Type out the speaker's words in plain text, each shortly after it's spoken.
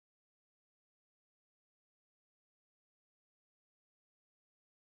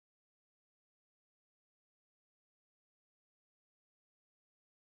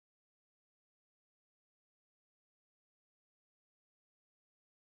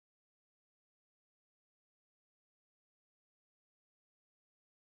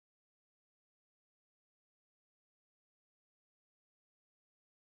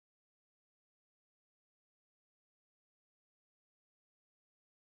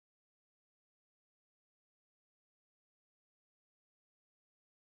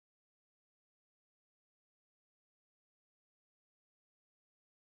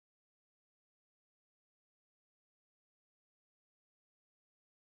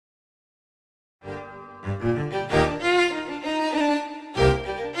Hey,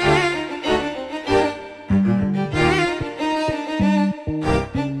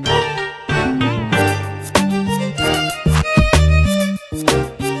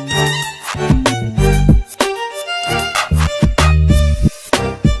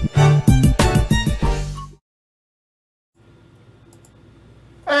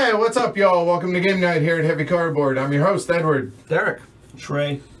 what's up, y'all? Welcome to Game Night here at Heavy Cardboard. I'm your host, Edward. Derek.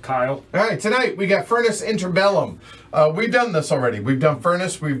 Trey. Kyle. All right, tonight we got Furnace Interbellum. We've done this already. We've done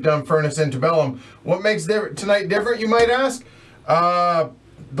Furnace, we've done Furnace Interbellum. What makes tonight different, you might ask? The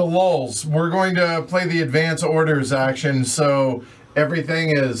lulls. We're going to play the advance orders action, so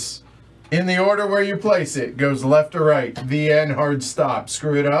everything is in the order where you place it. Goes left to right. The end, hard stop.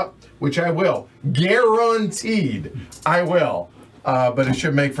 Screw it up, which I will. Guaranteed, I will. But it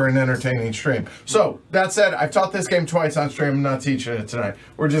should make for an entertaining stream. So, that said, I've taught this game twice on stream. I'm not teaching it tonight.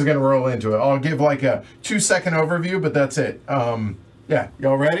 We're just going to roll into it. I'll give like a 2-second overview, but that's it. Yeah,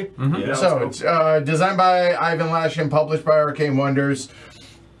 y'all ready? Mm-hmm. Yeah, so, it's designed by Ivan Lashin, published by Arcane Wonders.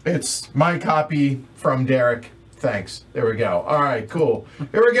 It's my copy from Derek. Thanks. There we go. All right, cool.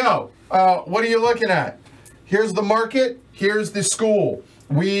 Here we go. What are you looking at? Here's the market. Here's the school.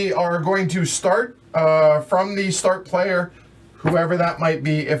 We are going to start from the start player, whoever that might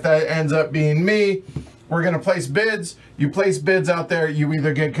be. If that ends up being me, we're going to place bids. You place bids out there, you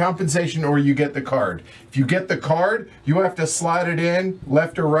either get compensation or you get the card. If you get the card, you have to slot it in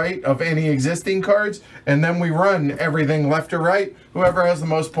left or right of any existing cards, and then we run everything left or right. Whoever has the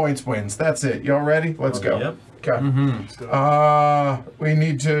most points wins. That's it. Y'all ready? Let's go. Yep. Okay. We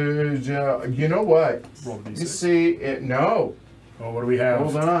need to, you know what? You see it? No. Oh, what do we have?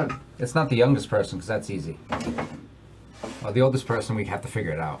 Hold on. It's not the youngest person, because that's easy. Well, the oldest person, we have to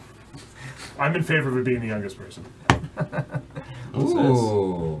figure it out. I'm in favor of it being the youngest person.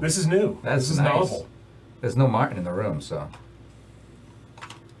 Ooh. This is new. That's this is nice. novel. There's no Martin in the room, so.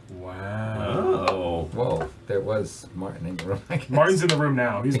 Wow. Oh. Whoa, there was Martin in the room, I guess. Martin's in the room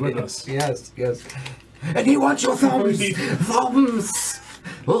now. He's with us. Yes, yes. And he wants your thumbs! Thumbs!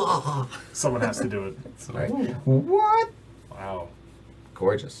 Someone has to do it. Right. What? Wow.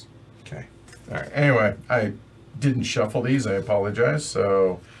 Gorgeous. Okay. All right. Anyway, I didn't shuffle these. I apologize.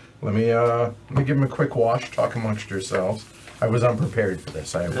 So let me give them a quick wash. Talk amongst yourselves. I was unprepared for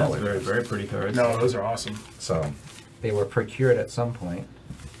this. I That's apologize. very, very pretty cards. No, those are awesome. So They were procured at some point.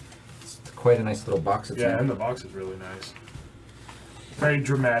 It's quite a nice little box. It's Yeah, in. and the box is really nice. Very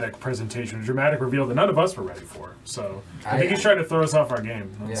dramatic presentation, dramatic reveal that none of us were ready for. So I think he's trying to throw us off our game.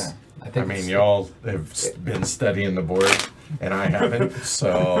 Yeah. I mean, y'all have been studying the board, and I haven't.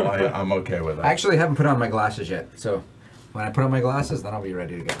 So I'm okay with that. I actually haven't put on my glasses yet, so when I put on my glasses, then I'll be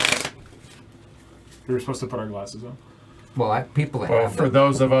ready to go. We were supposed to put our glasses on. Well, people that Well, have for them.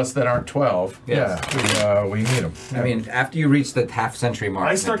 those of us that aren't 12, Yes. yeah, we need them. I mean, after you reach the half-century mark.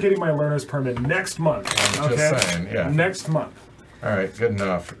 I start getting my learner's permit next month. I'm just saying, yeah. Next month. All right, good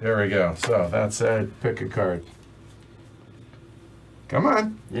enough. There we go. So that's it. Pick a card. Come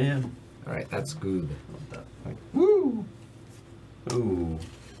on. Yeah. All right, that's good. Woo. Ooh.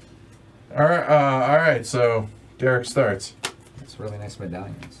 All right. So Derek starts. It's really nice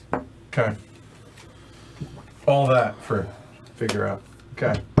medallions. Okay. All that for figure out.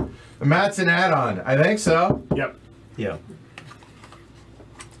 Okay. The mat's an add-on. I think so. Yep. Yeah.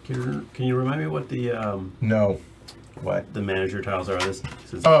 Can you remind me what the No. What? the manager tiles are? This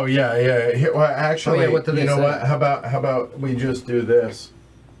is Oh yeah. Well, actually, what do they you know say? what? How about we just do this?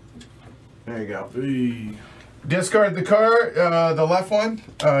 There you go. Discard the card, the left one.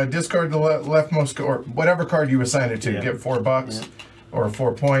 Discard the leftmost or whatever card you assign it to. Yeah. Get $4 or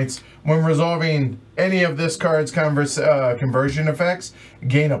 4 points. When resolving any of this card's conversion effects,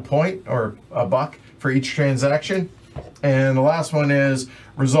 gain a point or a buck for each transaction. And the last one is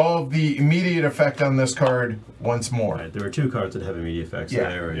resolve the immediate effect on this card once more. Right, there were two cards that have immediate effects Yeah.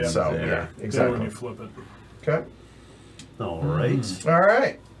 there. And Yeah. So there. yeah, Yeah, when exactly. you flip it. Okay. All right. All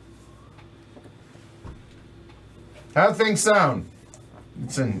right. How things sound?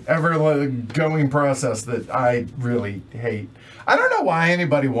 It's an ever-going process that I really hate. I don't know why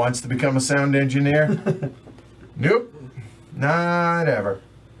anybody wants to become a sound engineer. Nope. Not ever.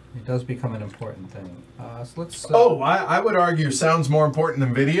 It does become an important thing. So let's. I would argue sound's more important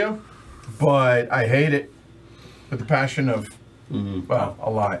than video, but I hate it with the passion of, well, a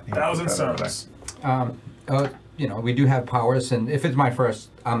lot. 1,000 sounds. You know, we do have powers, and if it's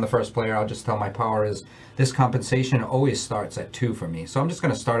I'm the first player, I'll just tell my power is this compensation always starts at 2 for me. So I'm just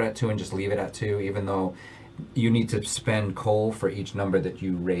going to start at 2 and just leave it at 2, even though you need to spend coal for each number that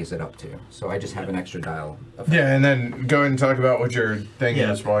you raise it up to. So I just have an extra dial. Yeah, and then go ahead and talk about what your thing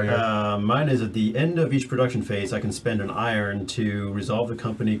is while you're... Mine is at the end of each production phase, I can spend an iron to resolve the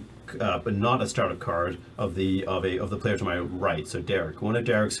company, but not a startup card of the player to my right. So Derek, one of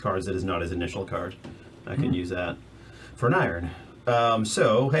Derek's cards that is not his initial card, I can use that for an iron.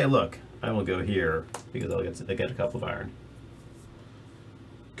 So hey, look, I will go here because I get a couple of iron.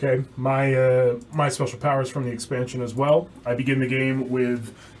 Okay, my special powers from the expansion as well. I begin the game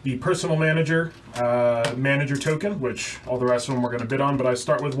with the personal manager token, which all the rest of them we're going to bid on, but I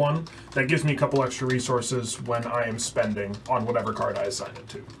start with one. That gives me a couple extra resources when I am spending on whatever card I assign it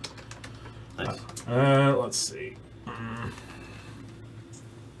to. Nice. Let's see.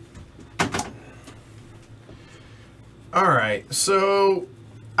 All right, so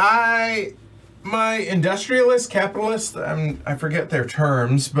my industrialist, capitalist, I forget their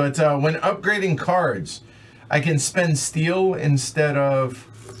terms, but when upgrading cards, I can spend steel instead of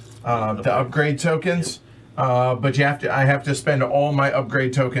the upgrade tokens. But I have to spend all my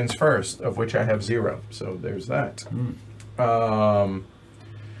upgrade tokens first, of which I have 0. So there's that.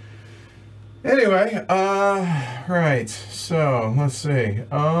 Anyway, right. So let's see.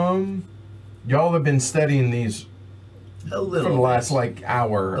 Y'all have been studying these for the last like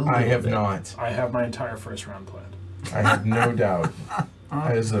hour. I have not. I have my entire first round planned. I have no doubt.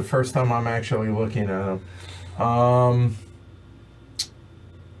 That is the first time I'm actually looking at them.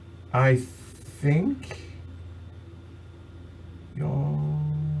 I think y'all,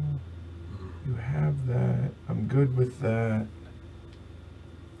 you have that. I'm good with that.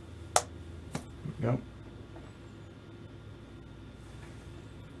 Yep.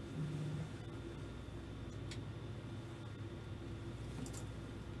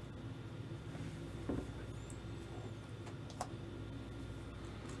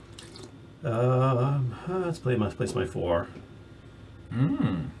 Let's place my 4.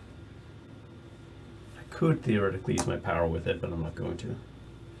 I could theoretically use my power with it, but I'm not going to.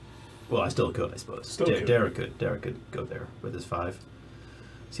 Well, I still could, I suppose. Derek could go there with his 5.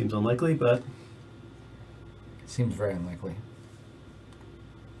 Seems unlikely, but Seems very unlikely.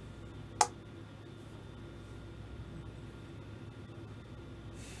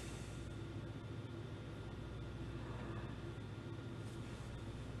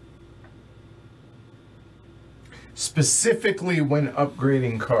 Specifically when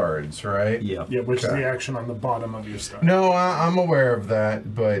upgrading cards, right? yeah. Yeah, which is Okay. the action on the bottom of your stack. No, I'm aware of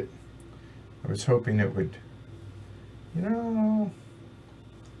that, but I was hoping it would, you know...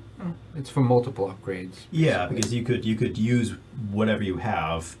 It's for multiple upgrades. Yeah, because you could use whatever you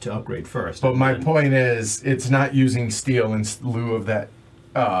have to upgrade first. But and my then- point is, it's not using steel in lieu of that,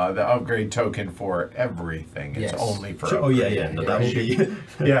 the upgrade token for everything. It's Yes. only for Oh yeah, upgrade. yeah. No, that will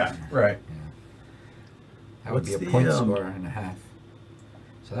be. Yeah, right. That would What's be a the, point score and a half.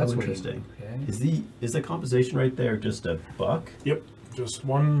 So that's what interesting. Okay. Is the compensation right there just a buck? Yep, just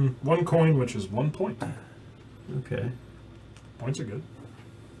one coin, which is 1 point. Okay. Points are good.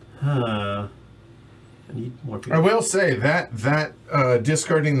 I need more people. I will say that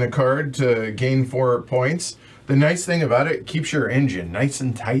discarding the card to gain 4 points, the nice thing about it keeps your engine nice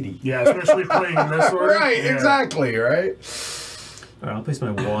and tidy. Yeah, especially playing in this order. Right, Yeah. exactly, right? All right, I'll place my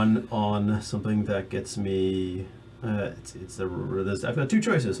 1 on something that gets me. I've got 2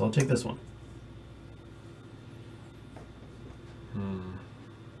 choices. I'll take this one. I'm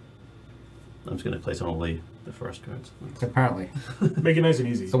just going to place only the first cards. Apparently. Make it nice and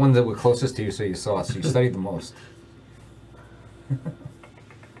easy. It's the ones that were closest to you, so you saw, so you studied the most.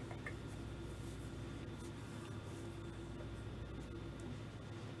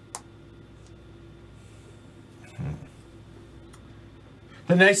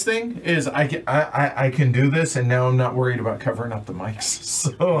 The nice thing is I can do this, and now I'm not worried about covering up the mics.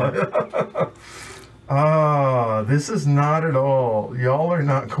 So, this is not at all. Y'all are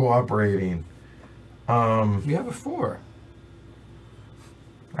not cooperating. You have a 4.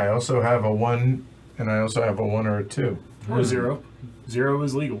 I also have a 1, and I also have a 1 or a 2. Or a 0. 0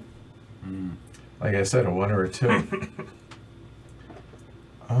 is legal. Like I said, a 1 or a 2.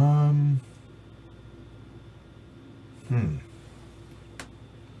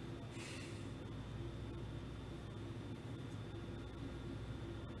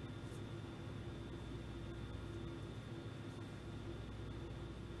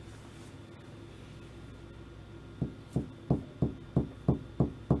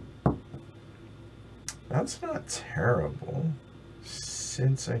 That's not terrible,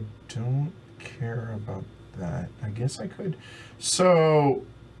 since I don't care about that. I guess I could. So,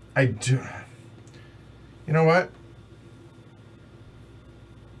 I do. You know what?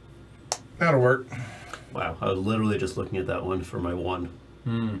 That'll work. Wow, I was literally just looking at that one for my 1.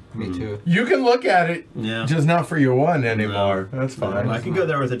 Me too. You can look at it, Yeah. just not for your 1 anymore. That's fine. I can go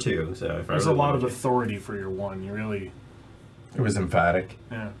there with a 2. So if There's I a really lot of wanted to. authority for your 1. You really, It was emphatic.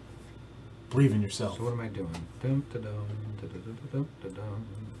 yeah. Believe in yourself. So what am I doing? Dum, da, dum, da, da, da, da, da, dum.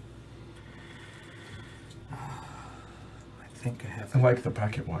 I think I have. I like the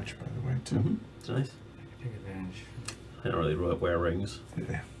pocket watch, by the way, too. It's nice. Take advantage. I don't really wear rings.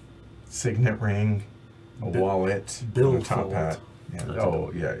 Yeah. Signet ring, a wallet, and a top Billfold. hat. Yeah. That's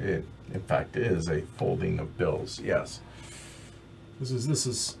Oh, yeah. It, in fact, is a folding of bills. Yes. This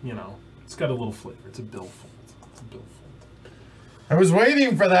is you know, it's got a little flavor. It's a billfold. It's a billfold. I was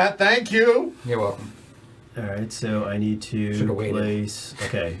waiting for that. Thank you. You're welcome. All right, so I need to Should've waited. place.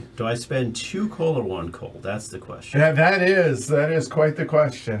 Okay, do I spend 2 coal or 1 coal? That's the question. Yeah, that is quite the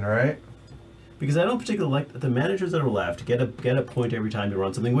question, right? Because I don't particularly like the managers that are left get a point every time you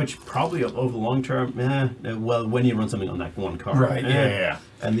run something, which probably over the long term, well, when you run something on that 1 card. Right, yeah.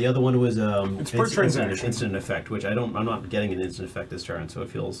 And the other one was It's per transaction. instant effect, which I'm not getting an instant effect this turn, so it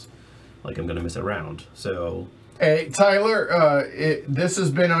feels like I'm going to miss a round. So Hey, Tyler, this has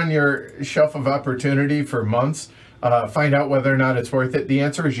been on your shelf of opportunity for months. Find out whether or not it's worth it. The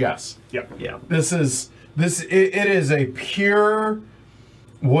answer is yes. Yep. yeah, It is a pure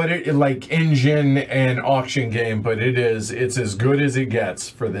like engine and auction game, but it's as good as it gets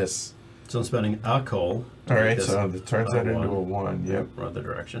for this. so I'm spending a coal. to All make right, this so it turns that into a 1. 1. Yep. Run the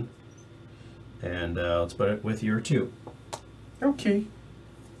direction, and let's put it with your 2. Okay.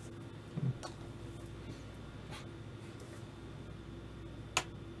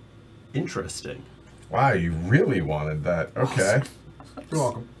 Interesting. Wow, you really wanted that. Okay. You're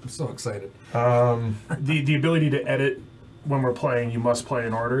welcome. I'm so excited. The ability to edit when we're playing, you must play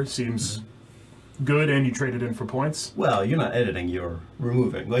in order, seems good, and you trade it in for points. Well, you're not editing, you're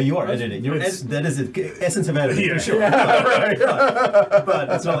removing. Well, you are editing. That is the essence of editing, Yeah. for sure. Right. But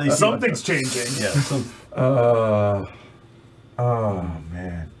it's not like you see Something's changing. Yeah. Oh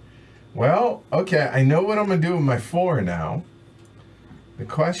man. Well, okay, I know what I'm gonna do with my 4 now. The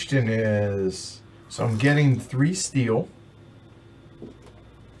question is, so I'm getting 3 steel.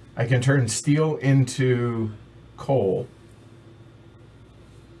 I can turn steel into coal.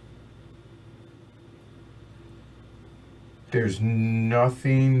 There's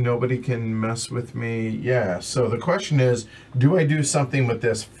nothing, nobody can mess with me. Yeah, so the question is, do I do something with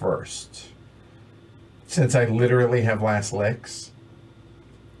this first? Since I literally have last licks.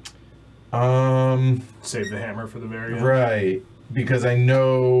 Save the hammer for the very end. Right, because I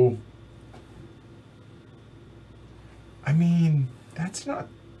know, I mean, that's not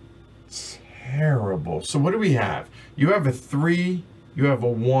terrible. So what do we have? You have a 3, you have a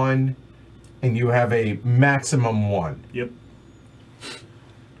 1, and you have a maximum 1. Yep.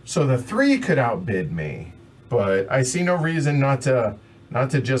 So the 3 could outbid me, but I see no reason not to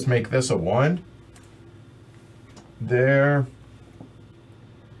just make this a 1. There.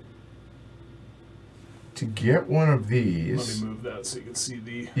 To get one of these. Let me move that so you can see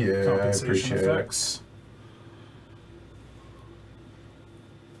the Yeah, I compensation appreciate it. effects.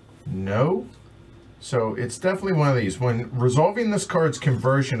 No. So it's definitely one of these. When resolving this card's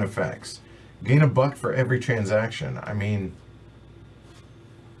conversion effects, gain $1 for every transaction. I mean,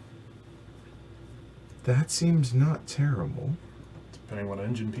 that seems not terrible. Depending what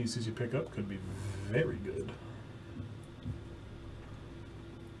engine pieces you pick up, could be very good.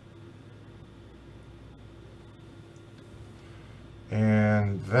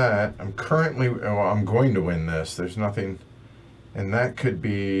 And that, I'm currently, well, I'm going to win this. There's nothing, and that could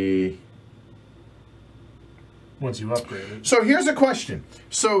be... Once you upgrade it. So here's a question.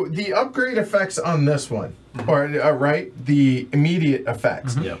 So the upgrade effects on this one, or right, the immediate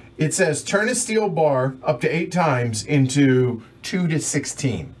effects. Yep. It says turn a steel bar up to 8 times into 2 to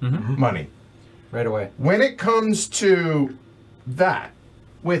 16 money. Right away. When it comes to that,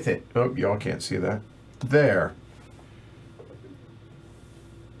 with it, oh, y'all can't see that. There.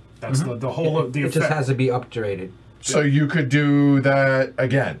 That's the whole of the It effect. just has to be upgraded. So you could do that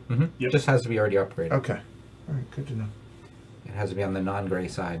again. Yep. It just has to be already upgraded. Okay. All right, good to know. It has to be on the non-gray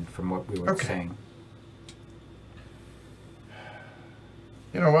side from what we were Okay. saying.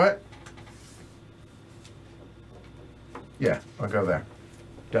 You know what? Yeah, I'll go there.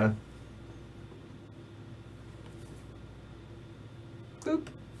 Done. Boop.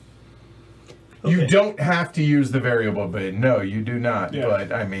 You Okay. don't have to use the variable bid. No, you do not. Yeah.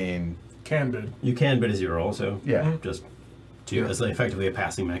 But I mean, Can bid. You can bid a 0 also. yeah. Just as effectively a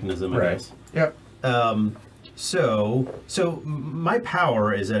passing mechanism, I Right. guess. Yep. So my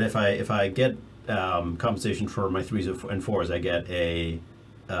power is that if I get compensation for my 3s and 4s, I get a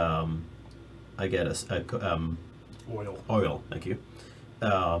I get Oil. oil. Thank you.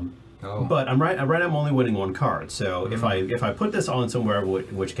 Oh. But I'm only winning one card. So if I put this on somewhere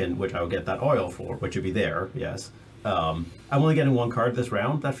which I will get that oil for, which would be there, yes. I'm only getting one card this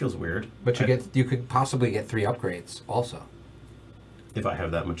round. That feels weird. But you could possibly get 3 upgrades also. If I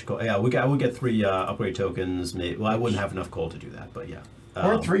have that much coal, yeah, I would get 3 upgrade tokens. Well, I wouldn't have enough coal to do that, but yeah.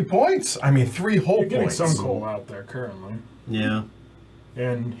 Or 3 points. I mean, 3 whole You're getting points. some coal out there currently. Yeah.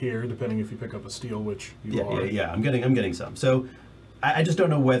 And here, depending if you pick up a steel, which you are. Yeah. I'm getting some. So I just don't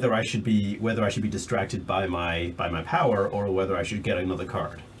know whether I should be distracted by my power or whether I should get another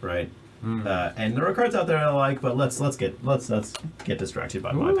card, right? And there are cards out there I like, but let's get distracted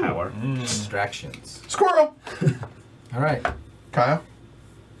by my power. Distractions. Squirrel. All right. Kyle.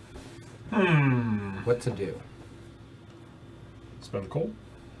 What to do? Spend the coal.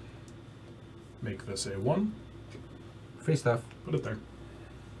 Make this a 1. Free stuff. Put it there.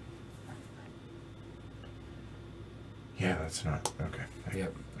 Yeah, that's not okay.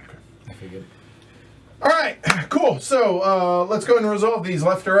 Yep. Okay. I figured. All right, cool. So let's go and resolve these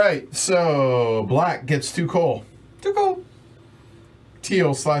left to right. So black gets 2 coal. 2 coal.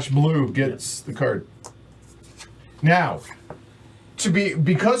 Teal/blue gets the card. Now,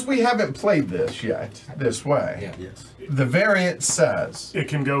 because we haven't played this yet this way, Yeah. Yes. the variant says. It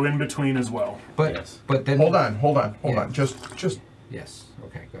can go in between as well. But Yes. but then Hold on. Yeah. Just. Yes.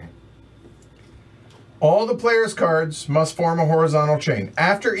 Okay. Go ahead. All the players' cards must form a horizontal chain.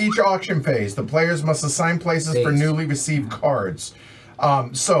 After each auction phase, the players must assign places for Phase. newly received cards.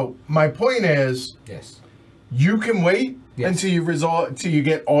 So my point is, Yes. you can wait Yes. until you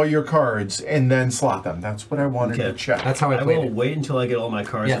get all your cards and then slot them. That's what I wanted to check. That's how I I played will it. wait until I get all my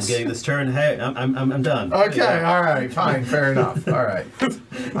cards. Yes. I'm getting this turn. Hey, I'm done. Okay, Yeah. all right, fine, fair enough. All right.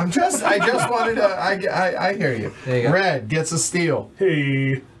 I just wanted to. I hear you. There you go. Red gets a steal,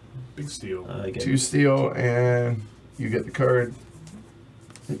 Hey, big steel. I get 2 steal, and you get the card.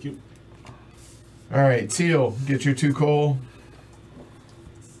 Thank you. All right, teal, get your 2 coal.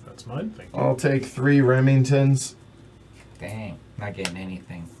 That's mine. Thank you. I'll take 3 Remingtons. Dang. Not getting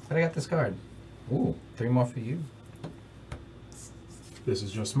anything. But I got this card. Ooh, 3 more for you. This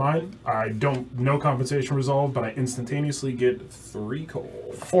is just mine. No compensation resolved, but I instantaneously get 3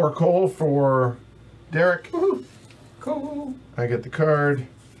 coal. 4 coal for Derek. Woohoo. Cool. I get the card.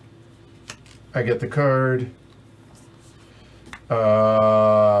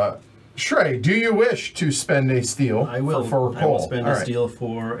 Shrey, do you wish to spend a steal I will. for 4 I will coal? spend All a right. steal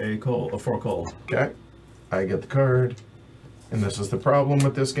for a coal. 4 coal. Okay. I get the card. And this is the problem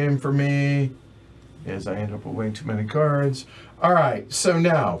with this game for me, is I end up with way too many cards. All right, so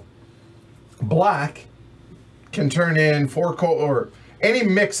now, black can turn in 4 coal, or any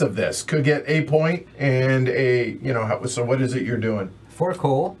mix of this could get a point and a, so what is it you're doing? 4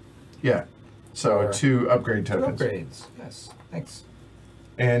 coal. Yeah. So Or 2 upgrade 2 tokens. upgrades. Yes. Thanks.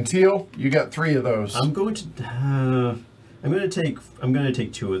 And teal, you got 3 of those. I'm going to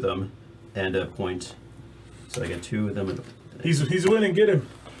take 2 of them and a point. So I get 2 of them and He's winning. Get him.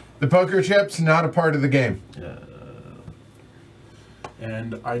 The poker chips, not a part of the game.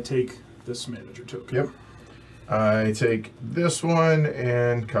 And I take this manager token. Yep. I take this one,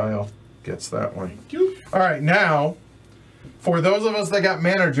 and Kyle gets that one. Thank you. All right, now, for those of us that got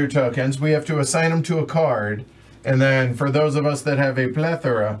manager tokens, we have to assign them to a card. And then for those of us that have a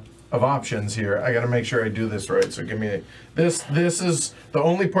plethora of options here, I got to make sure I do this right. So give me this. This is the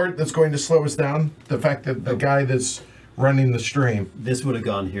only part that's going to slow us down. The fact that the guy that's running the stream. this would have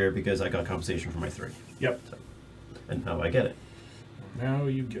gone here because I got compensation for my 3. Yep. And now I get it. Now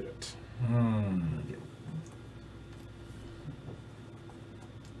you get it. I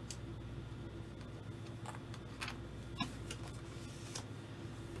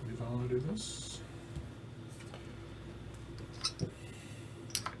believe I want to do this.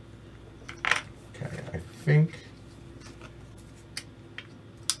 Okay, I think.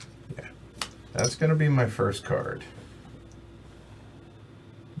 Yeah, that's going to be my first card.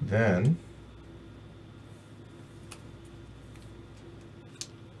 Then.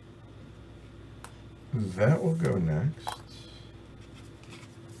 That will go next.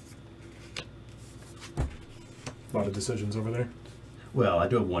 A lot of decisions over there. Well, I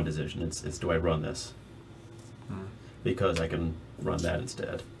do have one decision. It's do I run this? Because I can run that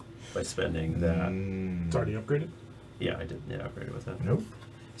instead by spending that. It's already upgraded. Yeah, I did. Yeah, upgraded with that. Nope.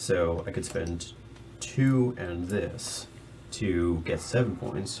 So I could spend 2 and this to get 7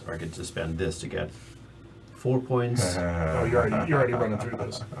 points, or I could just spend this to get 4 points. Oh, you're already running through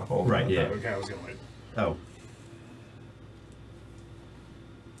this. Hold Right, on. yeah. Okay, I was gonna wait. Oh.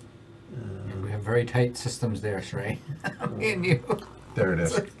 We have very tight systems there, Shrey. Me and you. There it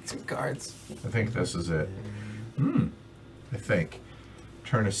is. 2 cards. I think this is it. I think.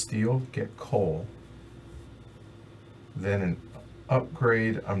 Turn a steel, get coal. Then an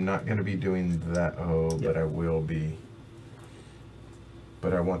upgrade. I'm not going to be doing that. Oh, but I will be.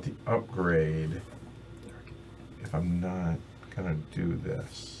 But I want the upgrade if I'm not going to do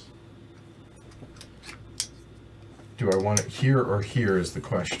this. Do I want it here or here is the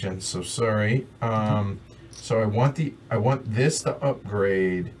question. So sorry. So I want this to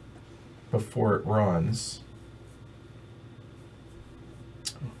upgrade before it runs.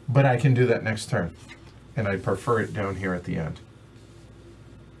 But I can do that next turn. And I prefer it down here at the end.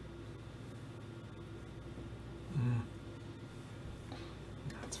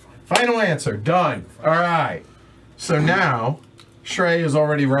 That's fine. Final answer. Done. All right. So now, Shrey has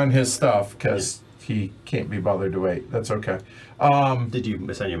already run his stuff because he can't be bothered to wait. That's okay. Did you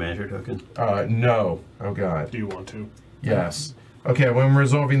assign your manager token? No. Oh, God. Do you want to? Yes. Okay, when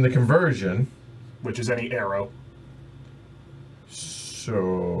resolving the conversion. Which is any arrow.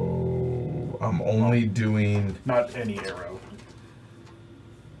 So I'm only doing. Not any arrow.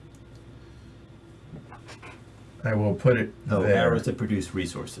 I will put it there. Arrows that produce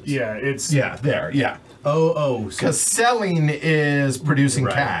resources. Yeah, it's Yeah, there. Yeah. So Because selling is producing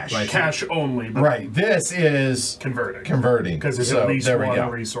Right, cash. right. cash only, but Right. This is converting. converting. Because there's So, at least there we one go.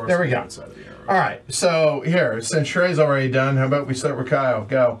 resource There we on go. the outside of the arrow. All right. So here, since Shrey's already done, how about we start with Kyle?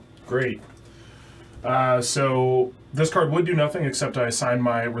 Go. Great. So this card would do nothing except I assign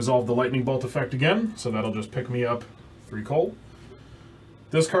my Resolve the Lightning Bolt effect again, so that'll just pick me up 3 coal.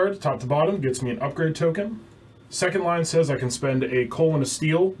 This card, top to bottom, gets me an upgrade token. Second line says I can spend a coal and a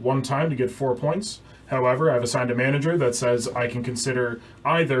steel 1 time to get 4 points. However, I've assigned a manager that says I can consider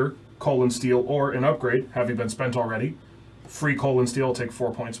either coal and steel or an upgrade, having been spent already. Free coal and steel, take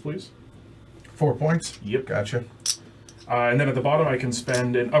 4 points, please. 4 points? Yep. Gotcha. And then at the bottom, I can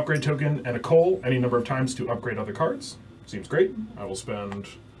spend an upgrade token and a coal any number of times to upgrade other cards. Seems great. I will spend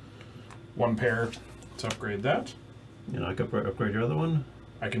 1 pair to upgrade that. You know, I could upgrade your other one.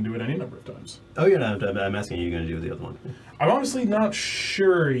 I can do it any number of times. Oh, yeah, no, I'm asking you, going to do the other one. I'm honestly not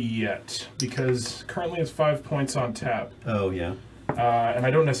sure yet, because currently it's 5 points on tap. Oh, yeah. And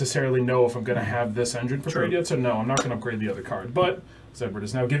I don't necessarily know if I'm going to have this engine prepared True. yet, so no, I'm not going to upgrade the other card. But, as Edward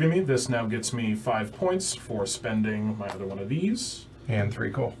is now giving me, this now gets me 5 points for spending my other one of these. And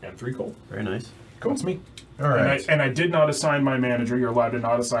 3 coal. And 3 coal. Very nice. Cool. That's me. All right. And I did not assign my manager. You're allowed to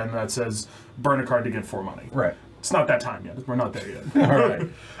not assign that says burn a card to get 4 money. Right. It's not that time yet. We're not there yet. All right.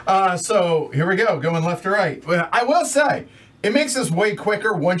 So here we go, going left to right. Well, I will say, it makes this way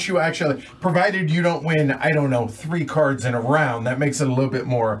quicker once you actually, provided you don't win, I don't know, 3 cards in a round. That makes it a little bit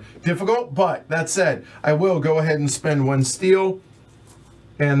more difficult. But that said, I will go ahead and spend 1 steel,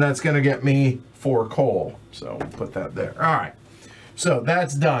 and that's going to get me 4 coal. So we'll put that there. All right. So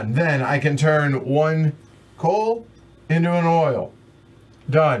that's done. Then I can turn 1 coal into an oil.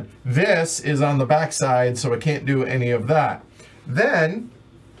 Done. This is on the back side, so I can't do any of that. Then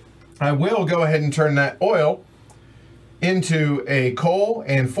I will go ahead and turn that oil into a coal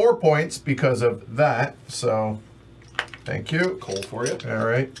and 4 points because of that. So thank you. Coal for you. All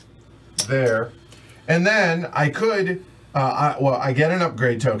right. There. And then I could, I get an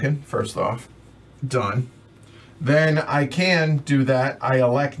upgrade token, first off. Done. Then I can do that. I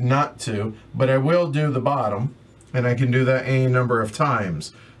elect not to, but I will do the bottom. And I can do that any number of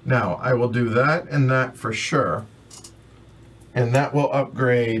times. Now, I will do that and that for sure. And that will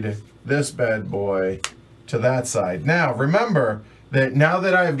upgrade this bad boy to that side. Now, remember that now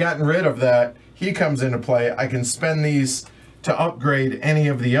that I've gotten rid of that, he comes into play. I can spend these to upgrade any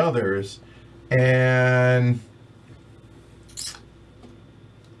of the others. And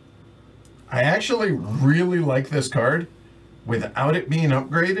I actually really like this card without it being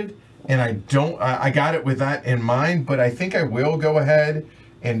upgraded. And I got it with that in mind, but I think I will go ahead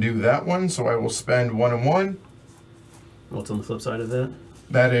and do that one. So I will spend 1 and 1. What's on the flip side of that?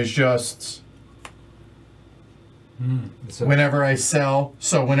 That is just whenever I sell.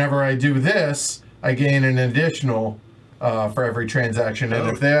 So whenever I do this, I gain an additional for every transaction. And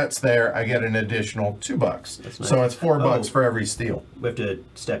if that's there, I get an additional $2. That's nice. So it's $4 for every steal. We have to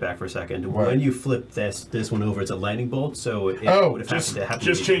step back for a second. What? When you flip this one over, it's a lightning bolt, so it would have Just, to happen.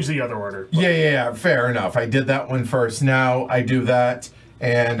 just change the other order. Yeah, fair enough. I did that one first. Now I do that,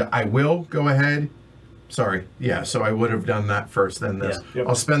 and I will go ahead. Sorry. Yeah, so I would have done that first, then this. Yeah. Yep.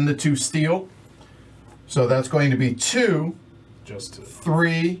 I'll spend the 2 steel. So that's going to be 2, Just to,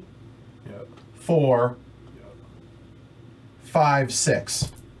 3, yeah. 4, Yeah. 5,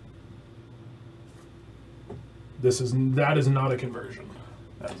 6. That is not a conversion.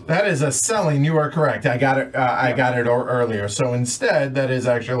 That is a selling. You are correct. I got it. I got it earlier. So instead, that is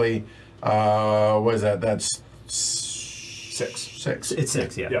actually, what is that? That's 6. It's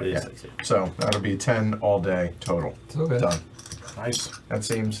 6, yeah. Yep. It is Yeah. 6, yeah. So that'll be 10 all day total. So good. Done. Nice. That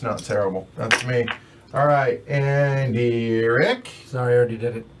seems not terrible. That's me. All right, and Eric. Sorry, I already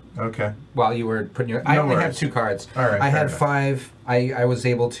did it. Okay. While you were putting your, I No only worries. have 2 cards. All right, I fair had enough. 5. I was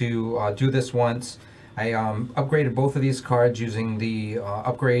able to do this once. I upgraded both of these cards using the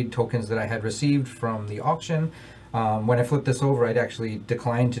upgrade tokens that I had received from the auction. When I flipped this over, I'd actually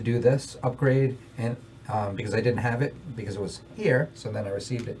declined to do this upgrade, and because I didn't have it, because it was here. So then I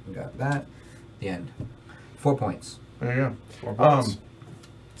received it and got that. The end. 4 points. There you Four go. points.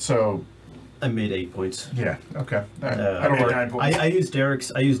 So I made 8 points. yeah. Okay. All right. I made 9 points. I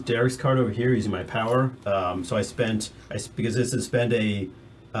used Derek's card over here using my power. So I spent because this is spend a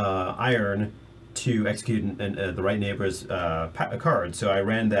iron to execute the right neighbor's card. So I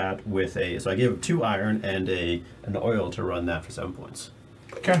ran that with so I gave him 2 iron and an oil to run that for 7 points.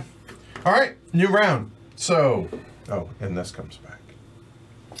 Okay. All right. New round. So, and this comes back.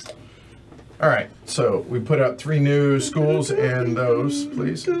 All right. So we put out 3 new schools and those,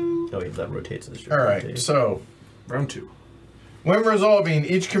 please. Oh yeah, that rotates this. All right. So Round 2. when resolving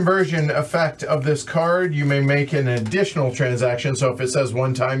each conversion effect of this card, you may make an additional transaction. So if it says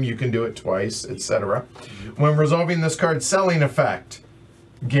 1 time, you can do it twice, etc. When resolving this card's selling effect,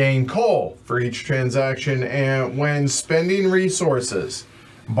 gain coal for each transaction. And when spending resources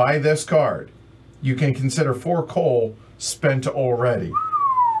by this card, you can consider 4 coal spent already.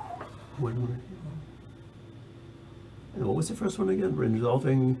 What was the first one again?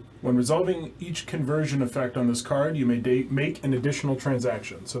 Resolving. When resolving each conversion effect on this card, you may make an additional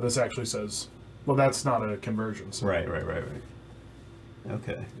transaction. So this actually says, well, that's not a conversion. So Right.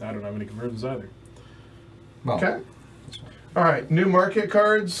 Okay. I don't have any conversions either. Well, Okay. All right. New market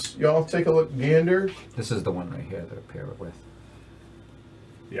cards. Y'all take a look. Gander. this is the one right here that I pair it with.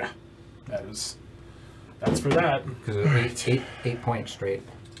 Yeah, that's for that. Because it was 8 points straight.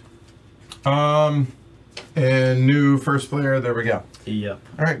 And new first player. There we go. Yep.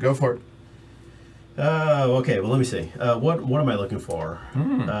 All right. Go for it. Okay, well, let me see. What am I looking for?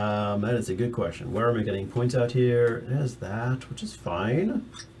 That is a good question. Where am I getting points out here? It has that, which is fine.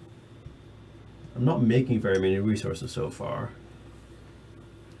 I'm not making very many resources so far.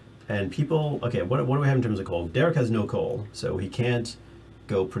 And people, okay, what do we have in terms of coal? Derek has no coal, so he can't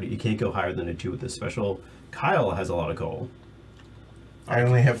go higher than a 2 with this special. Kyle has a lot of coal. I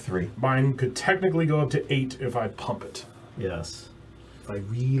only have 3. Mine could technically go up to 8 if I pump it. Yes. If I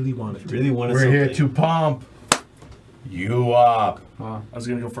really wanted to. Really wanted We're something. here to pump you up. Well, I was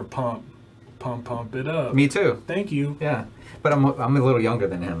gonna go for pump it up. me too. Thank you. Yeah, but I'm a little younger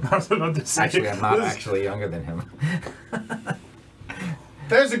than him. I was about to say. Actually, I'm not actually younger than him.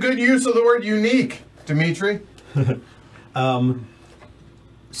 There's a good use of the word unique, Dimitri.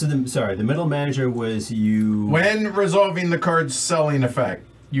 So the middle manager was you. When resolving the card's selling effect,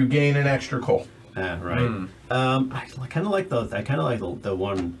 you gain an extra coal. Right. I kind of like the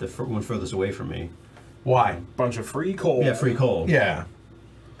one furthest away from me. Why? Bunch of free coal. Yeah, free coal. Yeah.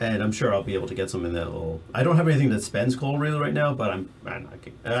 And I'm sure I'll be able to get something that'll. I don't have anything that spends coal really right now, but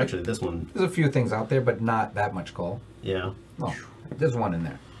actually this one. There's a few things out there, but not that much coal. Yeah. Well, there's one in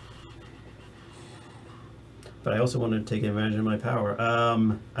there. But I also want to take advantage of my power.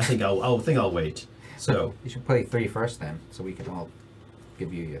 I think I'll wait. So You should play 3 first then, so we can all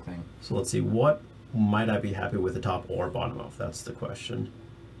give you your thing. so let's see, what might I be happy with the top or bottom of? That's the question.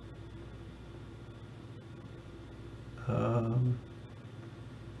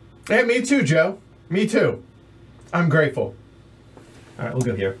 Hey, me too, Joe. Me too. I'm grateful. All right, we'll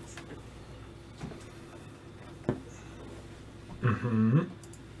go here.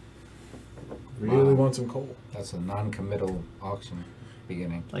 Really want some coal. That's a non-committal auction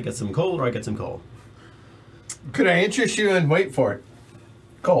beginning. I get some coal or I get some coal. Could I interest you and wait for it?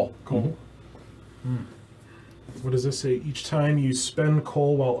 Coal. Coal. What does this say? Each time you spend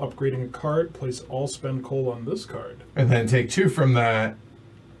coal while upgrading a card, place all spend coal on this card. And then take 2 from that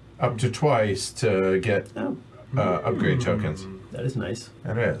up to twice to get Oh, upgrade tokens. that is nice.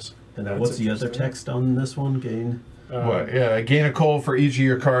 That is. And then That's what's the other interesting. text on this one? Gain. What? Yeah, gain a coal for each of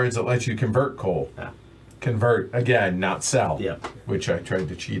your cards that lets you convert coal. Ah. Convert, again, not sell. Yeah. Which I tried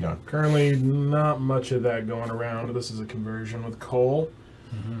to cheat on. Currently, not much of that going around. This is a conversion with coal.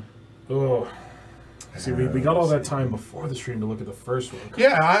 Oh. See, we got all that time before the stream to look at the first one.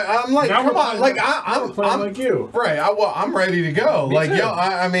 Yeah, I'm like, Now come we're on, playing like I'm playing like you. right. I'm ready to go. Me Like, too. yo,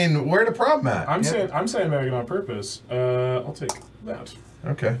 I mean, where the problem at? I'm sandbagging on purpose. I'll take that.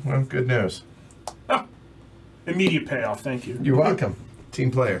 Okay, well, good news. Immediate payoff, thank you. You're welcome.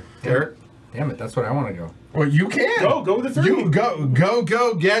 Team player. Derek? Damn it, that's what I want to go. Well, you can. Go with the 3. You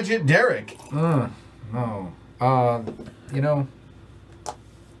go, Gadget Derek. No. You know,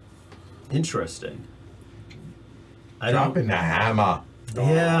 Interesting. Dropping the hammer.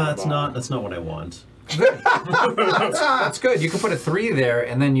 Yeah, that's not what I want. good. That's good. You could put a 3 there,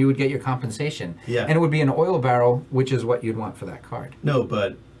 and then you would get your compensation. Yeah. And it would be an oil barrel, which is what you'd want for that card. No,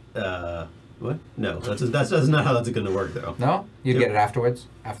 but what? No, that's not how that's going to work though. No, you'd Yep. get it afterwards,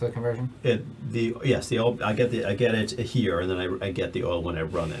 after the conversion. The oil. I get it here, and then I get the oil when I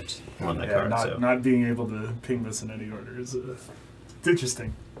run it on that card. Not being able to ping this in any order is it's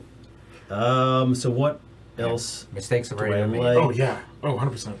interesting. So what else? Mistakes have do already I been made. like? Oh yeah. Oh,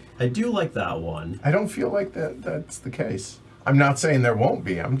 100%. I do like that one. I don't feel like that's the case. I'm not saying there won't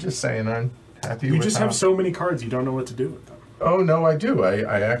be. I'm just saying I'm happy You with just how- have so many cards, you don't know what to do with them. Oh, no, I do.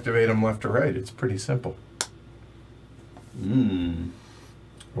 I activate them left to right. It's pretty simple.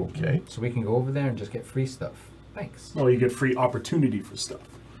 Okay. So we can go over there and just get free stuff. Thanks. Well, you get free opportunity for stuff.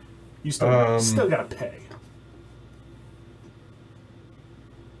 You still gotta pay.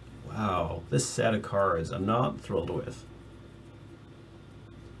 Wow, this set of cards I'm not thrilled with.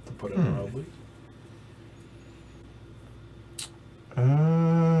 To put it mildly.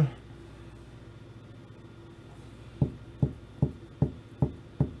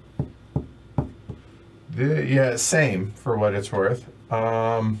 Yeah, same for what it's worth.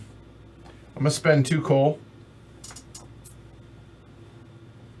 I'm gonna spend 2 coal.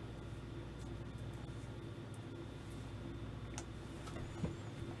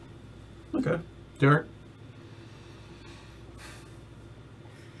 Okay. Derek?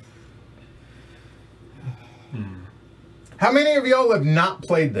 How many of y'all have not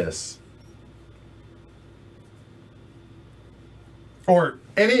played this? Or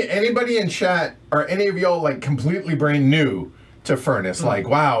anybody in chat, or any of y'all like completely brand new to Furnace? Like,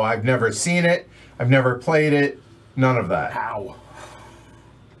 wow, I've never seen it, I've never played it, none of that. How?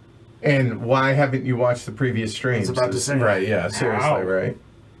 And why haven't you watched the previous streams? I was about to say. Right, yeah, seriously, How? right?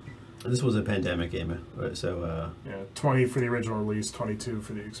 This was a pandemic game, so. Yeah, 20 for the original release, 22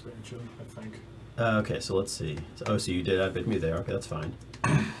 for the expansion, I think. Okay, so let's see. So you did outbid me there. Okay, that's fine.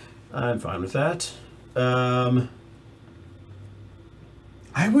 I'm fine with that.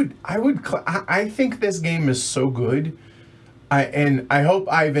 I think this game is so good. I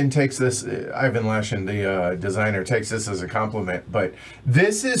hope Ivan takes this, Ivan Lashin, the designer, takes this as a compliment, but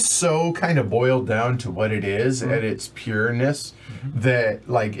this is so kind of boiled down to what it is at its pureness that,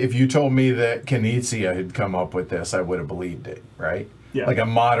 like, if you told me that Knizia had come up with this, I would have believed it, right? Yeah. Like a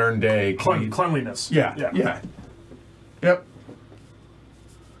modern day Cleanliness. Yeah. Yep.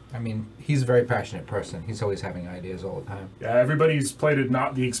 I mean, he's a very passionate person. He's always having ideas all the time. Yeah, everybody's played it,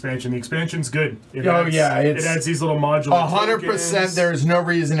 not the expansion. The expansion's good. It It's adds these little modules. 100%. There's no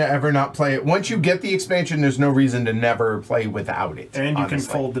reason to ever not play it. Once you get the expansion, there's no reason to never play without it. And you honestly. can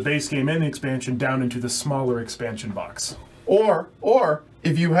fold the base game and the expansion down into the smaller expansion box. Or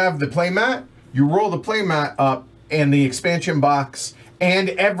if you have the playmat, you roll the playmat up, and the expansion box and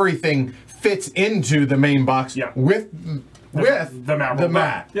everything fits into the main box with the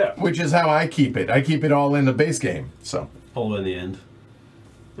mat. Yeah. Which is how I keep it. I keep it all in the base game. So. All in the end.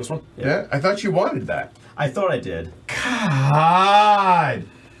 This one? Yeah. I thought you wanted that. I thought I did. God.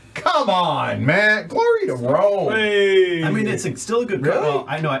 Come on, man. Glory to Rome. Hey. I mean, it's still a good card. Really? Well,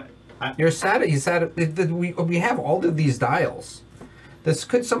 I know. You're sad. He's sad. We have all of these dials.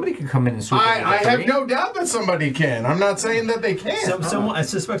 Somebody could come in and swoop in I with a have 3. no doubt that somebody can. I'm not saying that they can't. Someone, I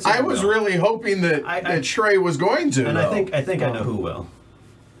suspect. I Someone was will. really hoping that Trey was going to. And though. I think I know who will.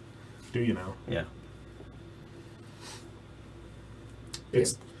 Do you know? Yeah.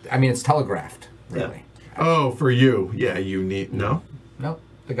 It's I mean, it's telegraphed, really. Oh, for you. Yeah, you need. No? No,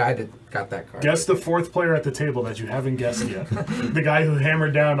 the guy that got that card. guess the 4th player at the table that you haven't guessed yet. The guy who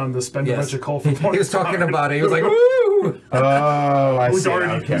hammered down on the spend a bunch of coal for points. He was talking about it. He was like, woo! Oh, I Who's see.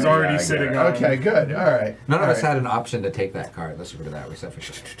 already- Okay, who's already I get sitting it. on- Okay, good. All right. None of All us right. had an option to take that card. Let's put it that way, except for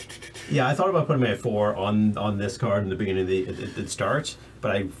sure. Yeah, I thought about putting my 4 on this card in the beginning of the start,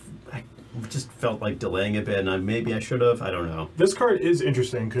 but I just felt like delaying a bit, and maybe I should have. I don't know. This card is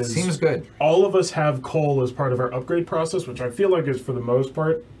interesting because Seems good. all of us have coal as part of our upgrade process, which I feel like is for the most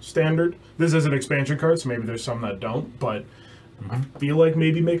part standard. This is an expansion card, so maybe there's some that don't, but I feel like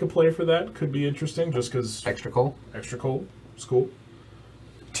maybe make a play for that could be interesting just because Extra coal. extra coal is cool.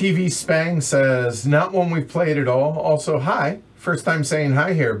 TV Spang says, not one we've played at all. Also, hi. First time saying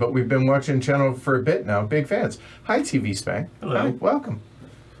hi here, but we've been watching channel for a bit now. Big fans. Hi, TV Spang. Hello. Hi, welcome.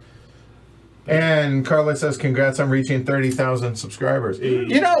 And Carla says, congrats on reaching 30,000 subscribers. Hey.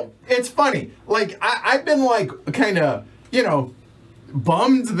 You know, it's funny. Like, I've been like kind of,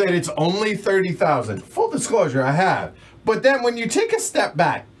 bummed that it's only 30,000. Full disclosure, I have. But then when you take a step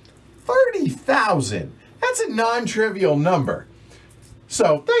back, 30,000. That's a non-trivial number.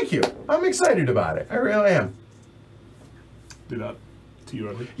 So thank you. I'm excited about it. I really am. Do that to you,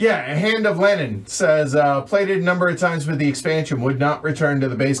 Edward. Yeah, a Hand of Lenin says, played it a number of times with the expansion, would not return to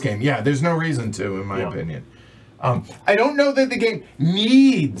the base game. Yeah, there's no reason to, in my opinion. I don't know that the game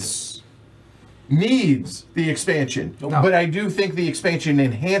needs the expansion, but I do think the expansion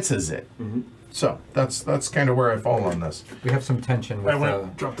enhances it. So that's kind of where I fall on this. We have some tension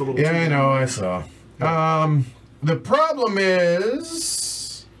with dropped a little. Yeah, I know, I saw. The problem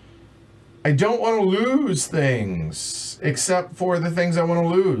is I don't want to lose things, except for the things I want to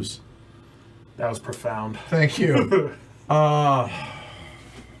lose. That was profound. Thank you.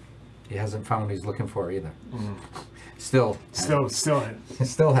 He hasn't found what he's looking for either. Still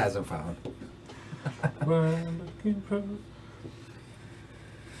hasn't found.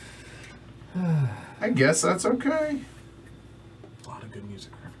 I guess that's okay. A lot of good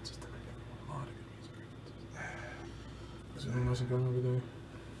music references today. A lot of good music references. Is anyone else going over there?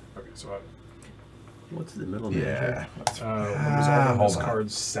 Okay, so What's the middle? Yeah. when there's all those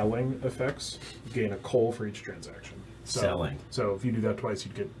cards selling effects, you gain a coal for each transaction. Selling. So if you do that twice,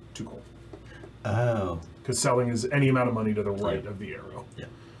 you'd get 2 coal. Oh. Because selling is any amount of money to the right of the arrow. Yeah.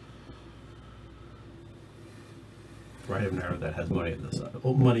 Right of an arrow that has money on the side.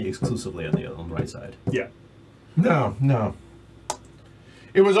 Oh, money exclusively on the right side. Yeah. No.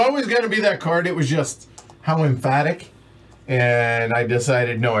 It was always going to be that card. It was just how emphatic. And I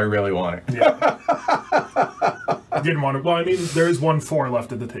decided, no, I really want it. Yeah. Didn't want it. Well, I mean, there is 1 4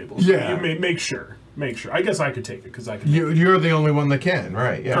 left at the table. So Yeah. you make sure. I guess I could take it because I could. You're the only one that can,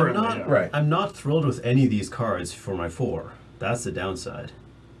 right? Yeah. Currently, I'm not thrilled with any of these cards for my 4. That's the downside.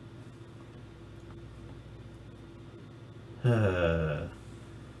 I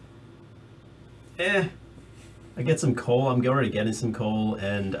get some coal. I'm already getting some coal,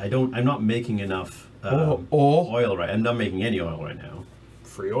 and I'm not making enough oil right. I'm not making any oil right now.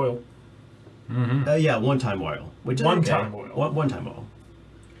 Free oil. Yeah, one-time oil. Which is One-time oil. One-time oil.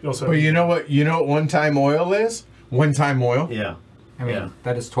 But you know what? You know what one-time oil is? One-time oil. Yeah. I mean,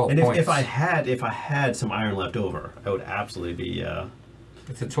 that is 12 and points. if I had some iron left over, I would absolutely be.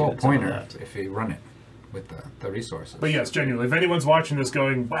 It's a 12-pointer if you run it with the resources. But yes, genuinely, if anyone's watching this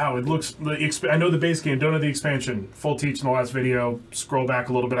going, wow, it looks. I know the base game, don't know the expansion. Full teach in the last video. Scroll back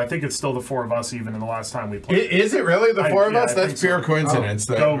a little bit. I think it's still the 4 of us even in the last time we played. Is it really the 4 of us? I That's think so. pure coincidence.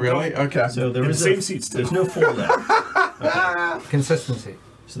 Really? Okay. So there In is the same seats, too. There's no 4 left. Consistency.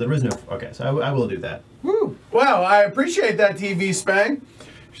 So there is no. Okay, so I will do that. Woo. Well, I appreciate that, TV Spang.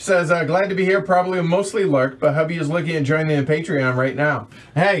 She says, glad to be here, probably mostly lurk, but hubby is looking at joining the Patreon right now.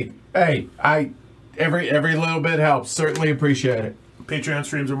 Hey, every little bit helps. Certainly appreciate it. Patreon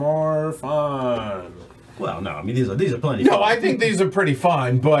streams are more fun. Well, no, I mean these are plenty. No, I think these are pretty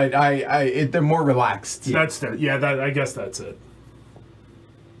fun, but they're more relaxed. Yeah. That's it. Yeah, I guess that's it.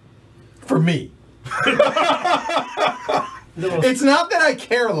 For me. It's not that I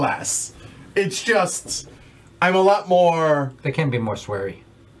care less. It's just I'm a lot more. They can be more sweary.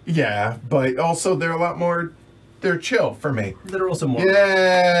 Yeah, but also they're a lot more. They're chill for me. They're also more.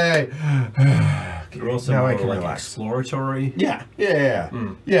 Yay! They're also Now I more can like relax. exploratory. Yeah.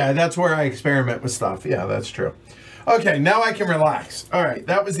 Yeah, that's where I experiment with stuff. Yeah, that's true. Okay, now I can relax. All right,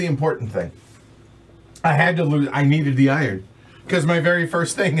 that was the important thing. I had to lose. I needed the iron because my very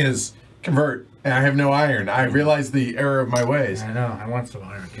first thing is convert, and I have no iron. I realized the error of my ways. I know. I want some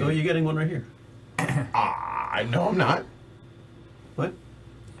iron. Oh, you're getting one right here. No, I'm not. What?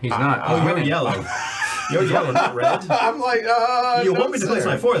 He's not. Oh, you're yellow. You're yellow, not red. I'm like, You want me to place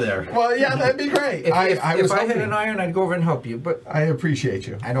my 4 there? Well, yeah, that'd be great. If I had hoping. an iron, I'd go over and help you, but I appreciate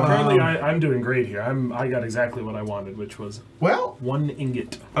you. I don't. Currently, I'm doing great here. I got exactly what I wanted, which was Well, 1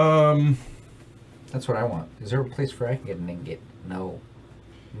 ingot. That's what I want. Is there a place where I can get an ingot? No.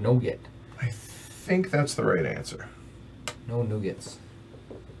 Nougat. I think that's the right answer. No nougats.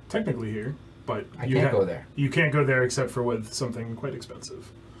 Technically here, but I can't go there. You can't go there except for with something quite expensive.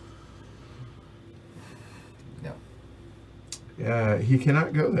 No. He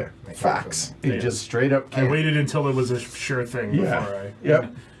cannot go there. I can't Facts. go He Yeah. just straight up I can't. waited until it was a sure thing Yeah. before I.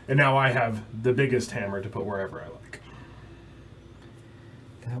 Yep. And now I have the biggest hammer to put wherever I like.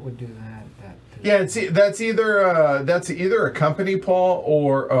 That would do that. Yeah, that's either a company, Paul,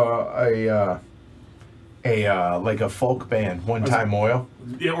 or like a folk band, One Time Oil.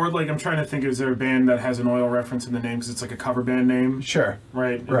 Yeah, or like I'm trying to think, is there a band that has an oil reference in the name because it's like a cover band name? Sure.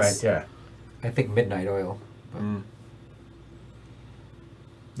 Right. Right. Yeah. I think Midnight Oil. But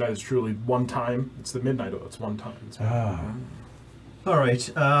That is truly one time. It's the midnight oil. It's one time. It's All right.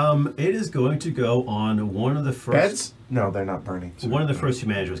 It is going to go on one of the first. Beds? No, they're not burning. One of the first two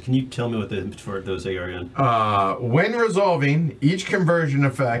managers. Can you tell me what for those are in? When resolving each conversion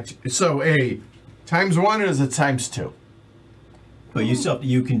effect, so a ×1 is a ×2. But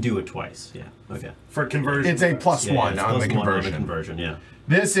you can do it twice. Yeah. Okay. For conversion. It's a +1 Yeah, on it's the +1 conversion. on the conversion. Yeah.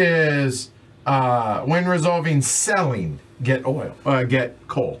 This is when resolving selling, get oil, get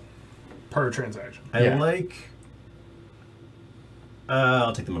coal. Per transaction. Yeah.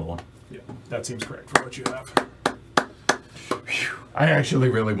 I'll take the middle one. Yeah, that seems correct for what you have. I actually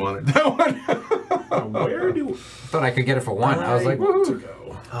really wanted that one. Where do Thought I could get it for 1. I was like, want to woo.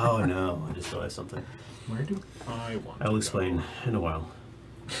 go? Oh no! I just realized something. Where do I want to I'll go? explain in a while.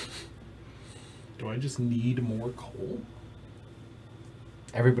 Do I just need more coal?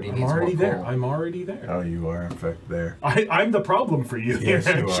 Everybody I'm needs already more there. coal. I'm already there. Oh, you are in fact there. I'm the problem for you here, Yes,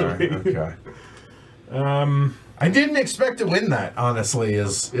 you are. actually. Okay. I didn't expect to win that. Honestly,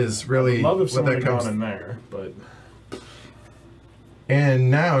 is really Love if what someone that had comes. gone in there, but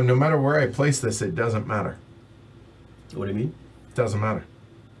And now, no matter where I place this, it doesn't matter. What do you mean? It doesn't matter.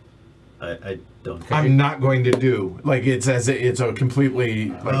 I don't. I'm not going to do like it's a completely.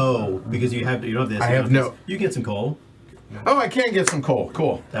 Like, Because you don't have this. I have no. You get some coal. Oh, I can get some coal.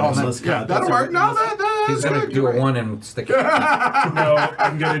 Cool. That was Awesome. less Yeah, count. that'll That's work. No, that's He's gonna good. do You're a right. 1 and stick it. no,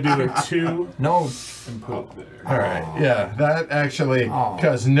 I'm gonna do a 2 No. and put it there. All right. Yeah, that actually Aw.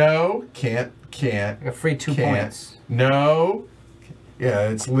 because no, can't, A free 2 can't. points. No. Yeah,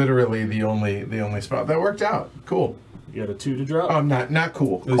 it's literally the only spot that worked out. Cool. You got a 2 to drop. Not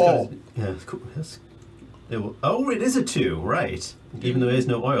coal. It was Coal. Yeah, it's cool. It is a 2, right? Even though there's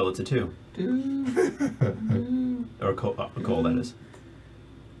no oil, it's a 2. Or coal, that is.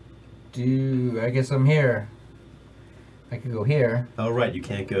 I guess I'm here. I could go here. Oh, right, you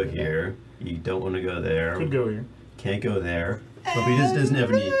can't go here. You don't want to go there. Could go here. Can't go there. But he just doesn't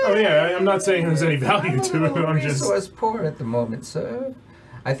have any. Oh yeah, I'm not saying there's any value to it. I'm just. Resource poor at the moment, sir.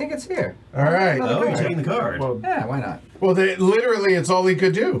 I think it's here. All right. Oh, you're taking the card. Well, Yeah, why not? Well, literally, it's all he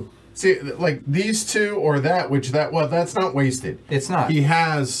could do. See, like these two or that, that's not wasted. It's not. He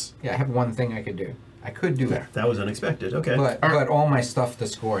has. Yeah, I have one thing I could do. I could do that. That was unexpected. Okay. But all my stuff to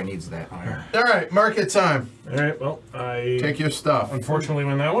score needs that iron. All right, market time. all right. Well, I Take your stuff. unfortunately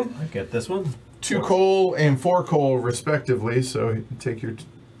win that one. I get this one. 2 coal and 4 coal, respectively. So you can take your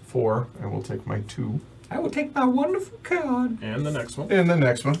 4, and we'll take my 2. I will take my wonderful card. And the next one. And the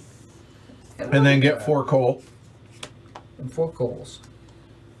next one, and then get 4 coal. And 4 coals.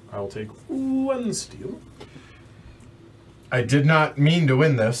 I will take 1 steel. I did not mean to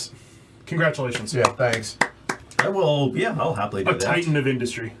win this. Congratulations. Yeah, thanks. I'll happily do A that. titan of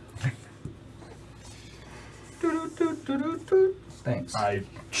industry. Thanks. I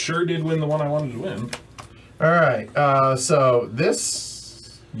sure did win the one I wanted to win. All right. So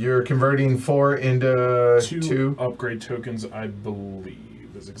this you're converting 4 into 2. Upgrade tokens, I believe,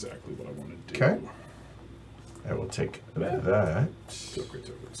 is exactly what I wanted to do. Okay. I will take that. 2 upgrade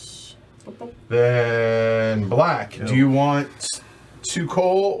tokens. Then black. Go. Do you want 2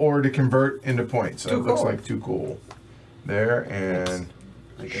 coal or to convert into points? So 2 it looks coal. like 2 coal. There and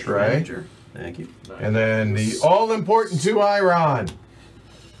I get the Shrey. manager. Thank you. And then the all-important 2 iron.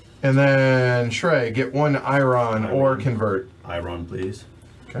 And then Shrey, get 1 iron or convert. Iron, please.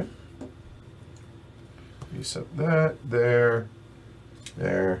 Okay. You set that there.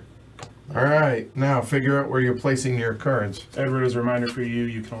 All right. Now figure out where you're placing your cards. Edward, as a reminder for you,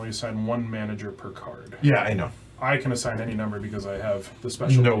 you can only assign 1 manager per card. Yeah, I know. I can assign any number because I have the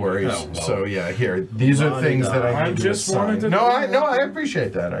special. No worries. Oh, well. So yeah, here. These are things that I I need to just assign. wanted to- No, I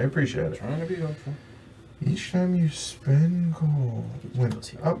appreciate that. I appreciate it. Trying to be helpful. Each time you spend gold when Those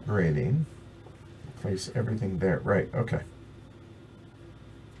here. upgrading, place everything there. Right, okay.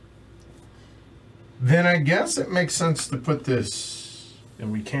 Then I guess it makes sense to put this.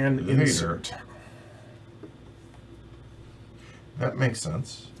 And we can Later. insert. That makes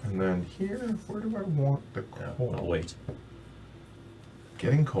sense. And then here, where do I want the coal? I'll wait.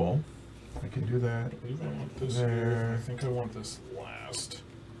 Getting coal. I can do that. I believe I want this There. here. I think I want this last.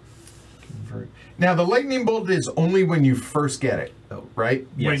 Convert. Now the lightning bolt is only when you first get it, Oh. right?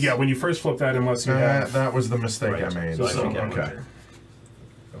 Yes. Wait, yeah, when you first flip that, unless you have. That was the mistake Right. I made. So I So, think I okay.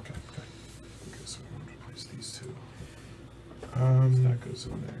 Okay, so I'm going to place these 2. That goes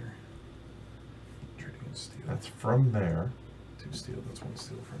in there. Trading in steel. That's from there. 2 steel. That's 1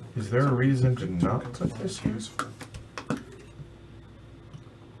 steel from. Is there a reason to not put this here? Useful. But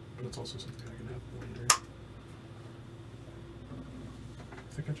it's also something I can have later.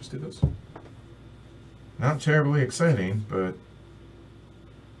 I think I just do this. Not terribly exciting, but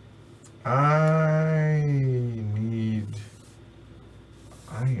I need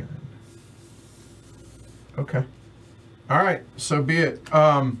iron. Okay. All right. So be it.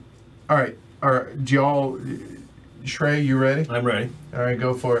 All right. Do y'all... Shrey, you ready? I'm ready. All right,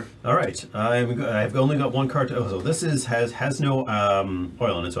 go for it. All right. I've only got one card. So this has no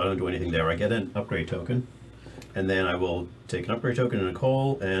oil in it, so I don't do anything there. I get an upgrade token, and then I will take an upgrade token and a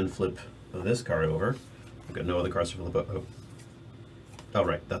coal and flip this card over. I've got no other cards to flip up. Oh,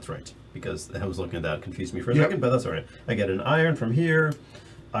 right. That's right. Because I was looking at that, confused me for a second, but that's all right. I get an iron from here.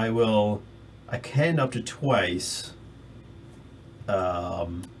 I can up to twice. I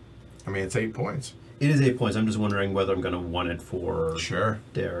mean, it's 8 points. It is 8 points. I'm just wondering whether I'm going to want it for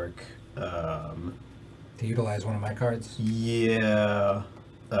Derek. To utilize one of my cards. Yeah.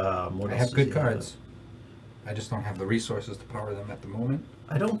 I have good cards. I just don't have the resources to power them at the moment.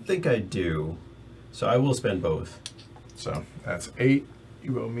 I don't think I do. So I will spend both. So that's 8.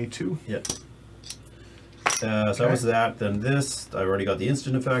 You owe me 2. Yep. So that was that. Then this. I already got the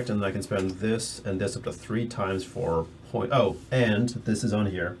instant effect, and I can spend this and this up to 3 times for point. Oh, and this is on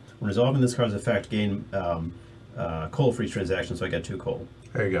here. When resolving this card's effect, gain coal for each transaction, so I get 2 coal.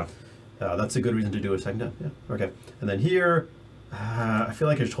 There you go. That's a good reason to do a second time. Yeah. Okay. And then here, I feel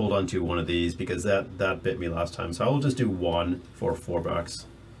like I should hold on to one of these because that bit me last time. So I will just do 1 for $4.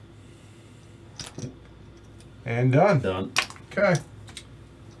 And done. Done. Okay.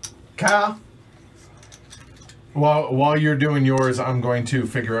 Kyle, while you're doing yours, I'm going to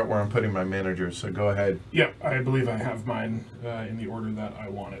figure out where I'm putting my managers. So go ahead. Yeah, I believe I have mine in the order that I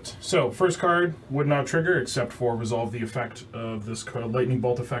want it. So, first card would not trigger except for resolve the effect of this lightning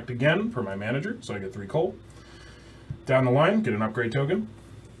bolt effect again for my manager. So I get 3 coal. Down the line, get an upgrade token.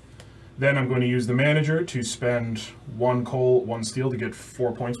 Then I'm going to use the manager to spend 1 coal, 1 steel to get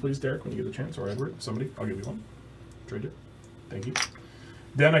 4 points, please, Derek, when you get a chance. Or Edward, somebody. I'll give you 1. Trade it. Thank you.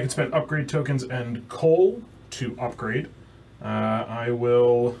 Then I can spend upgrade tokens and coal to upgrade. I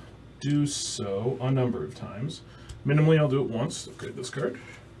will do so a number of times. Minimally, I'll do it once. Upgrade this card.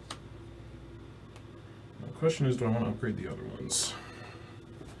 The question is, do I want to upgrade the other ones?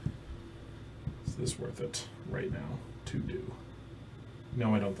 Is this worth it right now to do?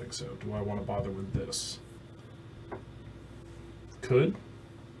 No, I don't think so. Do I want to bother with this? Could.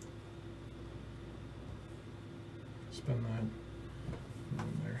 Spend that.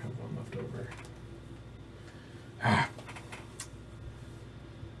 And there, have 1 left over.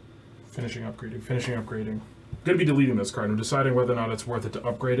 Finishing upgrading. Gonna be deleting this card. I'm deciding whether or not it's worth it to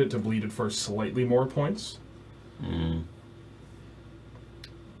upgrade it to bleed it for slightly more points. So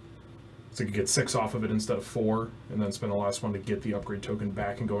I could get 6 off of it instead of 4, and then spend the last one to get the upgrade token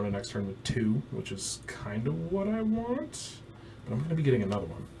back and go into next turn with 2, which is kind of what I want. But I'm gonna be getting another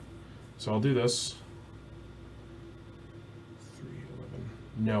one. So I'll do this. 3, 11.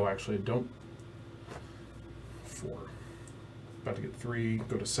 No, actually, I don't. 4. About to get 3,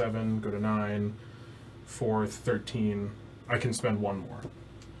 go to 7, go to 9, 4, 13. I can spend 1 more.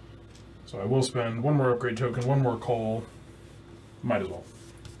 So I will spend 1 more upgrade token, 1 more coal. Might as well.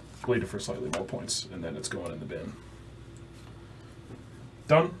 Bleed it for slightly more points, and then it's going in the bin.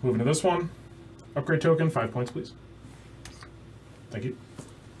 Done. Moving to this one. Upgrade token, 5 points, please. Thank you.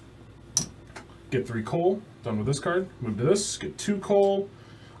 Get 3 coal. Done with this card. Move to this. Get 2 coal.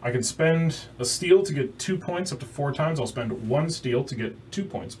 I can spend a steel to get 2 points up to 4 times. I'll spend 1 steel to get 2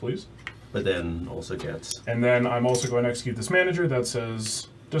 points, please. But then also gets... And then I'm also going to execute this manager that says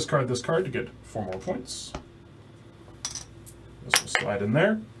discard this card to get 4 more points. This will slide in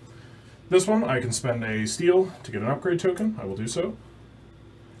there. This one, I can spend a steel to get an upgrade token. I will do so.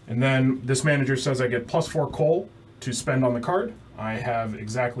 And then this manager says I get plus 4 coal to spend on the card. I have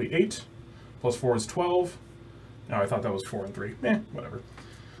exactly 8. Plus 4 is 12. Now I thought that was 4 and 3. Whatever.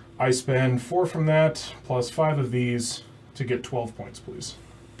 I spend 4 from that, plus 5 of these to get 12 points, please.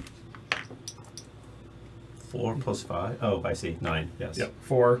 4 plus 5? Oh, I see. 9, yes. Yep,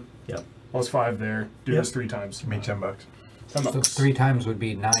 4. Yep. Plus 5 there. Do this 3 times. Give me $10. 10 So bucks. 3 times would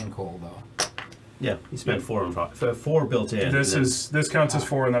be 9 coal, though. Yeah, you spent 4 on 5. So 4 built in. This counts as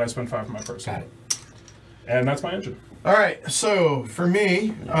 4, and then I spend 5 for my first Got one. it. And that's my engine. All right. So for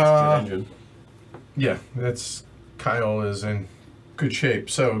me, engine. yeah, that's Kyle is in good shape.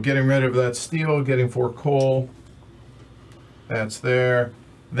 So getting rid of that steel, getting 4 coal. That's there.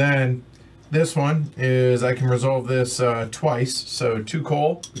 Then this one is I can resolve this twice. So 2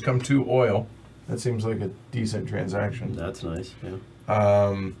 coal become 2 oil. That seems like a decent transaction. That's nice. Yeah.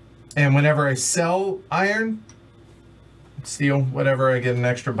 And whenever I sell iron, steel, whatever, I get an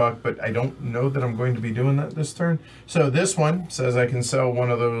extra $1, but I don't know that I'm going to be doing that this turn. So this one says I can sell one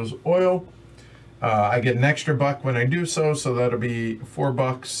of those oil. I get an extra $1 when I do so, so that'll be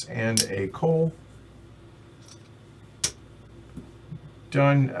 $4 and a coal.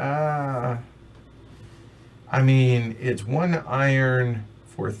 done. I mean, it's 1 iron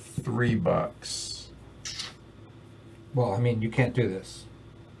for $3. Well, I mean, you can't do this.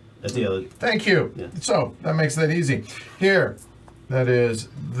 That's the other. Thank you. Yeah. So that makes that easy. Here, that is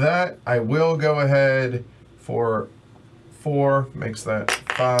that. I will go ahead for 4. Makes that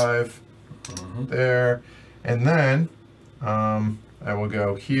 5 there, and then I will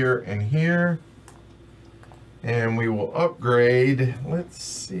go here and here, and we will upgrade. Let's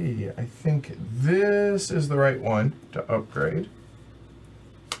see. I think this is the right one to upgrade,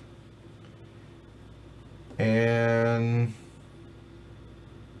 and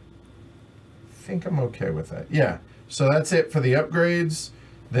I think I'm okay with that. Yeah. So that's it for the upgrades.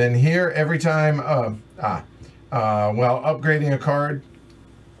 Then here, every time, well, upgrading a card.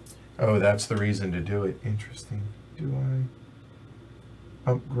 Oh, that's the reason to do it. Interesting. Do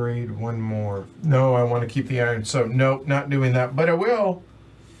I upgrade one more? No, I want to keep the iron. So nope, not doing that. But I will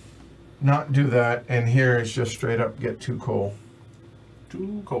not do that. And here is just straight up get 2 coal.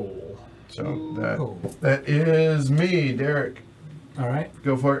 2 coal. So coal. that is me, Derek. All right.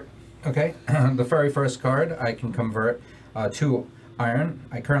 Go for it. Okay. The very first card, I can convert 2 iron.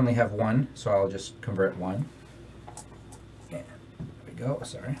 I currently have 1, so I'll just convert 1. Yeah. There we go.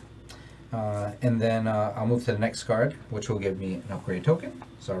 Sorry. And then I'll move to the next card, which will give me an upgrade token.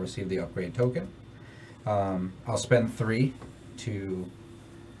 So I'll receive the upgrade token. I'll spend 3 to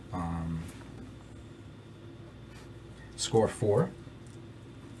score 4.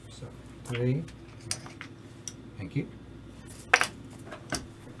 So 3. Thank you.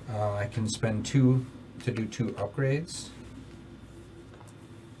 I can spend 2 to do 2 upgrades.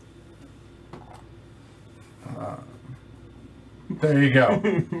 There you go.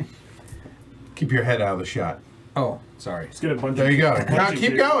 Keep your head out of the shot. Oh, sorry. Let's get a bunch There of you go. bunch Now of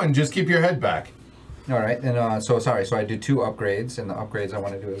keep gear. going. Just keep your head back. All right, and so sorry. So I do 2 upgrades, and the upgrades I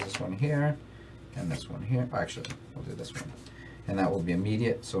want to do is this one here, and this one here. Actually, I'll do this one, and that will be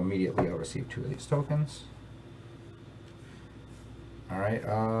immediate. So immediately I'll receive 2 of these tokens. All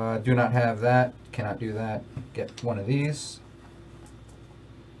right. Do not have that. Cannot do that. Get 1 of these,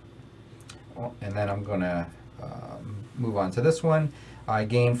 and then I'm gonna move on to this one. I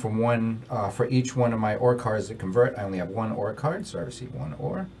gain from 1 for each one of my ore cards that convert. I only have 1 ore card, so I receive 1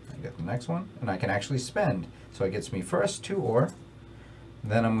 ore. I get the next one, and I can actually spend. So it gets me first 2 ore.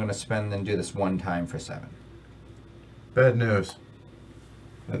 Then I'm going to spend and do this 1 time for 7. Bad news.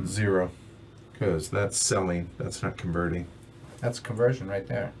 That's 0. Because that's selling. That's not converting. That's conversion right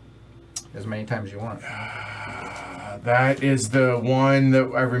there. As many times as you want. That is the one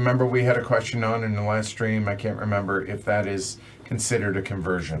that I remember we had a question on in the last stream. I can't remember if that is considered a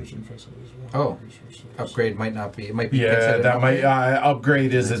conversion. Oh, upgrade might not be. It might be. Yeah, considered that an might upgrade.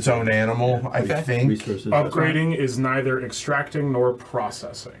 upgrade is its own animal. I Okay. think, Resources. Upgrading is neither extracting nor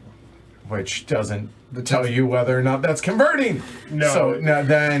processing. which doesn't tell you whether or not that's converting. No. So now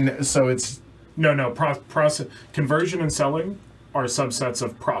then, so it's No. Conversion and selling are subsets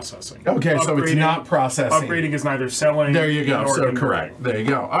of processing. okay. So it's Upgrading- not processing. Upgrading is neither selling. There you go. nor So converting. correct. There you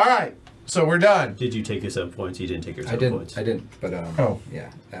go. All right. So we're done. Did you take your 7 points? You didn't take your 7 I didn't. points. I didn't. But Oh.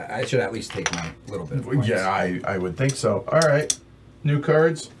 yeah. I should at least take my little bit of points. Yeah, I would think so. All right. New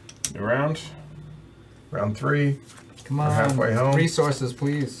cards. New round. Round 3. Come We're on. halfway home. Resources,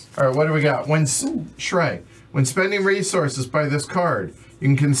 please. All right, what do we got? When Shrey, when spending resources by this card, you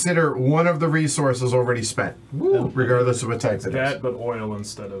can consider one of the resources already spent, regardless of what type it is. That, but oil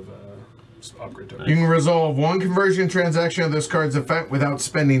instead of upgrade token. You can resolve 1 conversion transaction of this card's effect without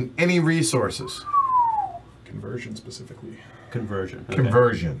spending any resources. Conversion specifically. Conversion. Okay.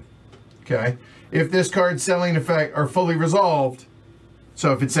 Conversion. Okay. If this card's selling effect are fully resolved,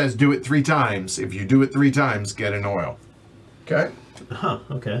 so if it says do it 3 times, if you do it 3 times, get an oil. Okay. Huh.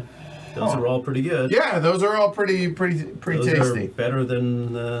 Okay. Those are all pretty good. Yeah, those are all pretty Those tasty. are better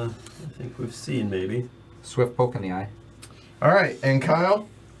than I think we've seen, maybe. Swift poke in the eye. All right, and Kyle,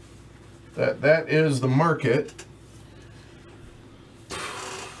 that is the market.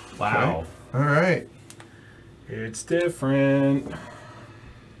 Wow. All right. It's different.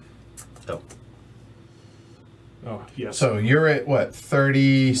 Oh. Oh, yes. So you're at what,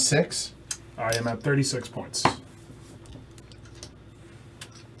 36? I am at 36 points.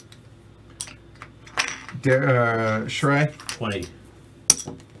 Shrey? 20.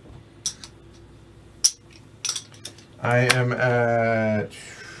 I am at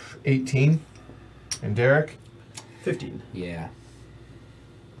 18. And Derek? 15. Yeah.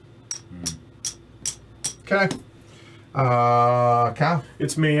 Okay. Kyle?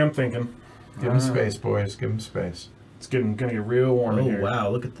 It's me, I'm thinking. Give him space, boys. Give him space. It's gonna get real warm in Oh, here. wow.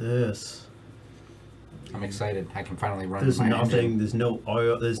 Look at this. I'm excited. I can finally run There's my nothing. engine. There's no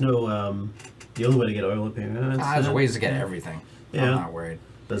oil. There's no. The only way to get oil up here. There's ways to get everything. Yeah. I'm not worried.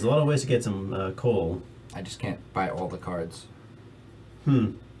 There's a lot of ways to get some coal. I just can't buy all the cards.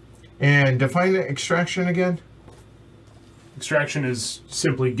 And define the extraction again. Extraction is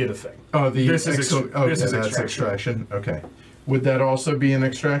simply get a thing. Oh, the This is that's extraction. extraction. Okay. Would that also be an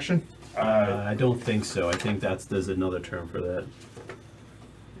extraction? I don't think so. I think there's another term for that.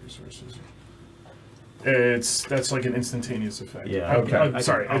 Resources. That's like an instantaneous effect. Yeah. Okay. I'm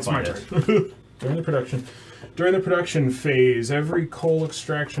sorry, I'll it's my find turn. During the production phase, every coal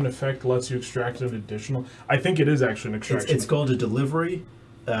extraction effect lets you extract an additional. I think it is actually an extraction. It's called a delivery.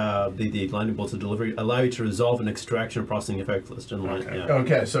 The lightning bolts of delivery allow you to resolve an extraction or processing effect list in line. Okay. Yeah.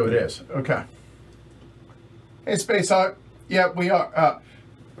 Okay, so it is. Okay. Hey, Space Hawk. Yep, we are.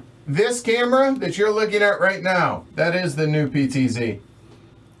 This camera that you're looking at right now, that is the new PTZ.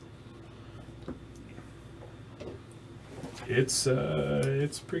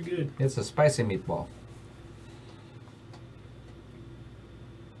 It's pretty good. It's a spicy meatball.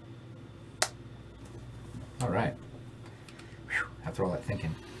 All right. Whew, after all that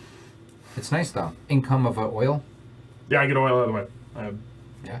thinking. It's nice though. Income of oil. Yeah, I get oil out of the way. I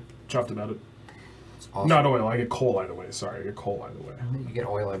Yeah. chuffed about it. It's awesome. Not oil. I get coal out of the way. Sorry, I get coal out of the way. You get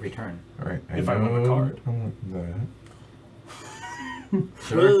oil every turn. All right. If I win the card.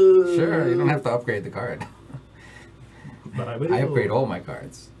 Sure. Sure. You don't have to upgrade the card. But I will. I upgrade all my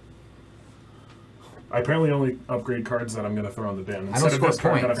cards. I apparently only upgrade cards that I'm going to throw in the bin I don't instead of score this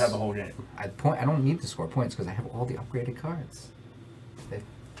card that I've points. had the whole game. I don't need to score points because I have all the upgraded cards.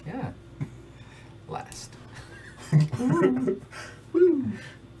 Yeah. Last.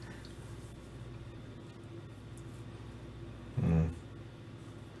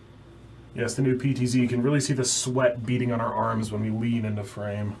 Yes, the new PTZ. You can really see the sweat beating on our arms when we lean into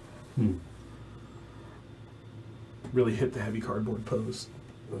frame. Really hit the heavy cardboard pose.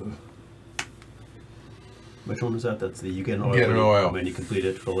 Ugh. Which one was that? That's the you get an oil. Get an oil. when you complete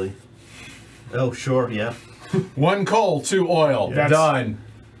it fully. Oh, sure, yeah. 1 coal, 2 oil. Yeah. Done.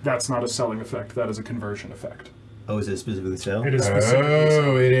 That's not a selling effect. That is a conversion effect. Oh, is it specifically sell? It is specifically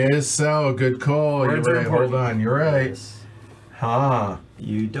Oh, it is so. Good call. Words You're are right. important. Hold on. You're right. Yes. Huh.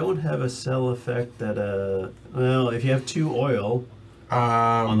 You don't have a sell effect that well, if you have 2 oil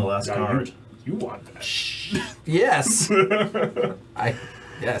on the last Yeah, card. You want that. Yes.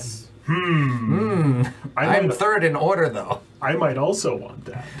 Yes. I I'm might, third in order though. I might also want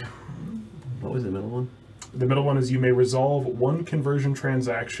that. What was the middle one? The middle one is you may resolve 1 conversion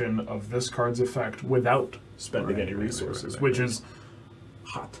transaction of this card's effect without spending any resources, which is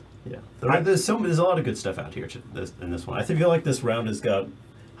hot. Yeah. There's a lot of good stuff out here in this one. I feel like this round has got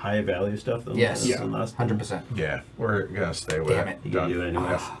high value stuff though. Yes. Yeah. 100%. Yeah, we're gonna stay with Damn it. You can do it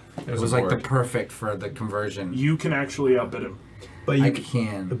anyway. It was like the perfect for the conversion. You can actually outbid him. But you I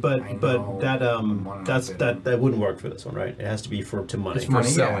can. But I but know. that I'm one of them. that wouldn't work for this one, right? It has to be to money. It's money,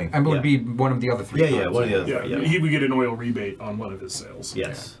 selling. Yeah. And it would Yeah. be one of the other 3 Yeah, cards. one of the other. Yeah, Yeah. he would get an oil rebate on one of his sales.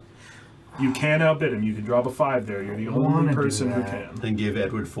 Yes. You can outbid him. You can drop a 5 there. You're the wanna only do person who that. can. And give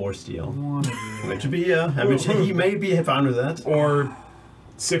Edward 4 steel. Wanna do that. Which would be I mean he may be fine with that. Or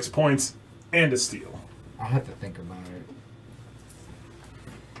 6 points and a steal. I'll have to think about it.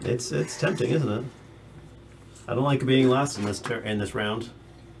 It's tempting, isn't it? I don't like being last in this round.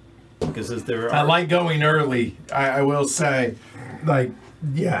 Because I like going early. I will say, like,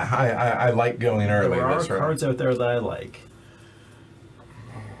 yeah, I like going early. there are This round. cards out there that I like.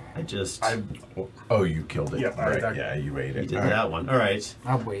 I just Oh, you killed it. Yeah, right. Yeah, you ate you it. did All right. that one. All right.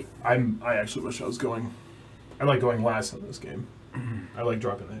 I'll wait. I actually wish I was going. I like going last in this game. I like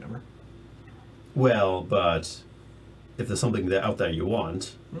dropping the hammer. Well, but if there's something out there you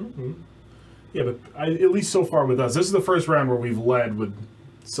want, Yeah, but at least so far with us, this is the first round where we've led with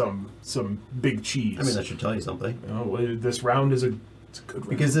some big cheese. I mean that should tell you something. Oh, this round is it's a good round.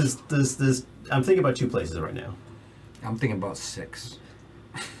 Because there's I'm thinking about 2 places right now. I'm thinking about 6.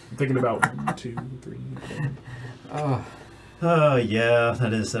 I'm thinking about 1, 2, 3, 4. Oh yeah,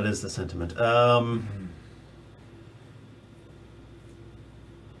 that is the sentiment.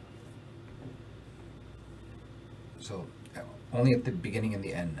 So only at the beginning and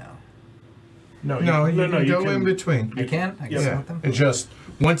the end now. No, You can go can- in between. I can? I can Yeah. select them? It just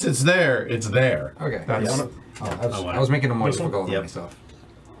once it's there, it's there. Okay. That's, Yeah. I was making it more This one? difficult on Yep. myself.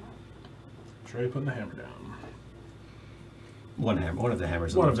 Try putting the hammer down. One of the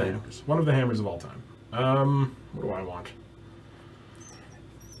hammers. One of the hammers. One of the hammers of all time. What do I want?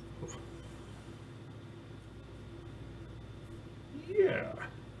 Yeah.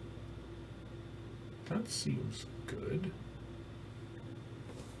 That seems good.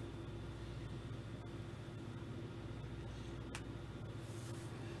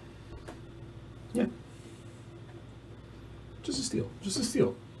 Yeah. Just a steal. Just a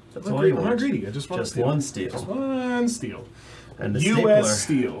steal. That's I'm all not you greedy. I'm want. not greedy. I just want Just a steal. one steal. Just one steal. And the U.S.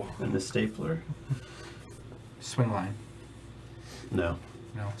 stapler. steel. And the stapler. Swing line. No.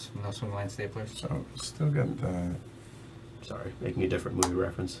 No swing line staplers. So still got the. Sorry, making a different movie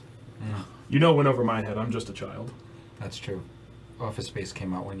reference. You know, it went over my head. I'm just a child. That's true. Office Space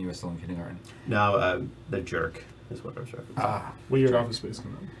came out when you were still in kindergarten. No, The Jerk is what I was referencing. Ah. What year did Office Space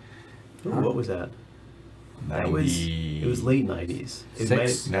come out? Ooh, what was that? That was it was late 90s. It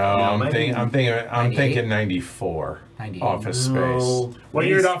Six? might- No, it might be- I'm 98? thinking 94. 98. Office No. Space. What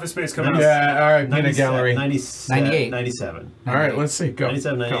year did Office Space come out? Yeah, all right, Peanut 97, Gallery. 98. 97. All right, let's see. Go.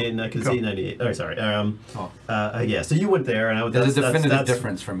 97, Go. 98, and I can Go. see 98. Oh, sorry. Oh. Yeah, so you went there, and I would. There's a that's- definitive that's-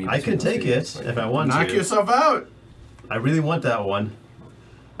 difference for me. I between can those take two it games, but- if I want Knock to. yourself out. I really want that one.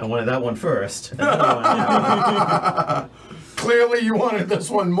 I wanted that one first. And then I wanted- Clearly, you wanted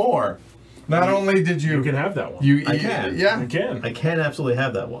this one more. Not only did you. You can have that one. I can. Yeah. You can. I can absolutely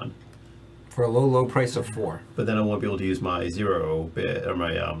have that one, For a low price of 4. but then I won't be able to use my 0 bid or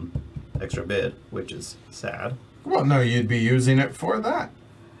my extra bid, which is sad. Well, no, you'd be using it for that.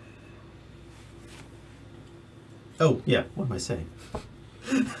 Oh yeah, what am I saying?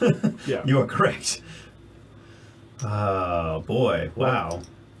 Yeah. You are correct. Oh boy! Wow.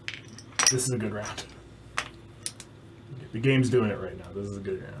 This is a good round. The game's doing it right now. This is a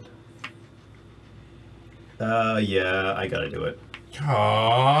good round. Yeah, I gotta do it.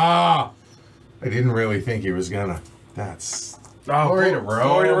 Ah, I didn't really think he was gonna. That's. Oh, Glory to Rome.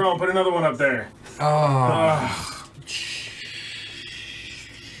 Glory to Rome. Put another one up there. Oh. Ah.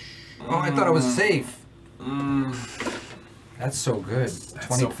 Oh, I thought it was safe. That's so good.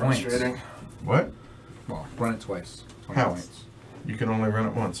 20 so points. frustrating. What? Well, run it twice. 20 How? points. You can only run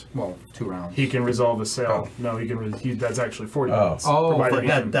it once. Well, 2 rounds. He can resolve a sale. Oh. No, he can. That's actually 40 Oh. points. Oh, Provided But he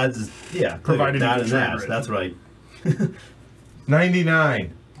can- that's yeah. Provided that you and can that. trigger it. That's right.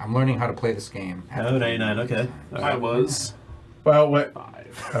 99. I'm learning how to play this game. Oh, 99. Okay. All I right. was Well, what?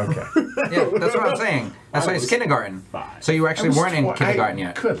 5. Okay. Yeah, that's what I'm saying. That's why it's was kindergarten. 5. So you actually weren't in kindergarten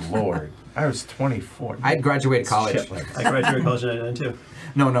yet. Good lord. I was 24. I'd graduated college. Shit like I graduated college in 99 too.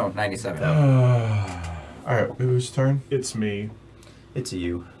 No, 97. All right, whose turn? It's me. It's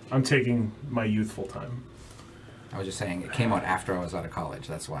you. I'm taking my youthful time. I was just saying, it came out after I was out of college.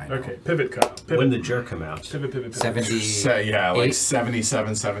 That's why I know. Okay, pivot cut. Pivot. When the jerk come out? Pivot. 70. Yeah, like Eight.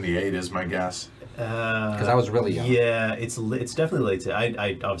 77, 78 is my guess. Because I was really young. Yeah, it's definitely late.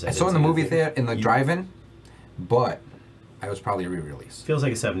 I obviously I saw in the movie theater, in the drive-in, but I was probably a re-release. Feels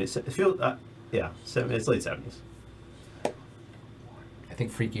like a 70s. It feels yeah, it's late 70s. I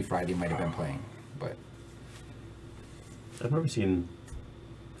think Freaky Friday might have been playing, but I've never seen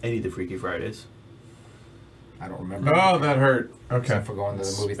any of the Freaky Fridays. I don't remember. Oh, that hurt. Okay. Except for going to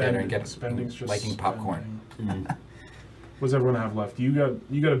the movie theater and Spending's just liking popcorn. spending. What does everyone have left? You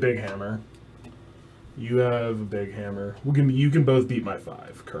got a big hammer. You have a big hammer. You can both beat my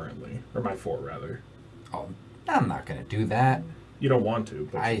 5 currently, or my 4 rather. Oh, I'm not going to do that. You don't want to,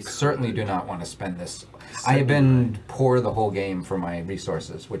 but I you certainly could. do not want to spend this. I have been poor the whole game for my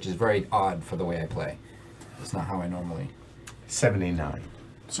resources, which is very odd for the way I play. It's not how I normally. 79.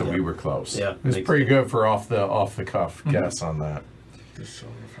 So Yeah. we were close. Yeah, It was makes pretty good for off the cuff guess on that. This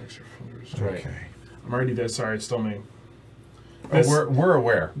song affects your fingers. Right. Okay. I'm already dead. Sorry, it's still me. Oh, we're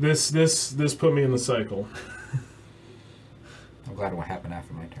aware. This put me in the cycle. I'm glad what happened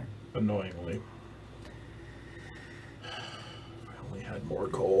after my turn. Annoyingly. I only had more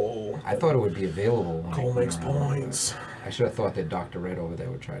coal. I thought it would be available. When I Coal went makes around. points. I should have thought that Dr. Red over there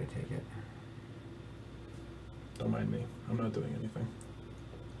would try to take it. Don't mind me. I'm not doing anything.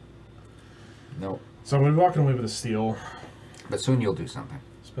 Nope. So I'm gonna be walking away with a steal. But soon you'll do something.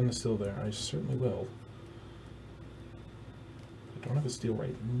 Spend the steal there. I certainly will. I don't have a steal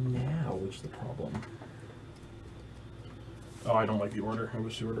right now, which is the problem. Oh, I don't like the order. I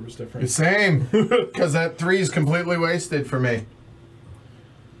wish the order was different. The same. Because that 3 is completely wasted for me.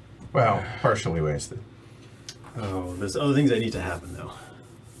 Well, partially wasted. Oh, there's other things that need to happen though.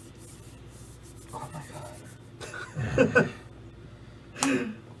 Oh my god.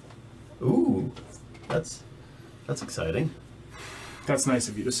 Ooh, that's exciting. That's nice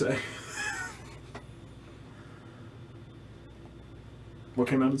of you to say. What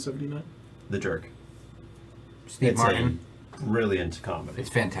came out in 79? The Jerk. Steve It's Martin. a brilliant comedy. It's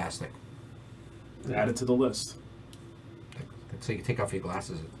fantastic. Add it to the list. So you can take off your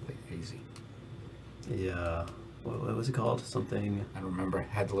glasses. It's easy. Yeah. What was it called? Something. I don't remember. It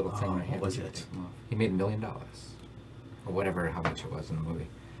had the little thing Oh, right here. what was You it? take them off. He made $1 million. Or whatever, how much it was in the movie.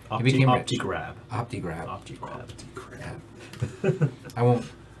 He Opti became rich. grab. Opti-grab. Opti grab. Yeah. I won't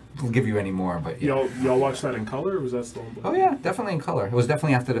give you any more, but yeah. Y'all watched that in color, or was that still in black? Oh yeah, definitely in color. It was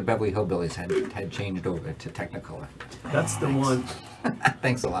definitely after the Beverly Hillbillies had changed over to Technicolor. That's the one.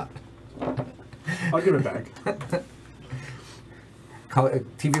 Thanks a lot. I'll give it back. Color,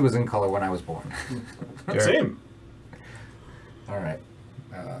 TV was in color when I was born. Same. All right.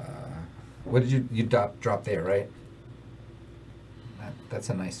 What did you drop there, right? That's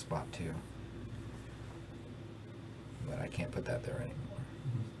a nice spot too. But I can't put that there anymore.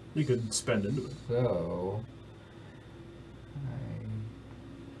 You could spend into it. So,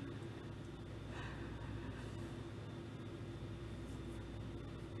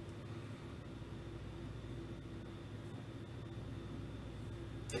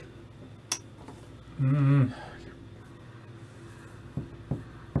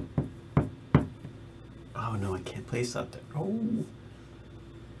 Oh no, I can't place that there. Oh.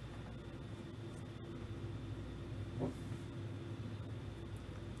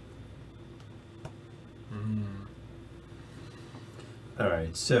 All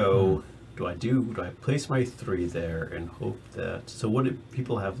right, so do I place my 3 there and hope that, so what do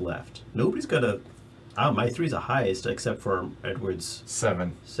people have left? Nobody's got a, my 3's the highest except for Edward's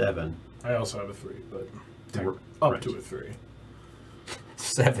 7. 7. I also have a 3, but R- up right. to a 3.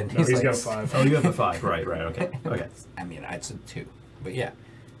 7. No, he's got a 5. Oh, you have a 5, right, okay. Okay. I mean, I'd say 2, but yeah,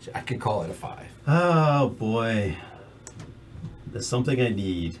 I could call it a 5. Oh boy. There's something I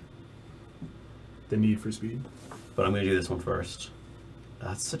need, The Need for Speed. but I'm gonna do this one first.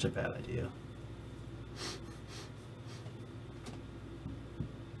 That's such a bad idea.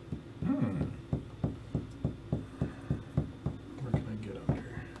 Where can I get under?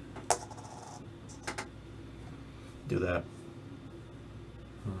 Do that.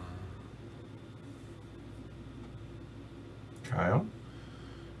 Kyle?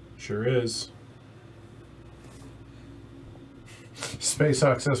 Sure is. Space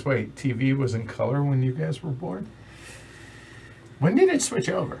Hawk says, wait, TV was in color when you guys were born? When did it switch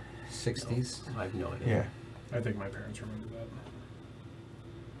over? 60s. I have no idea. Yeah. I think my parents remember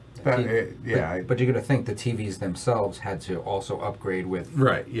that. But you're gonna think the TVs themselves had to also upgrade with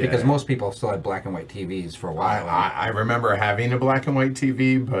Right, yeah. because most people still had black and white TVs for a while. I remember having a black and white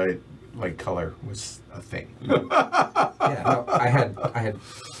TV, but like color was a thing. Yeah, no, I had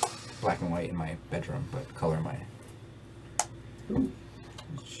black and white in my bedroom, but color in my.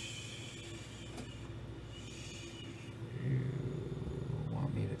 You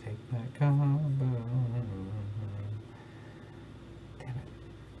want me to take that combo? Damn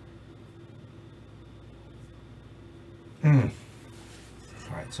it.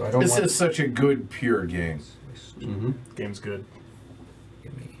 All right, so I don't This want. is such a good, pure game. Mm-hmm. Game's good.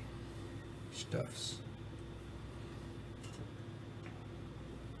 Give me stuffs.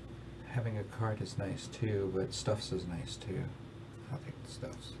 Having a card is nice too, but stuffs is nice too. I'll take the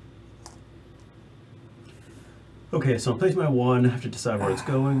stuffs. Okay, so I'm placing my 1. I have to decide where it's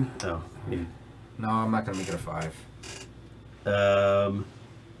going. Oh, yeah. No, I'm not gonna make it a 5.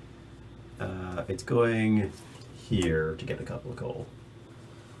 It's going here to get a couple of coal.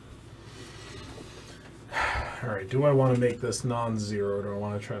 Alright, do I want to make this non-zero, or do I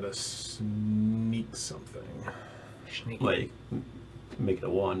want to try to sneak something? Sneaky. Like, make it a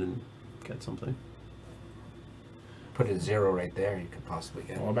 1 and get something. Put a 0 right there. You could possibly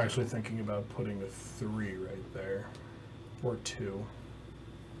get. Well, I'm actually thinking about putting a 3 right there. Or 2.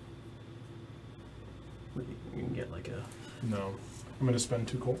 You can get like a... No. I'm going to spend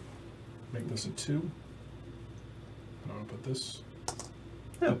 2 coal. Make this a 2. And I'm going to put this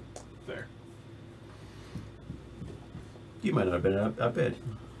Oh, there. you might not have been up bad. Did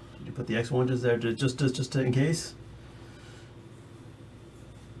you put the X1 just there just in case?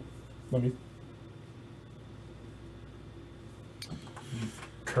 Let me. You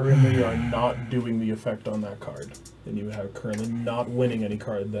currently are not doing the effect on that card. And you are currently not winning any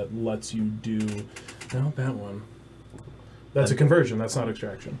card that lets you do... No, that one. That's a conversion, that's not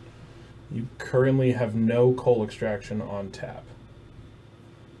extraction. You currently have no coal extraction on tap.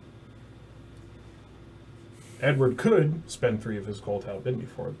 Edward could spend 3 of his coal to outbid me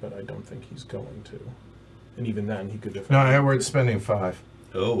for it, but I don't think he's going to. And even then, he could defend. No, Edward's spending 5.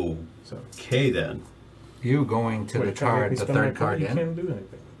 Oh, So. okay then. You going to Wait, the try to make card, me the spend my third card You in. can't do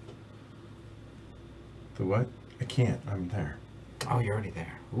anything. The what? I can't. I'm there. Oh, you're already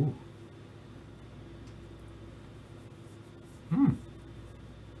there. Ooh.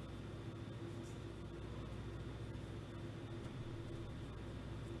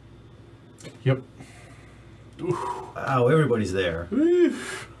 Yep. Wow, everybody's there.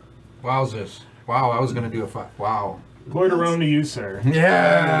 Wowzers. Wow, I was gonna do a 5. Wow. Lord around to you, sir.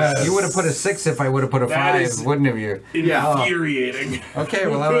 Yes. You would have put a 6 if I would have put a That 5, is- wouldn't have you? Infuriating. Okay,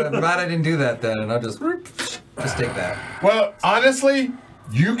 well, I'm glad I didn't do that then, and I'll just take that. Well, honestly,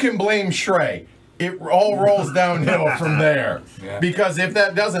 you can blame Shrey. It all rolls downhill from there. Yeah. Because if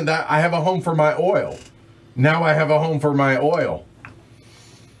that doesn't, I have a home for my oil. Now I have a home for my oil.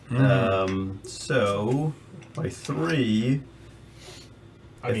 So by 3,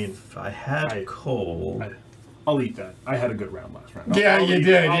 I mean, if I had coal. I'll eat that. I had a good round last round. Yeah, I'll you eat-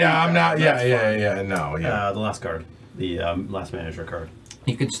 did. I'll Yeah, eat I'm that. not. Yeah, That's yeah, fine. yeah. No, yeah. The last card, the last manager card.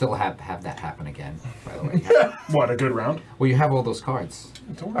 You could still have that happen again, by the way. What, a good round? Well, you have all those cards.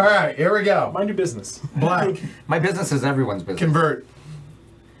 Don't All right, here we go. mind your business. Black. My business is everyone's business. Convert.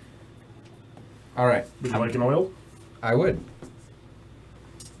 All right. Would you like an oil? I would.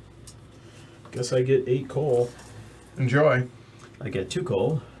 Guess I get 8 coal. Enjoy. I get 2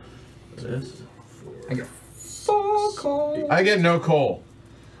 coal. This. I get 4 coal. I get no coal,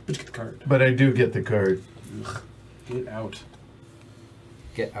 But you get the card. but I do get the card. Ugh. Get out.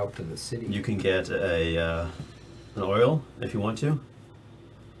 Get out to the city. You can get an oil if you want to.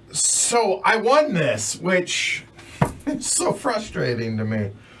 So I won this, which is so frustrating to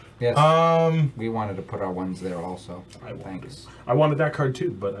me. Yes. We wanted to put our ones there also. Thanks. I wanted that card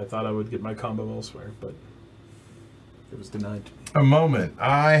too, but I thought I would get my combo elsewhere, but it was denied to me. A moment.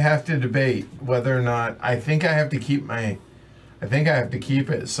 I have to debate whether or not I think I have to keep my. I think I have to keep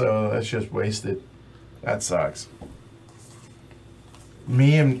it. So that's just wasted. That sucks.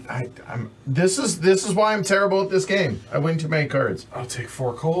 Me and I'm. This is why I'm terrible at this game. I win too many cards. I'll take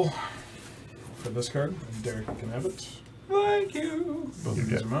 4 coal for this card, and Derek can have it. Thank you.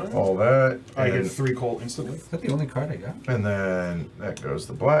 These are mine. All that. I and, get 3 coal instantly. Is that the only card I got? and then that goes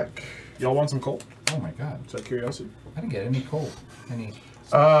the black. Y'all want some coal? Oh my god. Is that curiosity? I didn't get any coal. Any.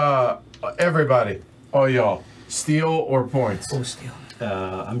 Everybody, all y'all, steal or points. Oh, steel.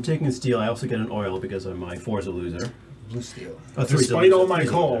 I'm taking a steel. I also get an oil because of my 4's a loser. Blue steel. Oh, 3's a Despite loser. all my 3's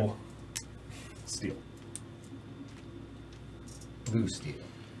a coal, steal. Blue steel.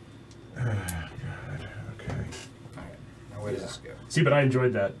 Okay. Alright. Now where does this go? See, but I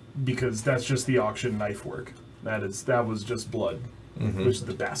enjoyed that because that's just the auction knife work. That was just blood, which is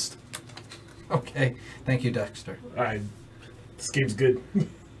the best. Okay. Thank you, Dexter. This game's good. If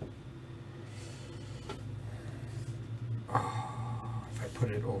I put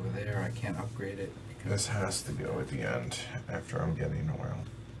it over there, I can't upgrade it. This has to go at the end after I'm getting oil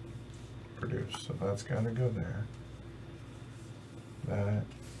produced. So that's got to go there. That.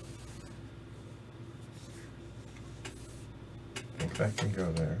 I think that can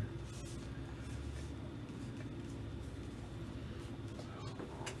go there.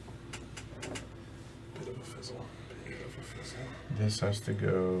 Bit of a fizzle. Bit of a fizzle. This has to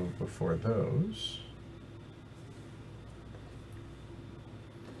go before those.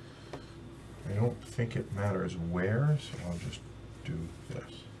 I don't think it matters where, so I'll just do this.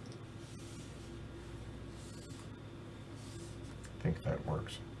 I think that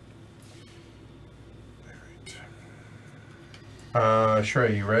works. Alright.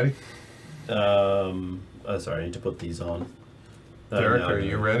 Shrey, you ready? Sorry, I need to put these on. Derek, No, are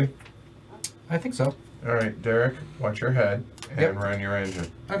you ready? I think so. Alright, Derek, watch your head and Yep. run your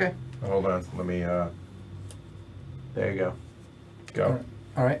engine. Okay. Hold on, let me, there you go. Go.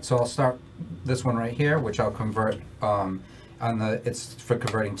 Alright, so I'll start this one right here, which I'll convert it's for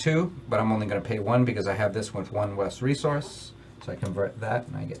converting 2, but I'm only going to pay 1 because I have this with 1 West resource. So I convert that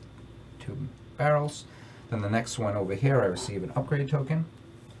and I get 2 barrels. Then the next one over here, I receive an upgrade token.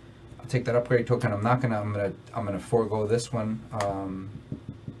 I'll take that upgrade token. I'm gonna forego this one.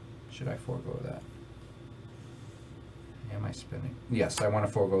 Should I forego that? Am I spinning? Yes, I want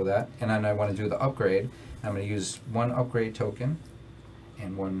to forego that, and then I want to do the upgrade. I'm going to use 1 upgrade token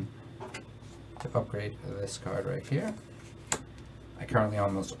and 1 to upgrade this card right here. I currently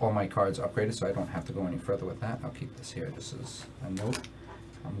almost all my cards upgraded, so I don't have to go any further with that. I'll keep this here. This is a note.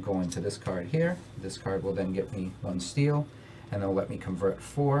 I'm going to this card here. This card will then get me 1 steel, and they'll let me convert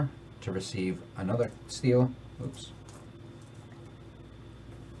 4 to receive another steel. Oops.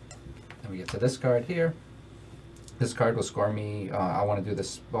 Then we get to this card here. This card will score me, I want to do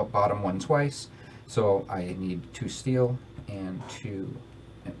this bottom one twice, so I need 2 steel and 2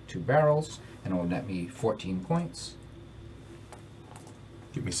 barrels, and it will net me 14 points.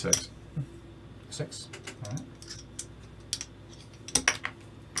 Give me 6. 6. Alright.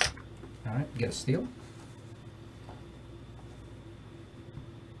 Alright, get a steel.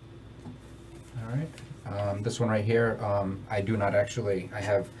 Alright, This one right here, I do not actually. I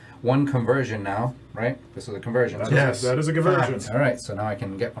have one conversion now, right? This is a conversion. Yes, that is a conversion. All right, so now I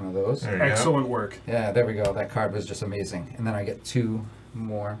can get one of those. There you Excellent work. Yeah, there we go. That card was just amazing. And then I get 2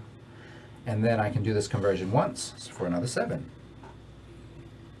 more. And then I can do this conversion once for another 7.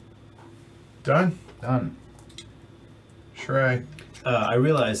 Done. Done. Shrey. I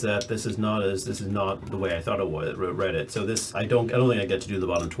realize that this is not the way I thought it was. Read it. So this I don't think I get to do the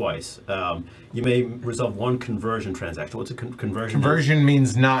bottom twice. You may resolve one conversion transaction. What's a conversion? Conversion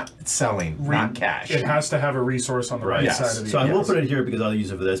means not selling, not cash. It has to have a resource on the right Yes. side of the. So I will put it here because I'll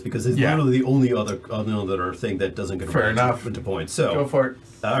use it for this because it's literally the only other thing that doesn't get into points. So go for it.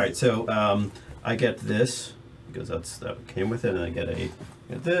 All right. So I get this because that came with it, and I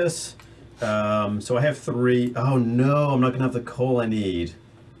get this. So I have 3. Oh no, I'm not gonna have the coal I need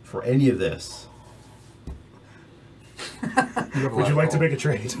for any of this. Would you like to make a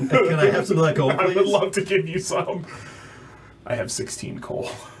trade? Can I have some of that coal, I please? would love to give you some. I have 16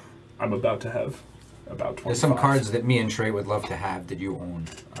 coal. I'm about to have about 25. There's some cards that me and Trey would love to have that you own.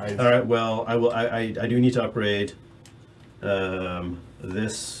 All right. Well, I will. I do need to upgrade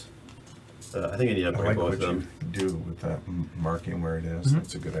this. I think I need to I upgrade like both what of them. you do with that marking where it is.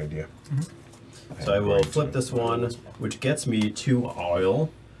 That's a good idea. So I will flip this one, which gets me 2 oil.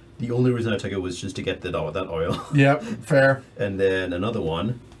 The only reason I took it was just to get that oil. Yep, fair. And then another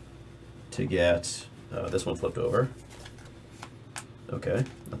one to get this one flipped over. Okay,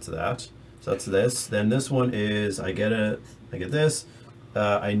 that's that. So that's this. Then this one is I get this.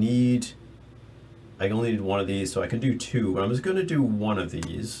 I only need one of these, so I can do 2. But I'm just going to do one of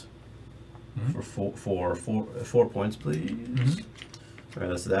these for 4 points, please. All right,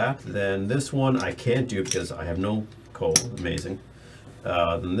 that's that. Then this one I can't do because I have no coal. Amazing.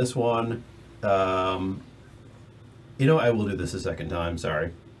 Then this one, I will do this a second time.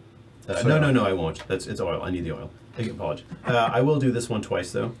 Sorry. No, I won't. It's oil. I need the oil. I apologize. I will do this one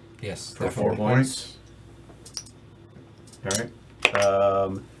twice though. Yes. For 4 points. All right.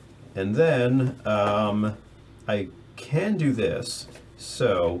 And then I can do this.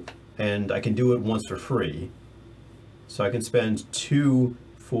 So, and I can do it once for free. So I can spend 2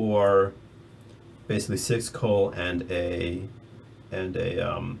 for basically 6 coal and 3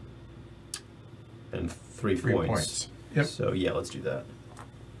 points. Yep. So yeah, let's do that.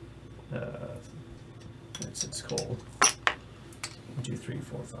 That's 6 coal. 1, 2, 3,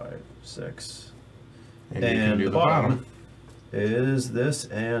 4, 5, 6. And you can do the bottom. Is this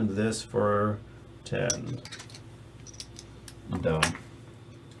and this for 10. Done.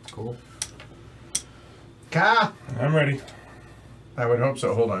 Cool. Ka! I'm ready. I would hope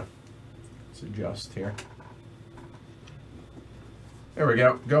so. Hold on. Let's adjust here. There we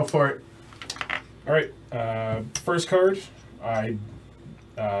go. Go for it. All right. First card. I'm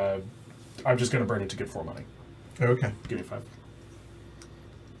just gonna burn it to get 4 money. Okay. Give me 5.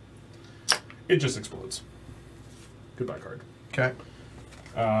 It just explodes. Goodbye card. Okay.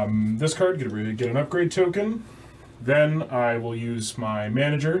 This card, get an upgrade token. Then I will use my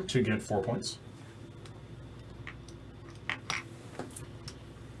manager to get 4 points.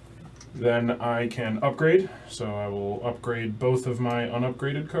 Then I can upgrade, so I will upgrade both of my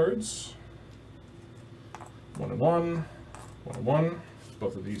unupgraded cards. 1 and 1, 1 and 1.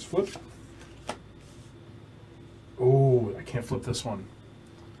 Both of these flip. Oh, I can't flip this one.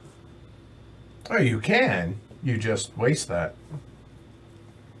 Oh, you can. You just waste that.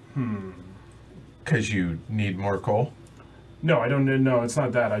 Because you need more coal? No, I don't. No, it's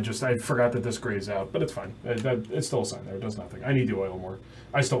not that. I forgot that this grays out, but it's fine. It's still a sign there. It does nothing. I need the oil more.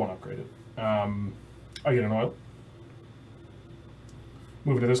 I still want to upgrade it. I get an oil.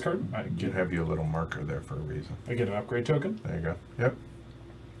 Move it to this card. I Can have you a little marker there for a reason. get an upgrade token. There you go. Yep.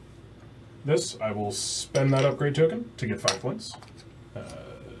 This, I will spend that upgrade token to get 5 points.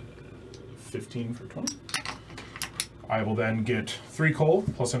 15 for 20. I will then get 3 coal,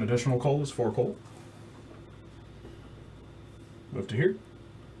 plus an additional coal is 4 coal. Move to here,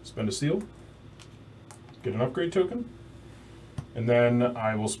 spend a steel, get an upgrade token, and then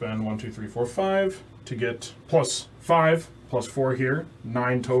I will spend 1, 2, 3, 4, 5 to get plus 5, plus 4 here,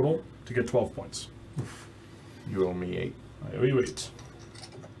 9 total to get 12 points. You owe me 8. I owe you 8.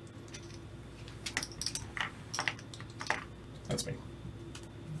 That's me.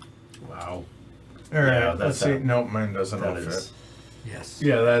 Wow. All right. Yeah, Let's see. Nope, mine doesn't all fit. Yes.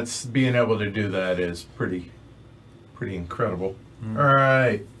 Yeah, that's being able to do that is pretty incredible. All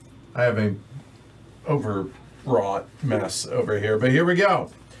right, I have a overwrought mess over here, but here we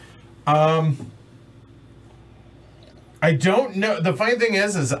go. I don't know. The funny thing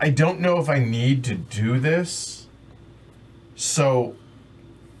is I don't know if I need to do this. So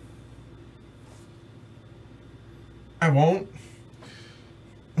I won't.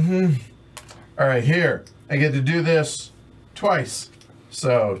 All right, here. I get to do this twice.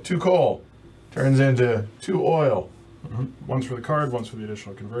 So 2 coal turns into 2 oil. One's for the card, one's for the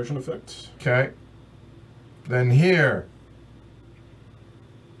additional conversion effect. Okay. Then here.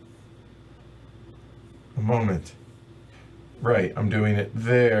 A moment. Right, I'm doing it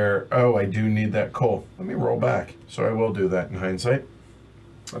there. Oh, I do need that coal. Let me roll back. So I will do that in hindsight.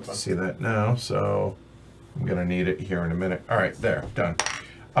 That's fine. See that now, so I'm gonna need it here in a minute. All right, there, done.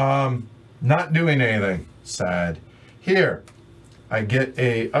 Not doing anything. Sad. Here, I get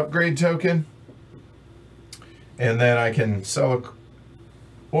a upgrade token, and then I can sell a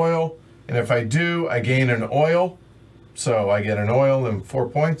oil, and if I do, I gain an oil. So I get an oil and 4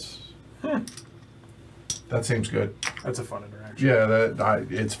 points. That seems good. That's a fun interaction. Yeah,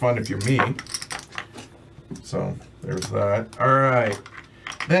 it's fun if you're me. So there's that. All right.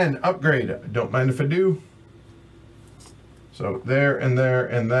 Then upgrade. Don't mind if I do. So there, and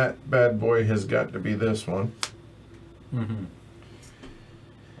that bad boy has got to be this one.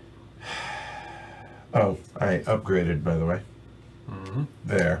 Oh, I upgraded, by the way.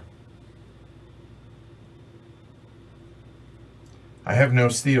 There. I have no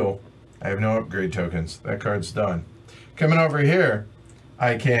steel. I have no upgrade tokens. That card's done. Coming over here,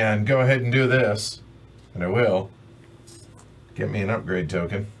 I can go ahead and do this, and I will. Get me an upgrade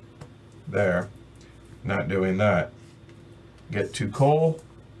token. There. Not doing that. Get 2 coal.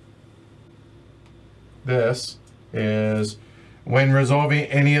 This is when resolving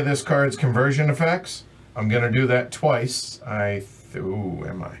any of this card's conversion effects. I'm going to do that twice. Ooh,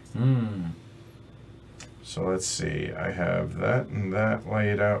 am I? So let's see. I have that and that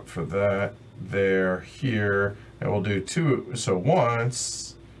laid out for that. There, here. And we'll do 2. So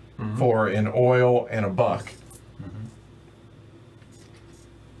once for an oil and a buck.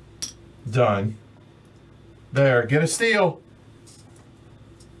 Done. There, get a steel.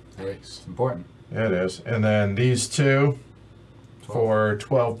 It's important. Yeah, it is. And then these 2 for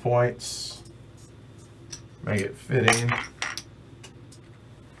 12 points. Make it fitting.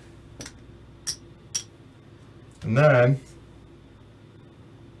 And then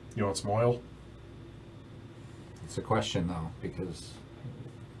You want some oil? It's a question though, because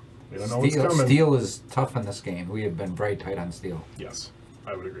We don't know what's coming. steel is tough in this game. We have been very tight on steel. Yes,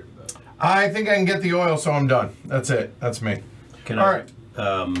 I would agree with that. I think I can get the oil, so I'm done. That's it. That's me. All right.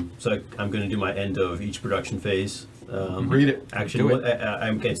 So I'm going to do my end of each production phase. Read it. Actually, Do it.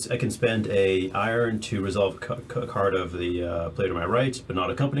 I can spend a iron to resolve a card of the player to my right, but not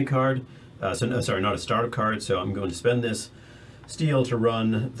a company card. No, sorry, not a startup card. So I'm going to spend this steel to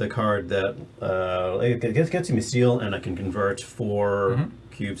run the card that gets me steel, and I can convert 4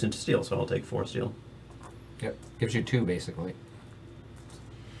 cubes into steel. So I'll take 4 steel. Yep, gives you 2 basically.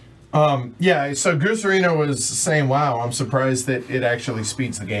 Yeah, so Gooserino was saying, wow, I'm surprised that it actually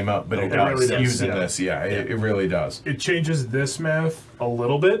speeds the game up, but it does. really does, Using yeah. this, it really does. It changes this math a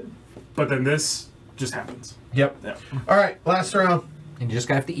little bit, but then this just happens. Yep. Yeah. All right, last round. And you just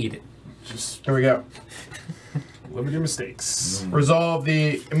gotta have to eat it. Just Here we go. limit your mistakes. Resolve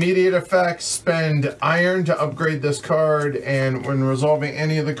the immediate effects, spend iron to upgrade this card, and when resolving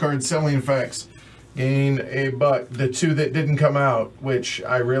any of the card's selling effects, gain a buck. The 2 that didn't come out, which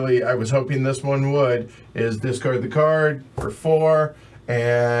I was hoping this one would, is discard the card for 4,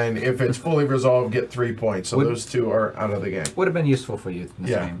 and if it's fully resolved, get 3 points. So those 2 are out of the game. Would have been useful for you in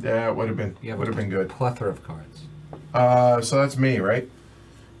this game. Yeah, it would have been. You have Would have been good. plethora of cards. So that's me, right?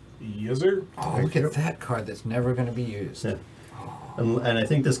 Yes, sir. Oh, Thank look you. at that card that's never going to be used. Yeah. And I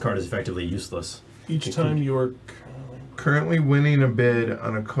think this card is effectively useless. Each time you're... Currently winning a bid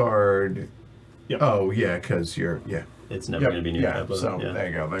on a card. Yep. Oh, yeah, because you're, It's never going to be new. Yeah, so yeah. there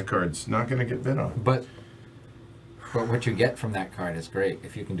you go. That card's not going to get bid on. But what you get from that card is great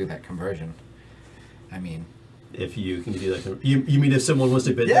if you can do that conversion. I mean, If you can do that, you mean if someone wants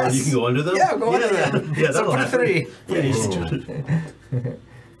to bid Yes! down, you can go under them? Yeah, go under them. Yeah, so that'll put a happen. 3. Yeah, you just do it.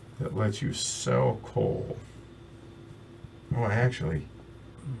 That lets you sell coal. Oh, I actually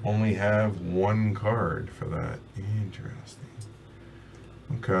only have 1 card for that. Interesting.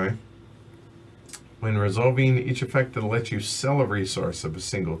 Okay. When resolving each effect that lets you sell a resource of a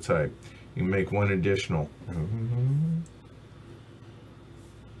single type, you make 1 additional.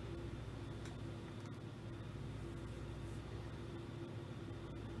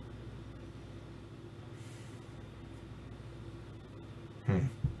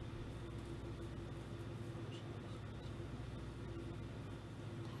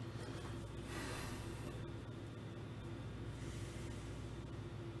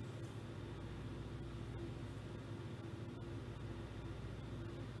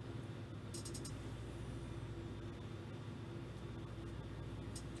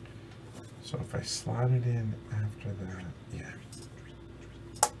 So if I slot it in after that,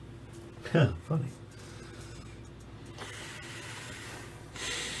 yeah. Funny.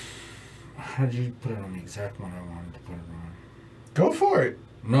 How did you put it on the exact one I wanted to put it on? Go for it.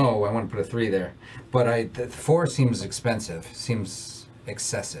 No, I want to put a 3 there. But the 4 seems expensive. Seems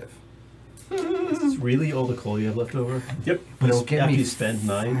excessive. Is this really all the coal you have left over? Yep. But it'll give After me you spend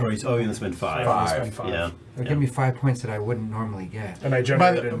 9, or you're going to spend 5. Five. Yeah. it'll give me 5 points that I wouldn't normally get. And I By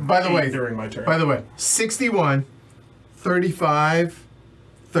generated the 8 way, during my turn. 61, 35,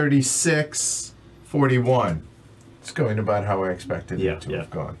 36, 41. It's going about how I expected it to have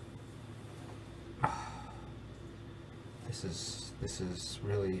gone. This is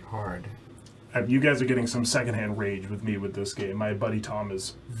really hard. You guys are getting some secondhand rage with me with this game. My buddy Tom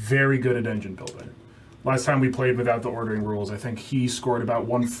is very good at engine building. Last time we played without the ordering rules, I think he scored about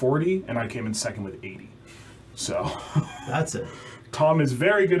 140, and I came in second with 80. So That's it. Tom is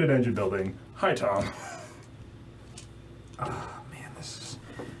very good at engine building. Hi, Tom. Oh man, this is.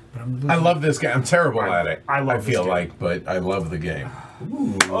 But I'm losing. I love this game. I'm terrible at it. I feel like, but I love the game.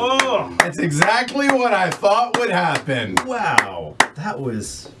 Ooh. Oh, It's exactly what I thought would happen. Wow. That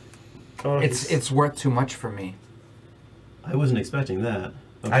was... It's worth too much for me. I wasn't expecting that.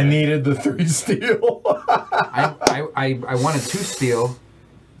 Okay. I needed the 3 steel. I wanted 2 steel,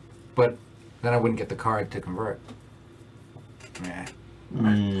 but then I wouldn't get the card to convert. Nah.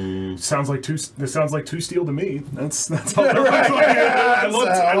 sounds like two. This sounds like 2 steel to me. That's all. Right. I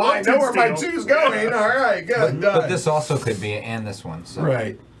I know where my steel. 2's going. All right, good. But this also could be and this one. So.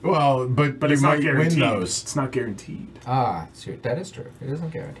 Right. Well, but you it's not might win guaranteed. those. It's not guaranteed. That is true. It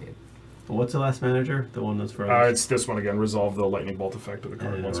isn't guaranteed. What's the last manager? The one that's for It's this one again. Resolve the lightning bolt effect of the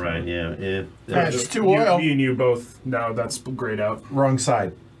card. once right, more. yeah. That's 2 oil. Me and you both. No, that's grayed out. Wrong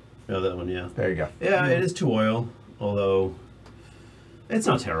side. Oh, that one, yeah. There you go. Yeah, it is 2 oil, although it's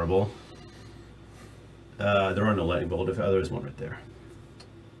not terrible. There are no lightning bolt. There is one right there.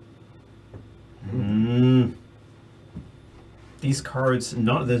 These cards,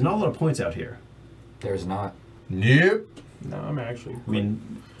 there's not a lot of points out here. There's not. Nope. No, I'm actually. I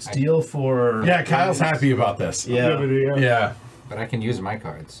mean, steel for... Yeah, Kyle's happy about this. Yeah. Yeah. But I can use my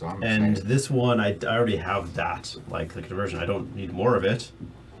cards, so I'm And excited. this one, I already have that, like the conversion. I don't need more of it.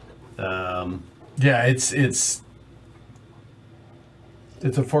 Yeah,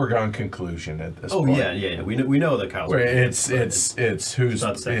 it's a foregone conclusion at this point. Oh yeah. We know that Kyle's. Where it's who's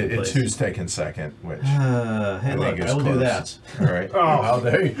not second place. it's who's taking second, which Hey, I look, think is I will close. do that. All right. Oh.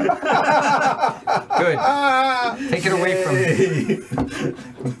 There you go. Good. Take it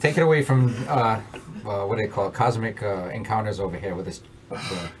away from what do they call it? Cosmic encounters over here with this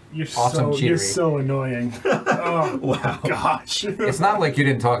You're awesome You're cheatery. so annoying. Oh Wow. gosh. It's not like you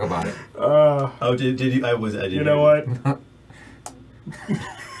didn't talk about it. Oh, did you? I didn't. You know what?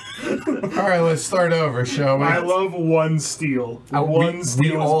 All right, let's start over, shall we? I love 1 steel. We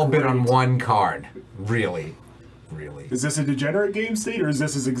Steel all is bid great. on 1 card. Really. Is this a degenerate game state, or is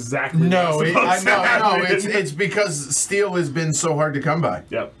this exactly? No, what's supposed to no, happen? it's because steel has been so hard to come by.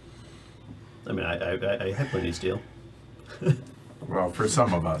 Yep. I mean, I had plenty of steel. Well, for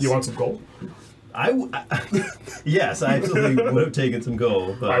some of us. You want some gold? Yes, I absolutely would have taken some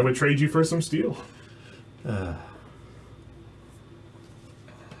gold. But I would trade you for some steel.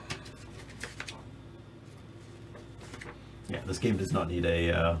 Yeah, this game does not need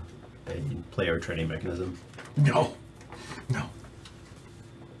a player training mechanism. No. No.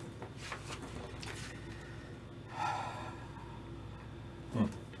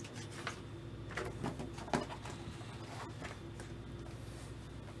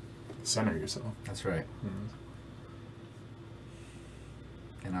 Center yourself. That's right.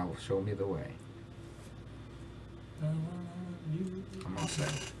 And I will show me the way. I'm all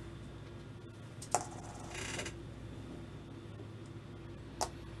set.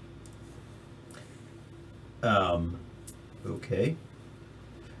 Okay.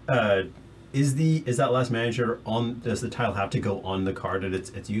 Is that last manager on? Does the tile have to go on the card that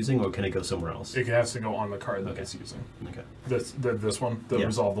it's using, or can it go somewhere else? It has to go on the card that it's using. Okay, This one, the Yeah.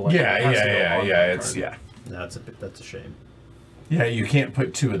 resolve the lightning. Yeah, has to go on the It's card. yeah. that's a shame. Yeah, you can't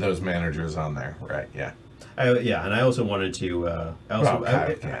put 2 of those managers on there, right? Yeah. And I also wanted to. Well,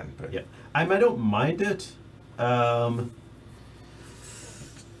 Kyle can, but Yeah, I don't mind it. I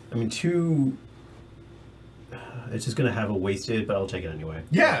mean, 2. It's just gonna have a wasted, but I'll take it anyway.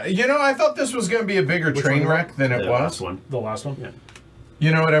 Yeah, I thought this was going to be a bigger Which train one? wreck than it The was. last one. The last one? Yeah.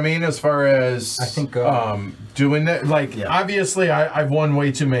 You know what I mean? As far as I think, doing that, like Yeah. obviously I've won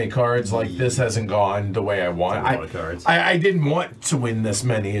way too many cards. Like this hasn't gone the way I want. A lot of cards. I didn't want to win this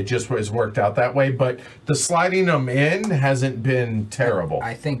many. It just was worked out that way. But the sliding them in hasn't been terrible.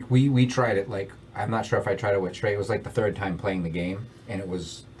 I think we tried it, like, I'm not sure if I tried it with Trey. It was like the third time playing the game, and it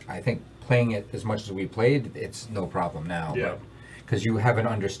was, I think, playing it as much as we played, it's no problem now. Yeah. Because you have an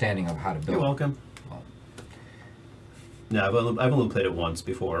understanding of how to build. You're welcome. Well, No, I've only played it once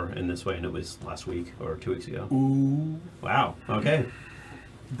before in this way, and it was last week or 2 weeks ago. Ooh. Wow. Okay.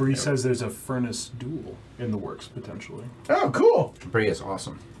 Bree says there's a Furnace duel in the works, potentially. Oh, cool! Bree is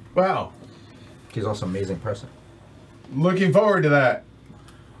awesome. Wow, She's also an amazing person. looking forward to that.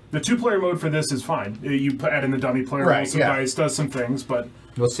 The 2-player mode for this is fine. You add in the dummy player, Right, rolls some yeah. dice, does some things, but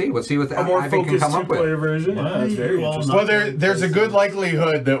We'll see what a more Ivan can focused come up 2-player with. version, yeah, that's very You all interesting. Well, there's a good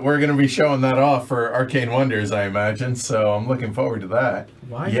likelihood that we're going to be showing that off for Arcane Wonders, I imagine. So I'm looking forward to that.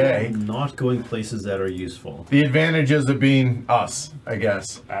 Why Yay! are you not going places that are useful? The advantages of being us, I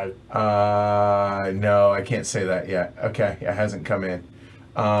guess. No, I can't say that yet. Okay, it hasn't come in.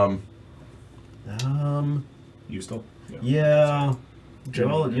 You still? Yeah.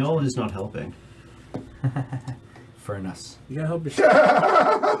 Y'all are just not helping. Furnace. You gotta help yourself.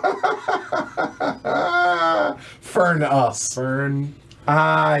 Fern us. Burn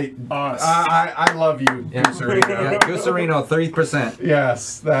I us. love you, Yeah, Gooserino. yeah, Gooserino, 30%.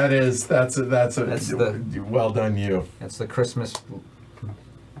 Yes, that's a That's the- well done, you. That's the Christmas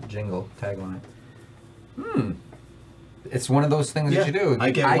jingle tagline. It's one of those things that you do.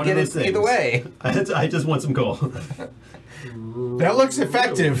 I get one of those it either things. way. I just want some gold. That looks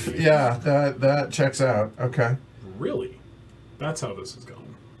effective. Yeah, that checks out. Okay. Really? That's how this is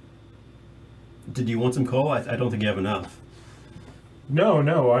going. Did you want some coal? I don't think you have enough.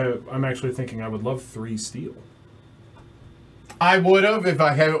 No, I'm actually thinking I would love 3 steel. I would have if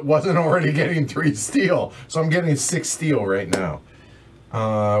I wasn't already getting 3 steel. So I'm getting 6 steel right now,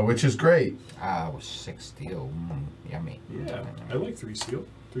 which is great. 6 steel. Yummy. Yeah, I like 3 steel.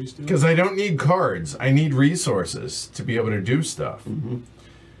 3 steel. Because I don't need cards. I need resources to be able to do stuff.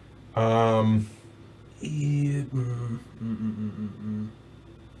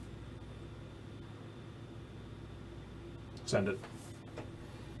 Send it.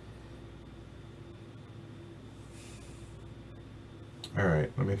 All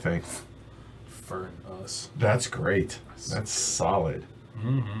right, let me think. Fern us. That's great. That's solid.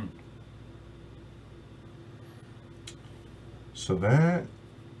 So that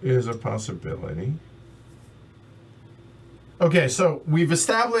is a possibility. Okay, so we've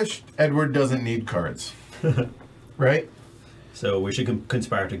established Edward doesn't need cards, right? So we should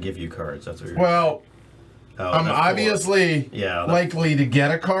conspire to give you cards. That's what you're. Well, Oh, I'm that's four. obviously Yeah, likely to get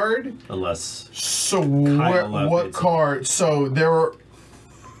a card. Unless. So Kyle what updates card? So there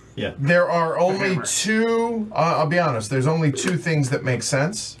are only hammer. 2. I'll be honest. There's only 2 things that make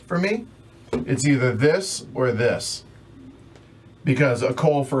sense for me. It's either this or this. Because a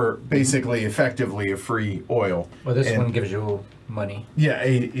coal for basically effectively a free oil. Well, this And- one gives you money. Yeah,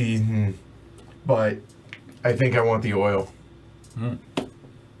 but I think I want the oil.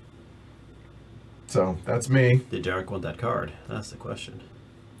 So that's me. did Derek want that card? That's the question.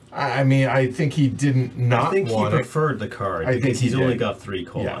 I mean, I think he didn't not I think he want it. preferred the card I think because he he's only did. got 3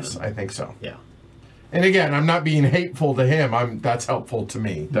 coal Yes, on him. I think so. Yeah. And again, I'm not being hateful to him. That's helpful to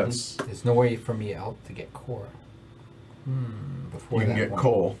me. That's There's no way for me out to get core. Before you can that get one.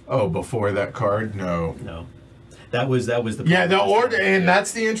 coal. Oh, before that card? No. No. That was the. Yeah, the problem. order, and Yeah.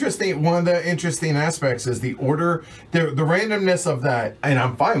 that's the interesting one. Of the interesting aspects is the order, the randomness of that, and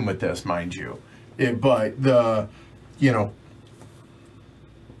I'm fine with this, mind you. But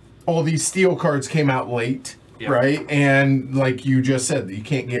all these steel cards came out late, right? And like you just said, you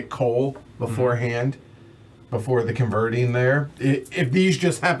can't get coal beforehand, before the converting there. If these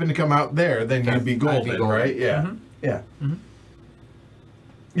just happen to come out there, then you'd be golden, golden. right? Yeah, yeah.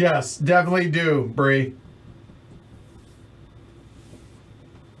 Yes, definitely do, Bree.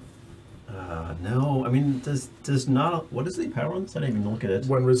 No, I mean, does not. What is the power on this? I didn't even look at it.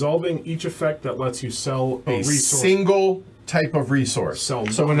 When resolving each effect that lets you sell a A resource. single type of resource. Sell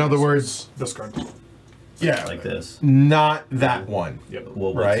So in other words, discard. yeah, Like this. not that one. Yep.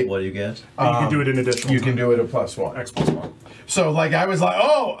 Well, Right. what do you get? And you can do it in additional. You can do it a +1. X +1. So like I was like,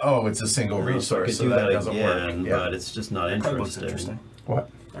 oh, it's a single I resource, could so do that that doesn't again, work. Yeah. but it's just not That card looks interesting. interesting. What?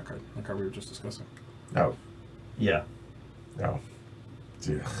 That card we were just discussing. No, Yeah. no.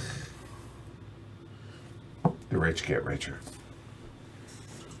 Yeah. The rich get richer.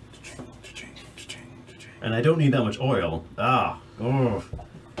 And I don't need that much oil. Oh. Oh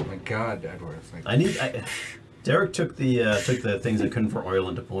my God, Edward. It's like, I need. Derek took the things that convert oil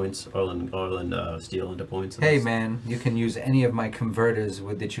into points, oil and steel into points. Hey man, you can use any of my converters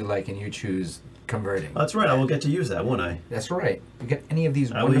that you like, and you choose converting. That's right. I will get to use that, won't I? That's right. You get any of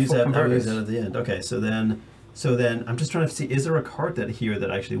these I will wonderful use that. I will converters. use that at the end. Okay, so then I'm just trying to see, is there a card here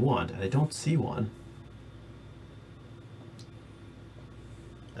that I actually want? And I don't see one.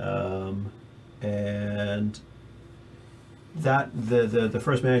 And that the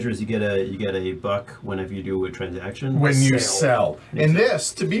first manager is you get a buck whenever you do a transaction. When you sell. And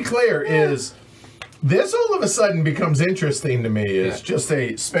this, to be clear, is this all of a sudden becomes interesting to me. Is just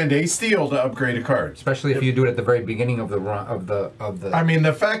spend a steel to upgrade a card. Especially if you do it at the very beginning of the run of the. I mean,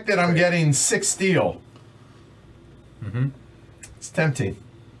 the fact that I'm getting 6 steel. It's tempting.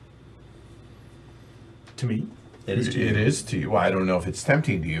 To me. It is to you. It is to you. Well, I don't know if it's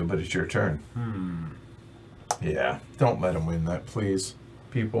tempting to you, but it's your turn. Yeah, don't let him win that, please,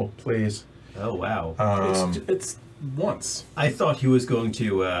 people, please. Oh wow. It's once. I thought he was going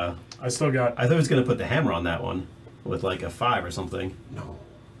to. I thought he was going to put the hammer on that one with like a 5 or something. No.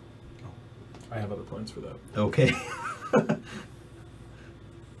 I have other plans for that. Okay.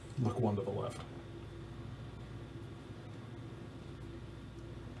 Look one to the left.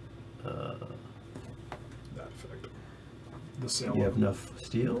 That effect. The sale. You have enough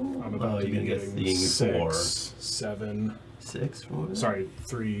steel? I'm about to be getting 4. 7. 6? 4? Sorry,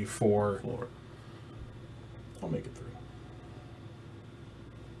 3, 4. 4. I'll make it 3.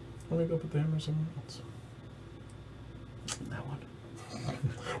 Let me go put the hammer somewhere else. That one.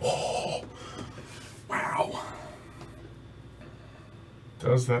 Oh, wow.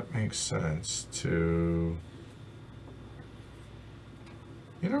 Does that make sense to...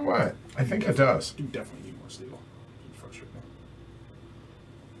 You know what? I think it does. You definitely need more steel. It's frustrating.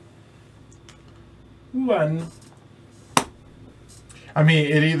 1. I mean,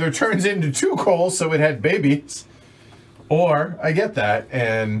 it either turns into 2 coals, so it had babies, or I get that,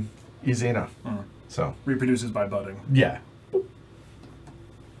 and easy enough. So Reproduces by budding. yeah.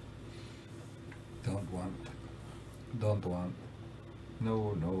 Don't want. Don't want.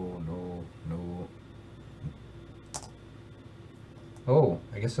 No, no, no, no. Oh,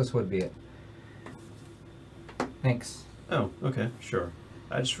 I guess this would be it. Thanks. Oh, okay, sure.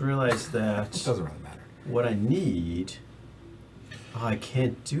 I just realized that It doesn't really matter. what I need... Oh, I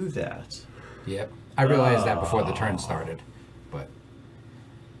can't do that. Yep. I realized that before the turn started, but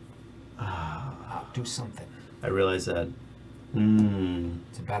I'll do something. I realized that...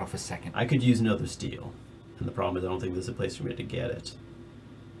 It's a battle for second. I could use another steel. And the problem is I don't think there's a place for me to get it.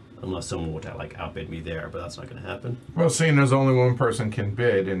 Unless someone would like outbid me there, but that's not going to happen. Well, seeing as only one person can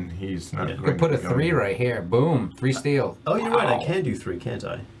bid, and he's not Yeah. going Could put a to go 3 right here. Boom. 3 steel. Oh, you're right. I Wow. can do 3, can't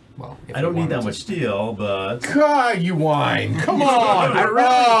I? Well, if I you don't need wanted that to. much steel, but... God, you whine! Come on! I really-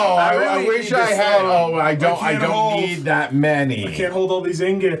 I really wish need I this had. long. Oh, I don't can't hold. need that many. I can't hold all these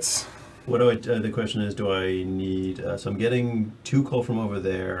ingots. What do I? The question is, do I need? So I'm getting 2 coal from over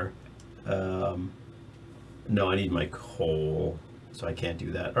there. No, I need my coal, so I can't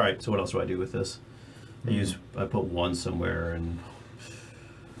do that. All right. So what else do I do with this? I put 1 somewhere, and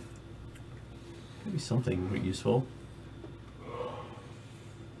maybe something useful.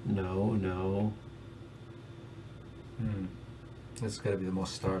 No. This is going to be the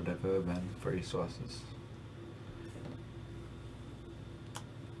most starved I've ever been for resources.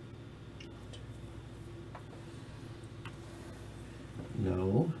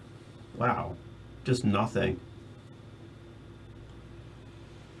 No. Wow. Just nothing.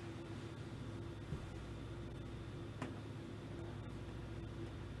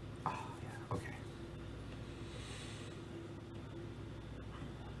 Oh, yeah. Okay.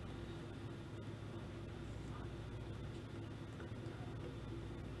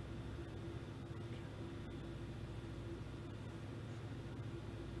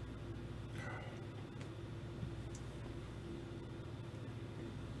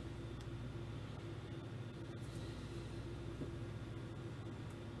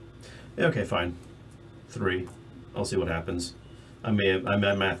 Yeah, okay, fine. 3. I'll see what happens. My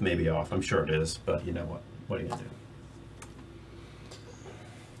math may be off. I'm sure it is, but you know what? What are you gonna do?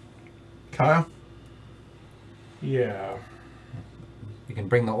 Kyle? Yeah. You can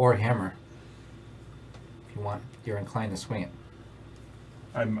bring the ore hammer if you want. You're inclined to swing it.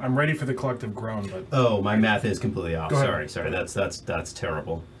 I'm ready for the collective groan, but Oh, my math is completely off. Go ahead. Sorry. That's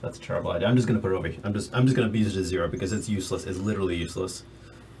terrible. That's a terrible idea. I'm just gonna put it over here. I'm just gonna beat it to 0 because it's useless. It's literally useless.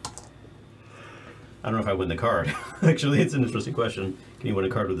 I don't know if I win the card. Actually, it's an interesting question. Can you win a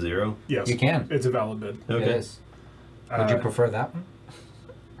card with 0? yes, You can. It's a valid bid. Okay. It is. Would you prefer that one?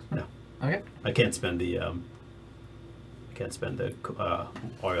 No, Okay. I can't spend the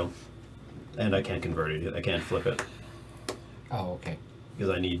oil. And I can't convert it. I can't flip it Oh, okay. because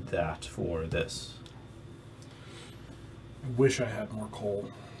I need that for this. I wish I had more coal.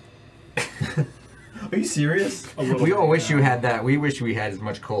 Are you serious? A little We all bit, wish yeah. you had that. We wish we had as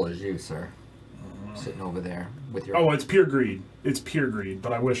much coal as you, sir. Sitting over there with your. Oh, it's pure greed. It's pure greed,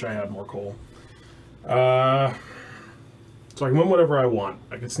 but I wish I had more coal. So I can win whatever I want.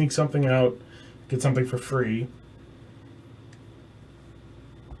 I can sneak something out, get something for free.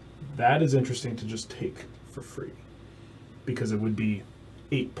 That is interesting to just take for free. Because it would be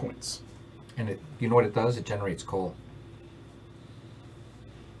 8 points. And you know what it does? It generates coal.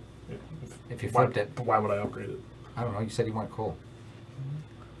 Yeah, If you why- flipped it. But why would I upgrade it? I don't know. You said you want coal.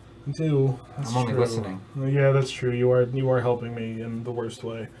 I do. That's I'm only true. listening. Yeah, that's true. You are helping me in the worst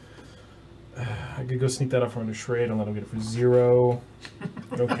way. I could go sneak that up from under Shrade and let him get it for 0.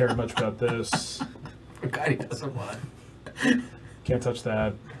 I don't care much about this. God, he doesn't want. Can't touch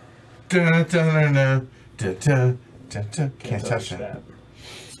that. Dun, dun, dun, dun, dun, dun, dun, dun. Can't touch that.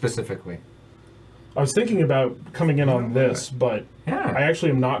 Specifically. I was thinking about coming in on this, but Yeah. I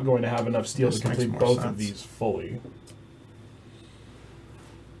actually am not going to have enough steel This to makes complete more both of sense. these fully.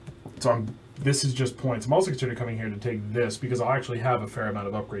 So this is just points. I'm also considering coming here to take this because I'll actually have a fair amount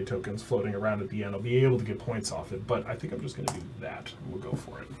of upgrade tokens floating around at the end. I'll be able to get points off it, but I think I'm just going to do that. We'll go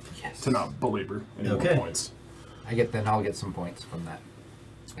for it. Yes. To not belabor any more Okay. points. I'll get some points from that.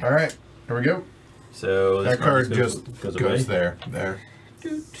 All right, here we go. So this That card goes just away. goes there.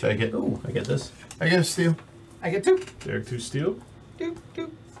 Take it. Oh, I get this. I guess steel. I get 2. Derek 2 steel. Do,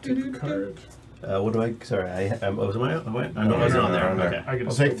 do, do, do, do. Card. What do I? Sorry, I was am I? Am I? I'm No, not no, on there. no, no. Okay. I get a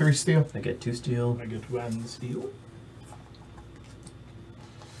I'll steel. take 3 steel. I get 2 steel. I get 1 steel.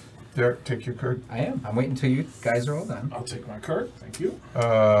 Derek, take your card. I am. I'm waiting until you guys are all done. I'll take my card. Thank you.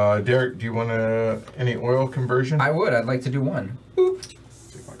 Derek, do you want any oil conversion? I would. I'd like to do 1.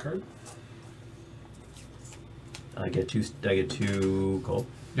 Take my card. I get 2. I get 2 coal.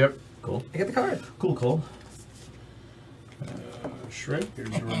 Yep. Cool. I get the card. Cool coal. Shrek, here's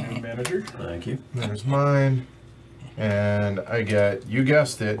your new manager. Thank you. There's mine. And I get, you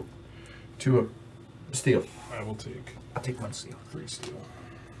guessed it, 2 steel. I will take I'll take 1 steel. 3 steel.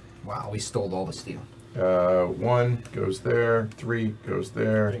 Wow, we stole all the steel. 1 goes there, 3 goes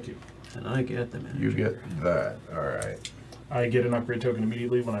there. Thank you. And I get the manager. You get that. All right. I get an upgrade token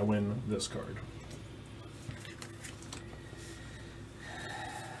immediately when I win this card.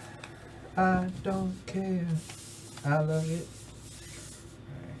 I don't care. I love it.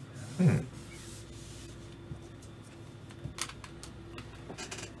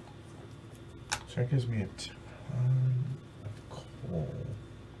 So that gives me a ton of coal.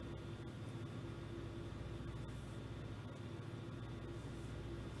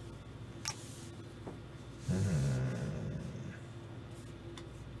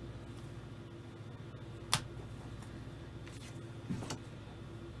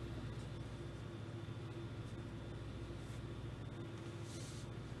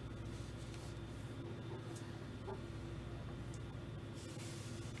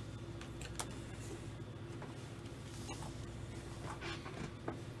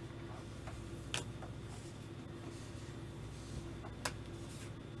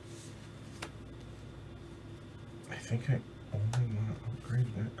 I think I only want to upgrade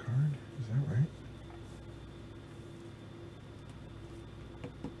that card. Is that right?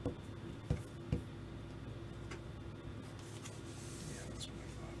 Yeah, that's what I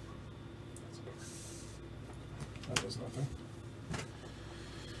thought. That's better. That does nothing.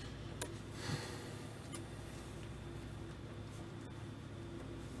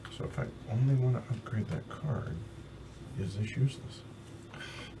 So if I only want to upgrade that card, is this useless?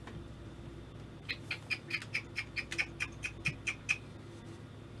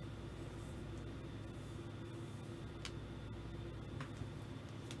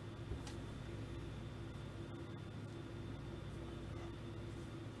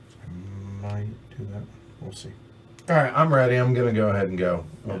 I might do that one. We'll see. All right, I'm ready. I'm going to go ahead and go.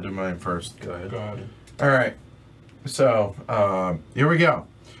 I'll do mine first. Go ahead. Go ahead. All right. So, here we go.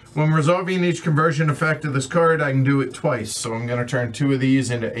 When resolving each conversion effect of this card, I can do it twice. So I'm going to turn 2 of these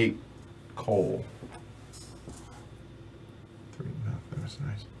into 8 coal. 3, no, that was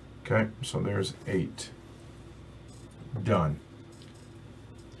nice. Okay, so there's 8. Done.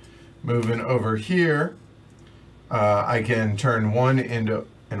 Moving over here, I can turn 1 into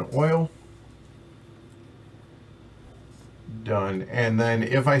an oil. Done. And then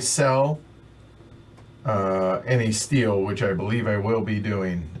if I sell any steel, which I believe I will be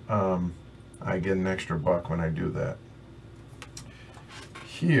doing, I get an extra $1 when I do that.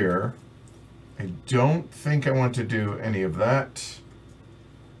 Here, I don't think I want to do any of that.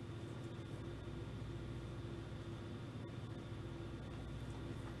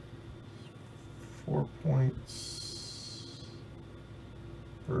 4 points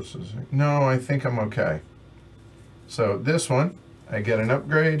versus... No, I think I'm okay. So this one, I get an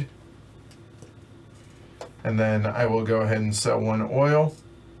upgrade. And then I will go ahead and sell 1 oil.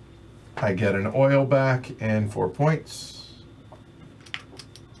 I get an oil back and 4 points.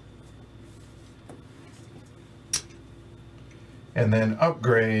 And then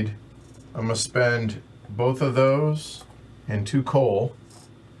upgrade, I'm going to spend both of those and 2 coal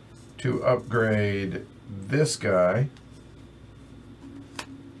to upgrade this guy.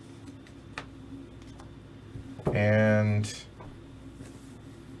 And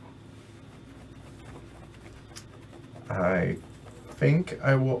I think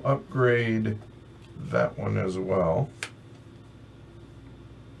I will upgrade that one as well.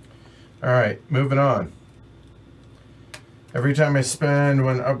 All right, moving on. Every time I spend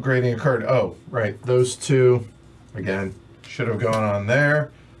when upgrading a card, oh, right, those 2, again, should have gone on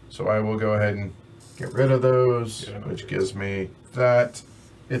there. So I will go ahead and get rid of those, which gives me that.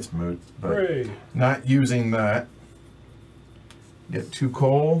 It's moot, but Hooray. not using that. Get 2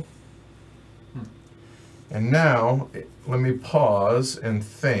 coal. And now, let me pause and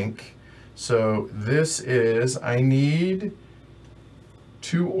think. So this is, I need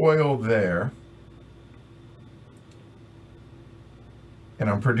 2 oil there. And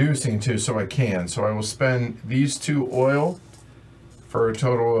I'm producing 2, so I can. So I will spend these 2 oil for a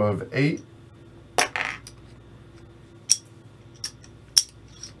total of 8.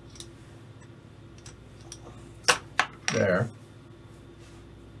 There.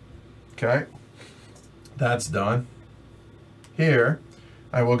 Okay. That's done. Here,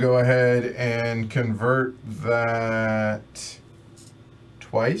 I will go ahead and convert that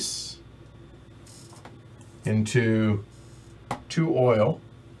twice into 2 oil.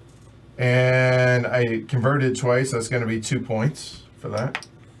 And I converted twice. That's going to be 2 points for that.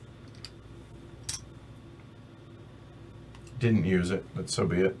 Didn't use it, but so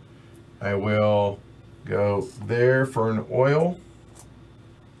be it. I will go there for an oil.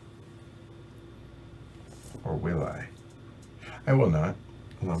 Or will I? I will not.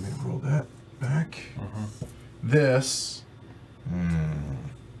 Allow me to roll that back. This.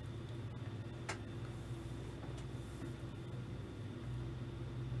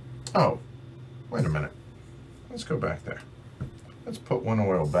 Oh, wait a minute. Let's go back there. Let's put 1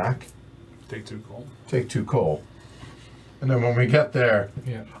 oil back. Take 2 coal. Take 2 coal. And then when we get there,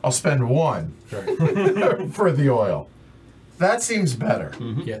 Yeah. I'll spend 1 for the oil. That seems better.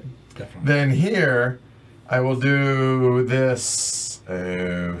 Yeah, definitely. Then here, I will do this.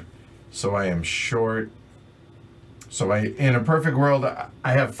 So I am short. So in a perfect world,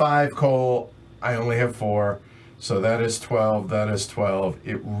 I have 5 coal. I only have 4. So that is 12. That is 12.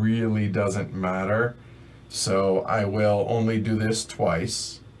 It really doesn't matter. So I will only do this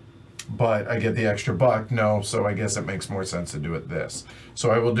twice. But I get the extra buck. No, so I guess it makes more sense to do it this. So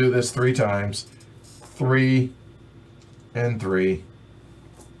I will do this 3 times. 3 and 3.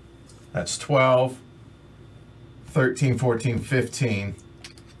 That's 12. 13, 14, 15.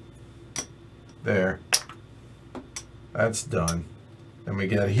 There. That's done. Then we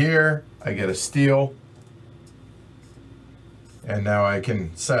get here. I get a steal. And now I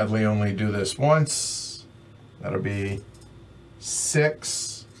can sadly only do this once. That'll be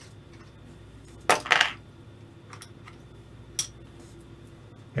 6.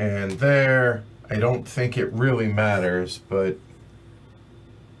 And there, I don't think it really matters, but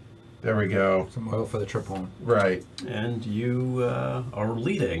there we go. Some oil for the trip home. Right. And you are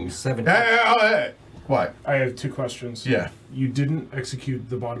leading. 7. Hey, what? I have 2 questions. Yeah. You didn't execute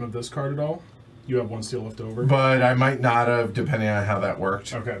the bottom of this card at all? You have 1 steel left over? But I might not have, depending on how that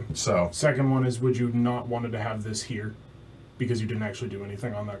worked. Okay. So, Second one is, would you not wanted to have this here because you didn't actually do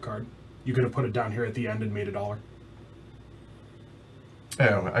anything on that card? You could have put it down here at the end and made $1.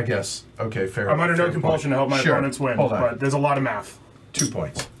 oh, I guess. Okay, fair. I'm under no fair compulsion point. to help my Sure. opponents win, Hold on. but there's a lot of math. 2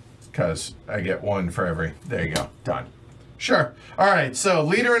 points. Because I get 1 for every. There you go. Done. Sure. All right. So,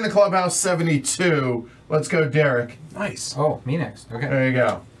 leader in the clubhouse, 72. Let's go, Derek. Nice. Oh, me next. Okay. There you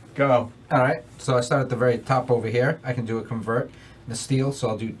go. Go. All right. So I start at the very top over here. I can do a convert. The steel. So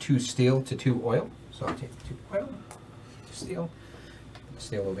I'll do 2 steel to 2 oil. So I'll take 2 oil, 2 steel.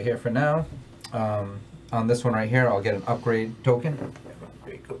 Steel over here for now. On this one right here, I'll get an upgrade token.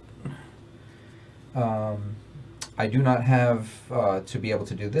 I do not have to be able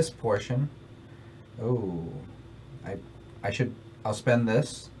to do this portion. Oh, I'll spend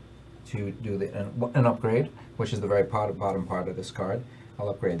this to do an upgrade, which is the very bottom part of this card. I'll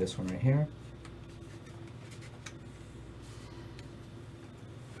upgrade this one right here.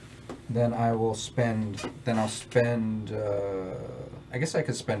 Then I'll spend I guess I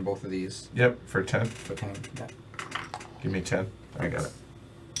could spend both of these Yep, for 10. for 10. Yeah. Give me 10. I got it.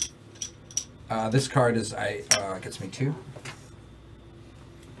 This card is gets me 2.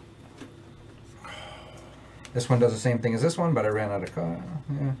 This one does the same thing as this one, but I ran out of card.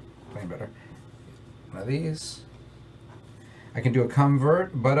 Yeah, playing better. One of these. I can do a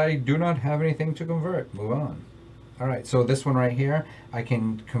convert, but I do not have anything to convert. Move on. All right, so this one right here, I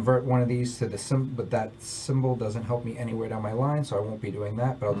can convert one of these to the symbol, but that symbol doesn't help me anywhere down my line, so I won't be doing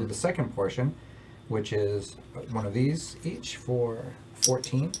that. But I'll do the second portion, which is one of these each for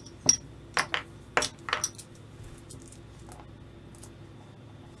 14.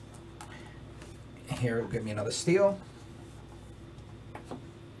 Here, it'll give me another steel.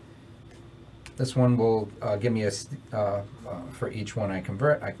 This one will give me a, for each one I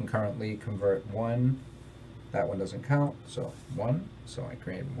convert. I can currently convert 1. That one doesn't count, so 1. So I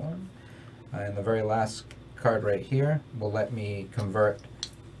created 1. And the very last card right here will let me convert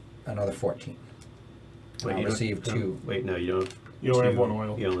another 14. Wait, I'll receive 2. Wait, no, you don't. You only have 1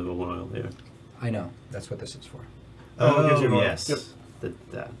 oil. You only have 1 oil, yeah. I know, that's what this is for. Oh, it gives you an oil. yes. Yep.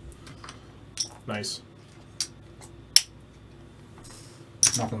 That. Nice.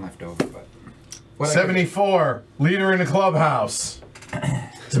 Nothing left over, but... what 74. Leader in the clubhouse.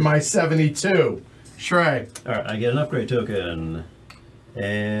 To my 72. Shrey. Alright, I get an upgrade token.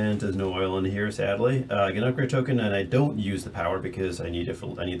 And there's no oil in here, sadly. I get an upgrade token, and I don't use the power because I need it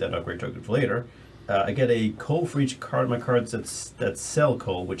for, I need that upgrade token for later. I get a coal for each card. My cards that sell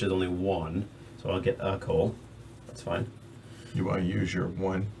coal, which is only 1. So I'll get a coal. That's fine. You want to use your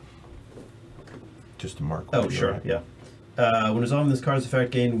 1? Just to mark. Oh, sure, yeah. When resolving this card's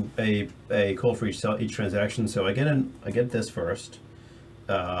effect, gain a coal for each transaction. So I get this first.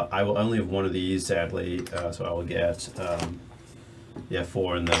 I will only have 1 of these, sadly. So I will get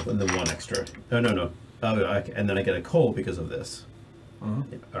 4 and the 1 extra. No. Oh, and then I get a coal because of this.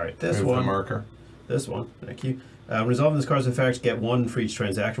 Mm-hmm. Yeah, all right, this Move one. the marker. This one. Thank you. Resolving this card's effect, get 1 for each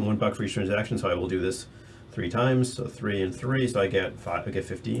transaction. $1 for each transaction. So I will do this 3 times. So 3 and 3. So I get 5. I get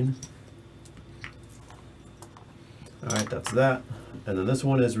 15. Alright, that's that. And then this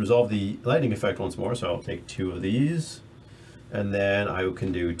one is resolve the lightning effect once more, so I'll take 2 of these. And then I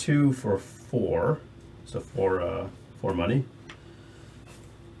can do 2 for 4. So 4 money.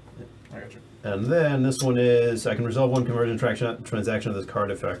 I got you. And then this one is, I can resolve 1 conversion transaction of this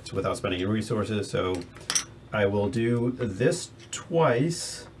card effect without spending any resources. So I will do this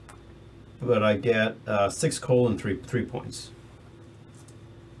twice, but I get 6 coal and 3 points.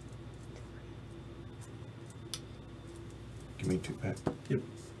 Give me 2 back. Yep.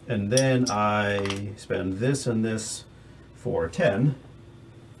 And then I spend this and this for 10.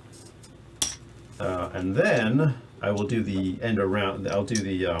 And then I will do the end around. I'll do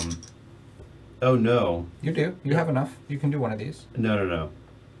the. Oh no. You do. You have enough. You can do one of these. No.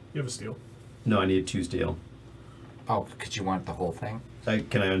 You have a steel. No, I need 2 steel. Oh, because you want the whole thing?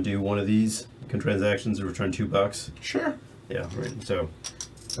 Can I undo one of these? Can transactions and return $2? Sure. Yeah. Right. So.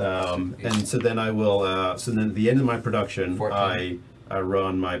 And so then I will. So then at the end of my production, 14. I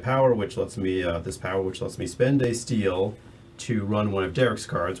run my power, which lets me this power, which lets me spend a steel to run one of Derek's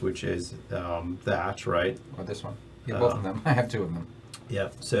cards, which is that, right? Or this one? Yeah, both of them. I have 2 of them.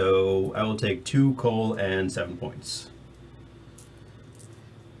 Yep. So I will take 2 coal and 7 points.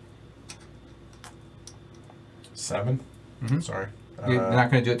 7. Mm-hmm. Sorry. You're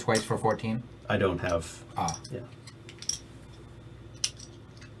not going to do it twice for 14? I don't have. Ah. Yeah.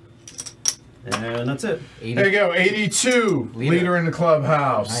 And that's it. 80. There you go. 82. Leader in the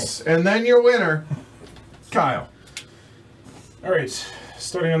clubhouse. Nice. And then your winner, Kyle. All right,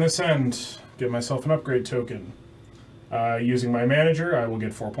 starting on this end, get myself an upgrade token. Using my manager, I will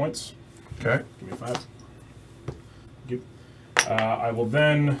get 4 points. Okay. Give me 5. Thank you. I will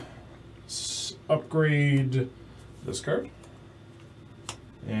then upgrade this card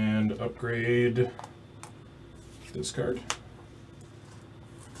and upgrade this card.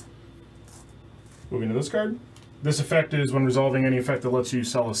 Moving to this card. This effect is when resolving any effect that lets you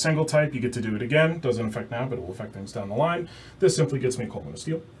sell a single type, you get to do it again. Doesn't affect now, but it will affect things down the line. This simply gets me a coal and a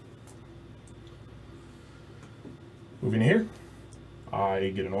steel. Moving to here,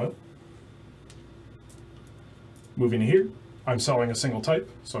 I get an oil. Moving to here, I'm selling a single type,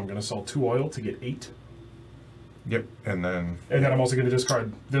 so I'm going to sell 2 oil to get 8. Yep. And then I'm also going to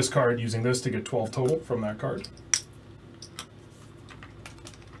discard this card using this to get 12 total from that card.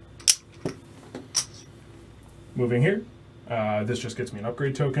 Moving here, this just gets me an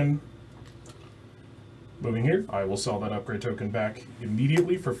upgrade token. Moving here, I will sell that upgrade token back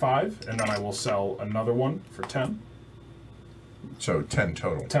immediately for 5, and then I will sell another one for 10. so 10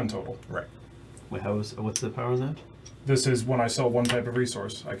 total. 10 total. Right. Wait, what's the power on that? This is when I sell one type of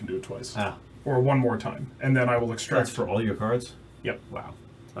resource. I can do it twice. Ah, Or one more time. And then I will extract... that's for all your cards? Yep. Wow.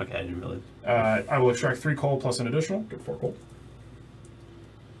 Okay, I didn't really... I will extract 3 coal plus an additional. Get 4 coal.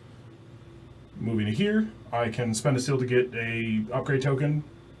 Moving to here, I can spend a seal to get a upgrade token.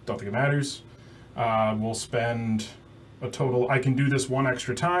 Don't think it matters. We'll spend a total... I can do this 1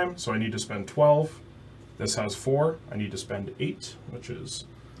 extra time, so I need to spend 12. This has 4. I need to spend 8, which is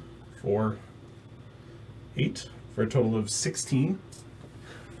 4, 8, for a total of 16.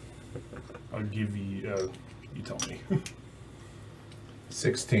 I'll give you... you tell me.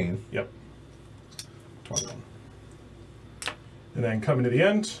 16. Yep. 21. And then coming to the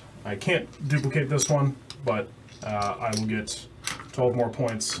end, I can't duplicate this one, but I will get 12 more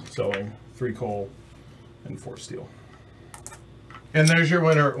points, selling 3 coal and 4 steel. And there's your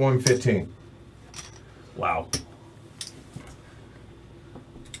winner at 115. Wow.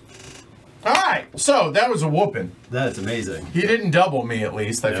 All right, so that was a whooping. That's amazing. He didn't double me, at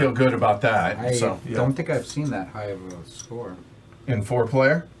least. I feel good about that. I So don't think I've seen that high of a score. in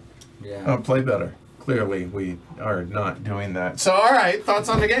 4-player, Yeah. play better. Clearly, we are not doing that. So, all right, thoughts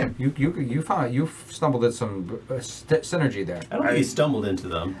on the game? You stumbled at some synergy there. I don't think he stumbled into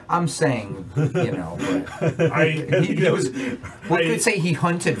them. I'm saying, but he was. We I- could say he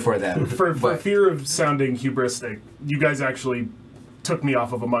hunted for them. For but fear of sounding hubristic, you guys actually took me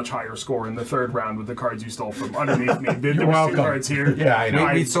off of a much higher score in the 3rd round with the cards you stole from underneath me. There was welcome. 2 cards here. Yeah, I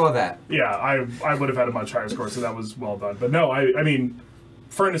know. we saw that. Yeah, I would have had a much higher score, so that was well done. But no, I mean,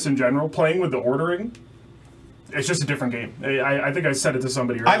 Furnace in general, playing with the ordering, it's just a different game. I think I said it to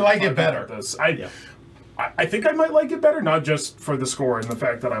somebody earlier. I like it better. This. I think I might like it better, not just for the score and the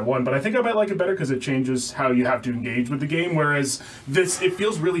fact that I won, but I think I might like it better because it changes how you have to engage with the game, whereas this, it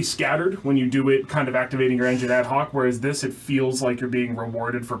feels really scattered when you do it kind of activating your engine ad hoc, whereas this, it feels like you're being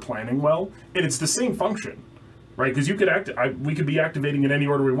rewarded for planning well, and it's the same function, right? Because you could we could be activating in any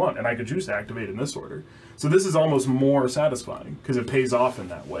order we want, and I could choose to activate in this order. So this is almost more satisfying because it pays off in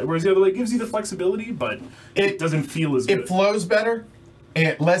that way, whereas the other way gives you the flexibility, but it doesn't feel as good. It flows better,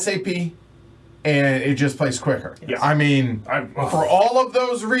 and less AP, and it just plays quicker. Yeah. I mean, for all of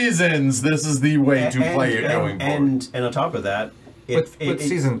those reasons, this is the way to play it going forward. And on top of that, With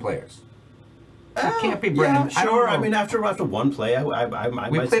seasoned players. It can't be brand. Yeah, sure. I mean, after one play, I we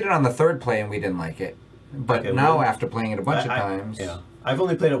might played it on the 3rd play and we didn't like it. But Okay, now, well, after playing it a bunch of times, yeah, I've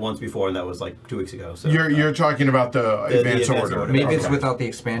only played it once before, and that was like 2 weeks ago. So You're talking about the advanced advanced order. order. maybe it's Okay. without the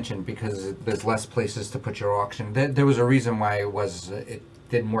expansion because there's less places to put your auction. There was a reason why it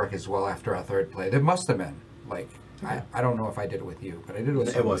didn't work as well after our 3rd play. There must have been. Like, I don't know if I did it with you, but I did it with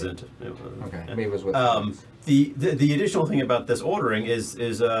It somebody. wasn't. Okay, maybe it was with The additional thing about this ordering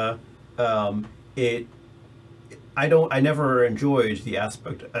is I never enjoyed the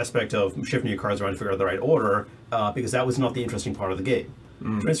aspect of shifting your cards around to figure out the right order because that was not the interesting part of the game.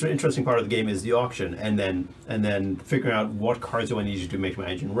 The interesting part of the game is the auction, and then figuring out what cards do I need to make my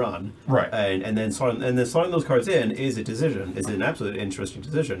engine run. Right. And then slotting those cards in is a decision. Is an absolute interesting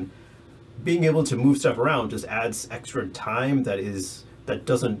decision. Being able to move stuff around just adds extra time that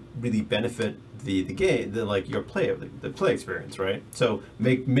doesn't really benefit the game, your play the play experience, right? So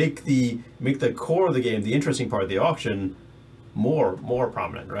make the core of the game, the interesting part of the auction, more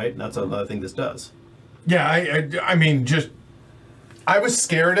prominent, right? And that's another thing this does. Yeah, I mean, I was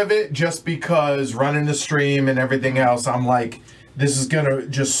scared of it just because running the stream and everything else, I'm like, this is going to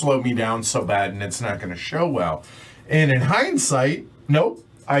just slow me down so bad and it's not going to show well. And in hindsight, nope,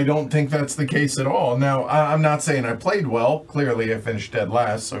 I don't think that's the case at all. Now, I'm not saying I played well. Clearly, I finished dead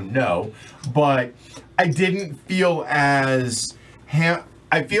last, so no. But I didn't feel as...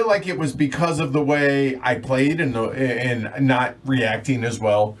 I feel like it was because of the way I played and not reacting as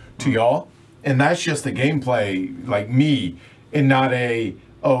well to y'all. And that's just the gameplay, like me, and not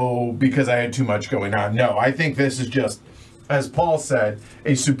because I had too much going on. No, I think this is just, as Paul said,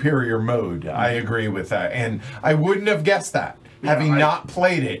 a superior mode. I agree with that. And I wouldn't have guessed that. Having not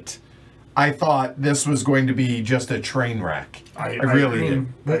played it, I thought this was going to be just a train wreck. I really did.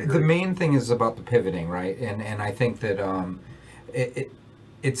 The main thing is about the pivoting, right? And I think that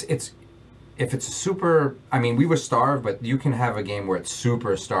it's if it's super. I mean, we were starved, but you can have a game where it's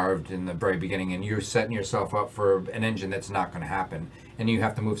super starved in the very beginning, and you're setting yourself up for an engine that's not going to happen, and you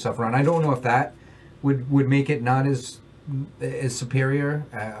have to move stuff around. I don't know if that would make it not as superior.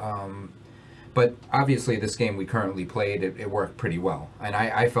 But obviously, this game we currently played, it worked pretty well, and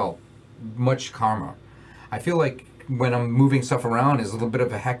I felt much calmer. I feel like when I'm moving stuff around, there's a little bit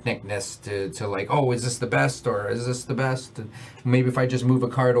of a hecticness to like, oh, is this the best or is this the best? And maybe if I just move a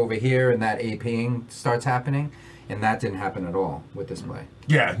card over here and that APing starts happening, And that didn't happen at all with this play.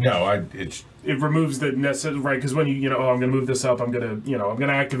 Yeah, no, it's It removes the necessary, right? Because when you know, oh, I'm going to move this up, I'm going to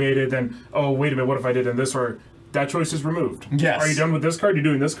activate it. Then, oh, wait a minute, what if I did in this order? That choice is removed. Yes. Are you done with this card? You're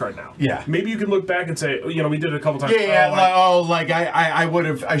doing this card now. Yeah. Maybe you can look back and say, we did it a couple times. I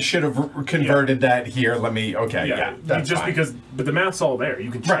should have converted that here. Let me, that's just fine. because, but the math's all there. You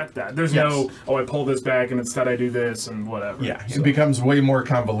can check that. There's no, I pull this back and instead I do this and whatever. Yeah, So, it becomes way more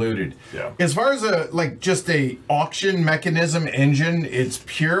convoluted. Yeah. As far as just a auction mechanism engine, it's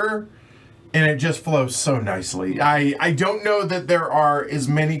pure. And it just flows so nicely. I don't know that there are as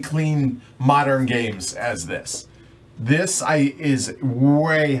many clean modern games as this. This is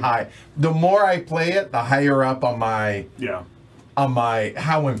way high. The more I play it, the higher up on my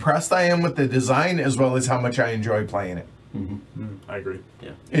how impressed I am with the design, as well as how much I enjoy playing it. I agree.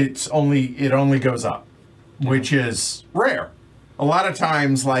 Yeah. It only goes up, which is rare. A lot of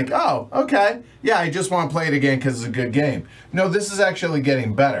times, I just want to play it again because it's a good game. No, this is actually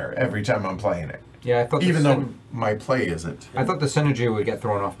getting better every time I'm playing it. Yeah, I thought even though my play isn't. I thought the synergy would get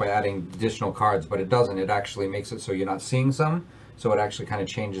thrown off by adding additional cards, but it doesn't. It actually makes it so you're not seeing some, so it actually kind of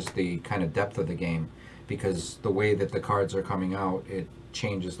changes the kind of depth of the game, because the way that the cards are coming out, it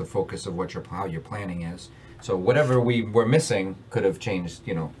changes the focus of how your planning is. So whatever we were missing could have changed,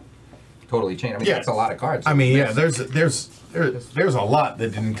 totally changed. I mean, that's a lot of cards. I mean, there's a lot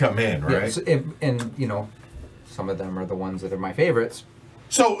that didn't come in, right? Yeah, and some of them are the ones that are my favorites.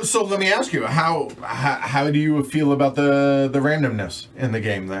 So let me ask you, how do you feel about the randomness in the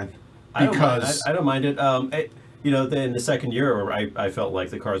game then? Because I don't mind it. In the second year, I felt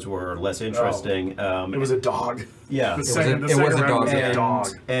like the cards were less interesting. It was a dog. Yeah, it was a dog.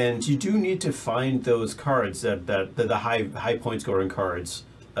 And you do need to find those cards that the high point scoring cards.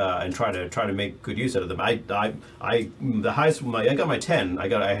 And try to make good use out of them. The highest I got my 10.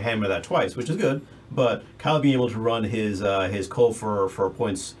 I hammered that twice, which is good. But Kyle being able to run his call for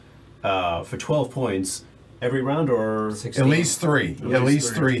points for 12 points every round, or 16. At least three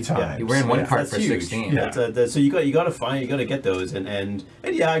times. Yeah, he ran one card that's for huge. 16. Yeah. So you got to get those, and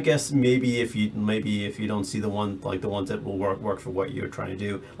yeah, I guess maybe if you don't see the ones that will work for what you're trying to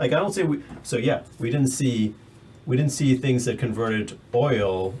do. Like, I don't say we didn't see things that converted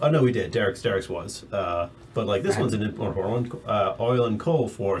oil. Oh no, we did. Derek's was. But like this one's in oil and coal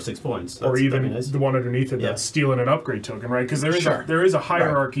for 6 points. Or even nice. the one underneath it that's stealing an upgrade token, right? Because there is a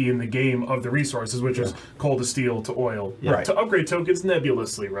hierarchy in the game of the resources, which is coal to steel to oil. Yeah. To upgrade tokens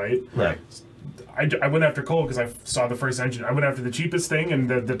nebulously, right? Right. I went after coal because I saw the first engine. I went after the cheapest thing, and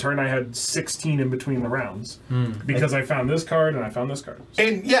the turn I had 16 in between the rounds because I found this card and I found this card.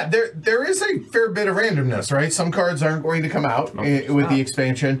 And yeah, there is a fair bit of randomness, right? Some cards aren't going to come out with the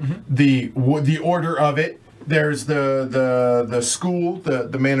expansion. Mm-hmm. The order of it. There's the school, the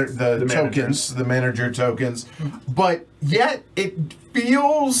tokens, the manager tokens, but yet it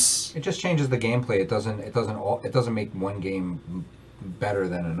feels. It just changes the gameplay. It doesn't make one game better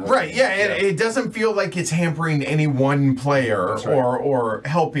than another. Right, yeah, it doesn't feel like it's hampering any one player or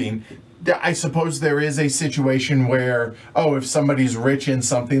helping. I suppose there is a situation where, if somebody's rich in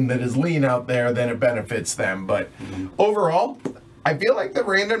something that is lean out there, then it benefits them. But overall, I feel like the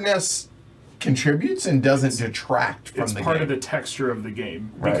randomness contributes and doesn't detract from the game. It's part of the texture of the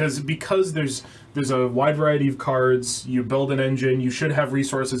game. Because there's a wide variety of cards, you build an engine, you should have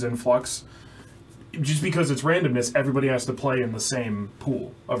resources in flux. Just because it's randomness, everybody has to play in the same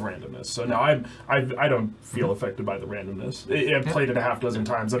pool of randomness. So now I don't feel affected by the randomness. I've played it a half dozen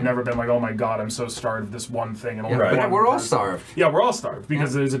times. I've never been like, oh my god, I'm so starved of this one thing. And we're all starved. Yeah, we're all starved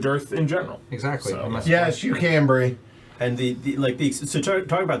because there's a dearth in general. Exactly. So. Yes, you can, Bree. And so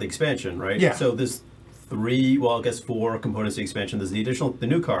talking about the expansion, right? Yeah. So there's 4 components to the expansion. There's the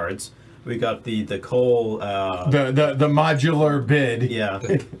new cards. We got the coal. The modular bid. Yeah.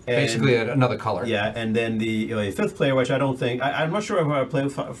 Basically another color. Yeah, and then the fifth player, which I don't think I'm not sure if I play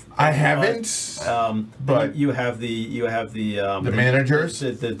with. I haven't. But you have the managers,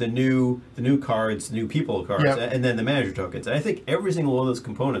 the new cards, new people cards, and then the manager tokens. And I think every single one of those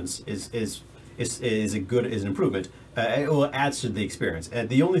components is an improvement. It adds to the experience. And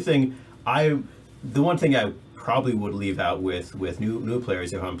the one thing I probably would leave out with new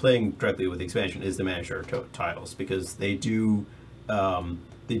players if I'm playing directly with the expansion is the manager tiles, because they do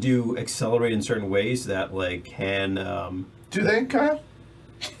accelerate in certain ways that can. Do they, Kyle?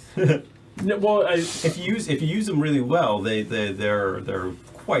 No, well, if you use them really well, they're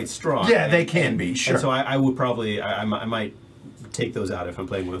quite strong. Yeah, they can be. Sure. And so I would probably I might take those out if I'm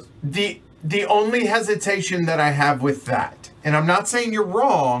playing with. The only hesitation that I have with that, and I'm not saying you're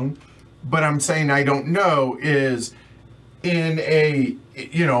wrong, but I'm saying I don't know, is in a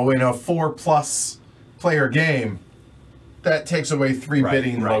 4+ player game, that takes away three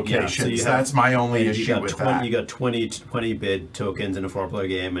bidding locations. So that's my only issue with that. You got 20 bid tokens in a 4-player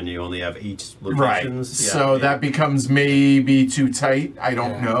game, and you only have each locations. Right. So that becomes maybe too tight. I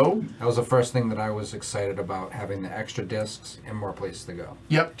don't know. That was the first thing that I was excited about, having the extra discs and more places to go.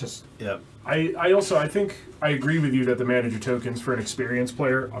 Yep. I think I agree with you that the manager tokens for an experienced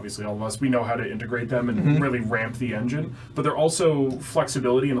player, obviously all of us, we know how to integrate them and really ramp the engine, but they're also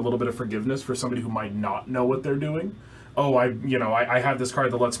flexibility and a little bit of forgiveness for somebody who might not know what they're doing. Oh, I have this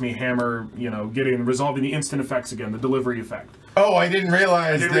card that lets me hammer, resolving the instant effects again, the delivery effect. Oh, I didn't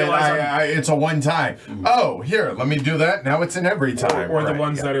realize that it's a one-time. Oh, here, let me do that. Now it's an every time. Or the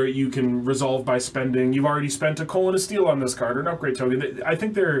ones that are you can resolve by spending. You've already spent a coal and a steel on this card or an upgrade token. I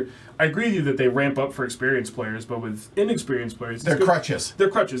think I agree with you that they ramp up for experienced players, but with inexperienced players, they're crutches. They're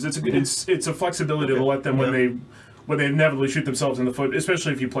crutches. It's a flexibility to let them when they inevitably shoot themselves in the foot,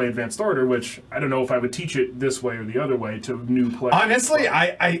 especially if you play Advanced Order, which I don't know if I would teach it this way or the other way to new players. Honestly,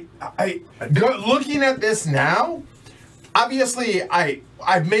 looking at this now, obviously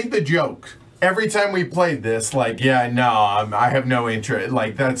I've made the joke every time we played this, I have no interest.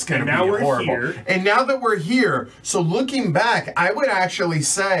 That's going to be horrible. Here. And now that we're here, so looking back, I would actually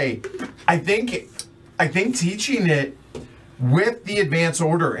say, I think teaching it with the Advanced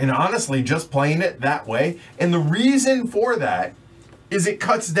Order, and honestly, just playing it that way. And the reason for that is it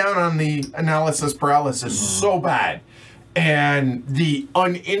cuts down on the analysis paralysis so bad. And the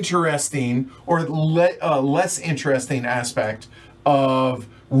uninteresting or less interesting aspect of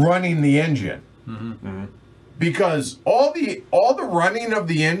running the engine. Because all the running of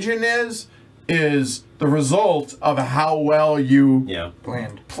the engine is the result of how well you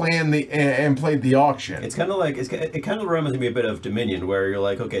planned and played the auction. It's kind of like it kind of reminds me a bit of Dominion, where you're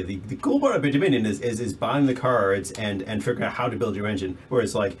like, okay, the cool part about Dominion is buying the cards and figuring out how to build your engine.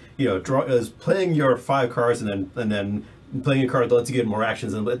 Whereas is playing your 5 cards and then playing a card that lets you get more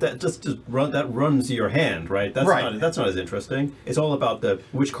actions, and that runs your hand, right? That's not as interesting. It's all about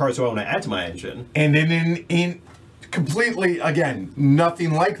which cards do I want to add to my engine. And in completely, again,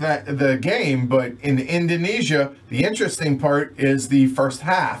 nothing like that the game, but in Indonesia, the interesting part is the first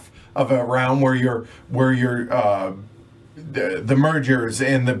half of a round where you're the mergers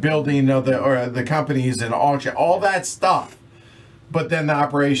and the building of the companies and auction, all that stuff. But then the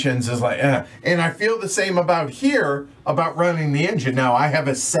operations is and I feel the same about running the engine. Now I have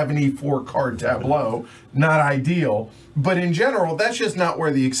a 74 card tableau, not ideal, but in general, that's just not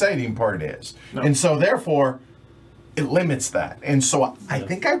where the exciting part is. No. And so therefore, it limits that. And so I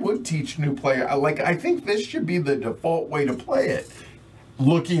think I would teach new player. I think this should be the default way to play it.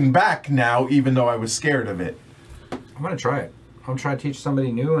 Looking back now, even though I was scared of it. I'm going to try it. I'm going to try to teach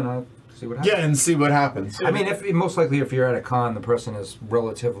somebody new, and I'll see what happens. Yeah, and see what happens. I mean, most likely if you're at a con, the person has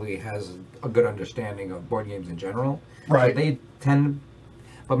a good understanding of board games in general. Right. So they tend,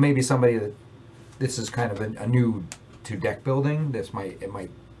 but maybe somebody this is kind of a new to deck building, it might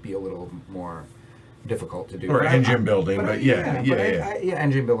be a little more difficult to do. Or engine building,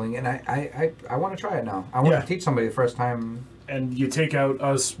 engine building, and I want to try it now. I want to teach somebody the first time. And you take out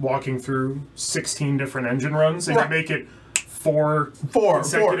us walking through 16 different engine runs, and you make it four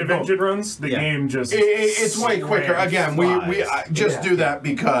consecutive engine runs. The game just it's way quicker. Again, we just do that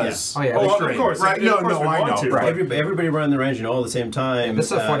because of course, right? No, I know. Right. Everybody running their engine all at the same time. This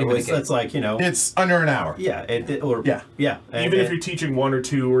is a 40-minute game. It's like it's under an hour. Yeah, Even if you're teaching 1 or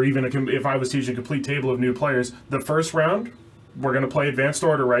 2, or even if I was teaching a complete table of new players, the first round we're going to play Advanced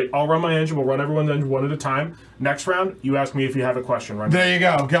Order, right? I'll run my engine. We'll run everyone's engine one at a time. Next round, you ask me if you have a question. Right? There you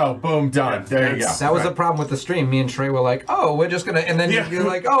go. Go. Boom. Done. There you go. That was the problem with the stream. Me and Trey were like, oh, we're just going to... And then you're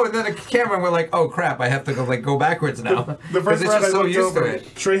like, oh, and then a camera, and we're like, oh, crap, I have to go backwards now. The first round I looked over,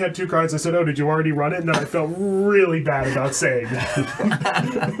 Trey had 2 cards. I said, oh, did you already run it? And then I felt really bad about saying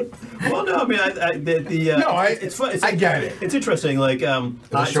that. Well, no, I mean, it's fun. I get it. It's interesting.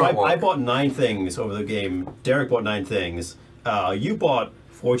 I bought 9 things over the game. Derek bought 9 things. You bought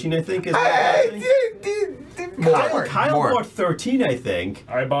 14, I think. Kyle bought 13, I think.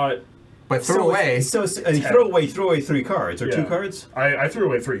 I bought... But threw away. So you threw away 3 cards, or 2 cards? I threw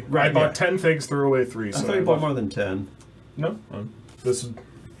away 3. Right, I bought 10 things, threw away 3. I thought you bought more than 10. No. This is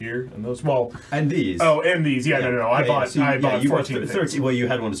here, and those. Well... And these. Oh, and these. Yeah, no. I bought 14 13. Well, you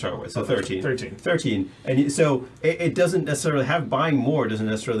had one to start with, so 13. 13. And so it doesn't necessarily... Buying more doesn't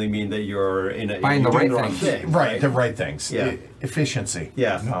necessarily mean that you're buying the right thing. Right, the right things. Yeah. Efficiency.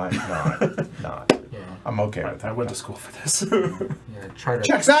 Yeah. Not. I'm okay with that. I went to school for this.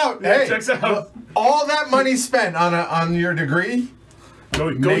 Checks out. Yeah, hey, checks out. All that money spent on your degree.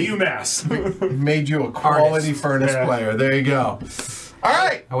 Go UMass. Made you a quality Furnace player. There you go. All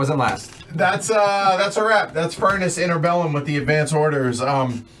right. I wasn't last. That's a wrap. That's Furnace Interbellum with the advance orders.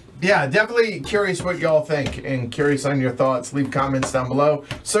 Yeah, definitely curious what y'all think and curious on your thoughts. Leave comments down below.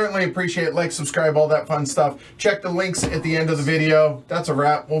 Certainly appreciate it. Like, subscribe, all that fun stuff. Check the links at the end of the video. That's a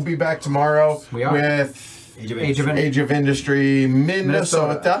wrap. We'll be back tomorrow with Age of Industry,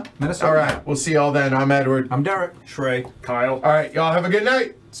 Minnesota. All right, we'll see y'all then. I'm Edward. I'm Derek. Trey. Kyle. All right, y'all have a good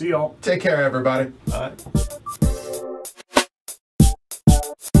night. See y'all. Take care, everybody. Bye.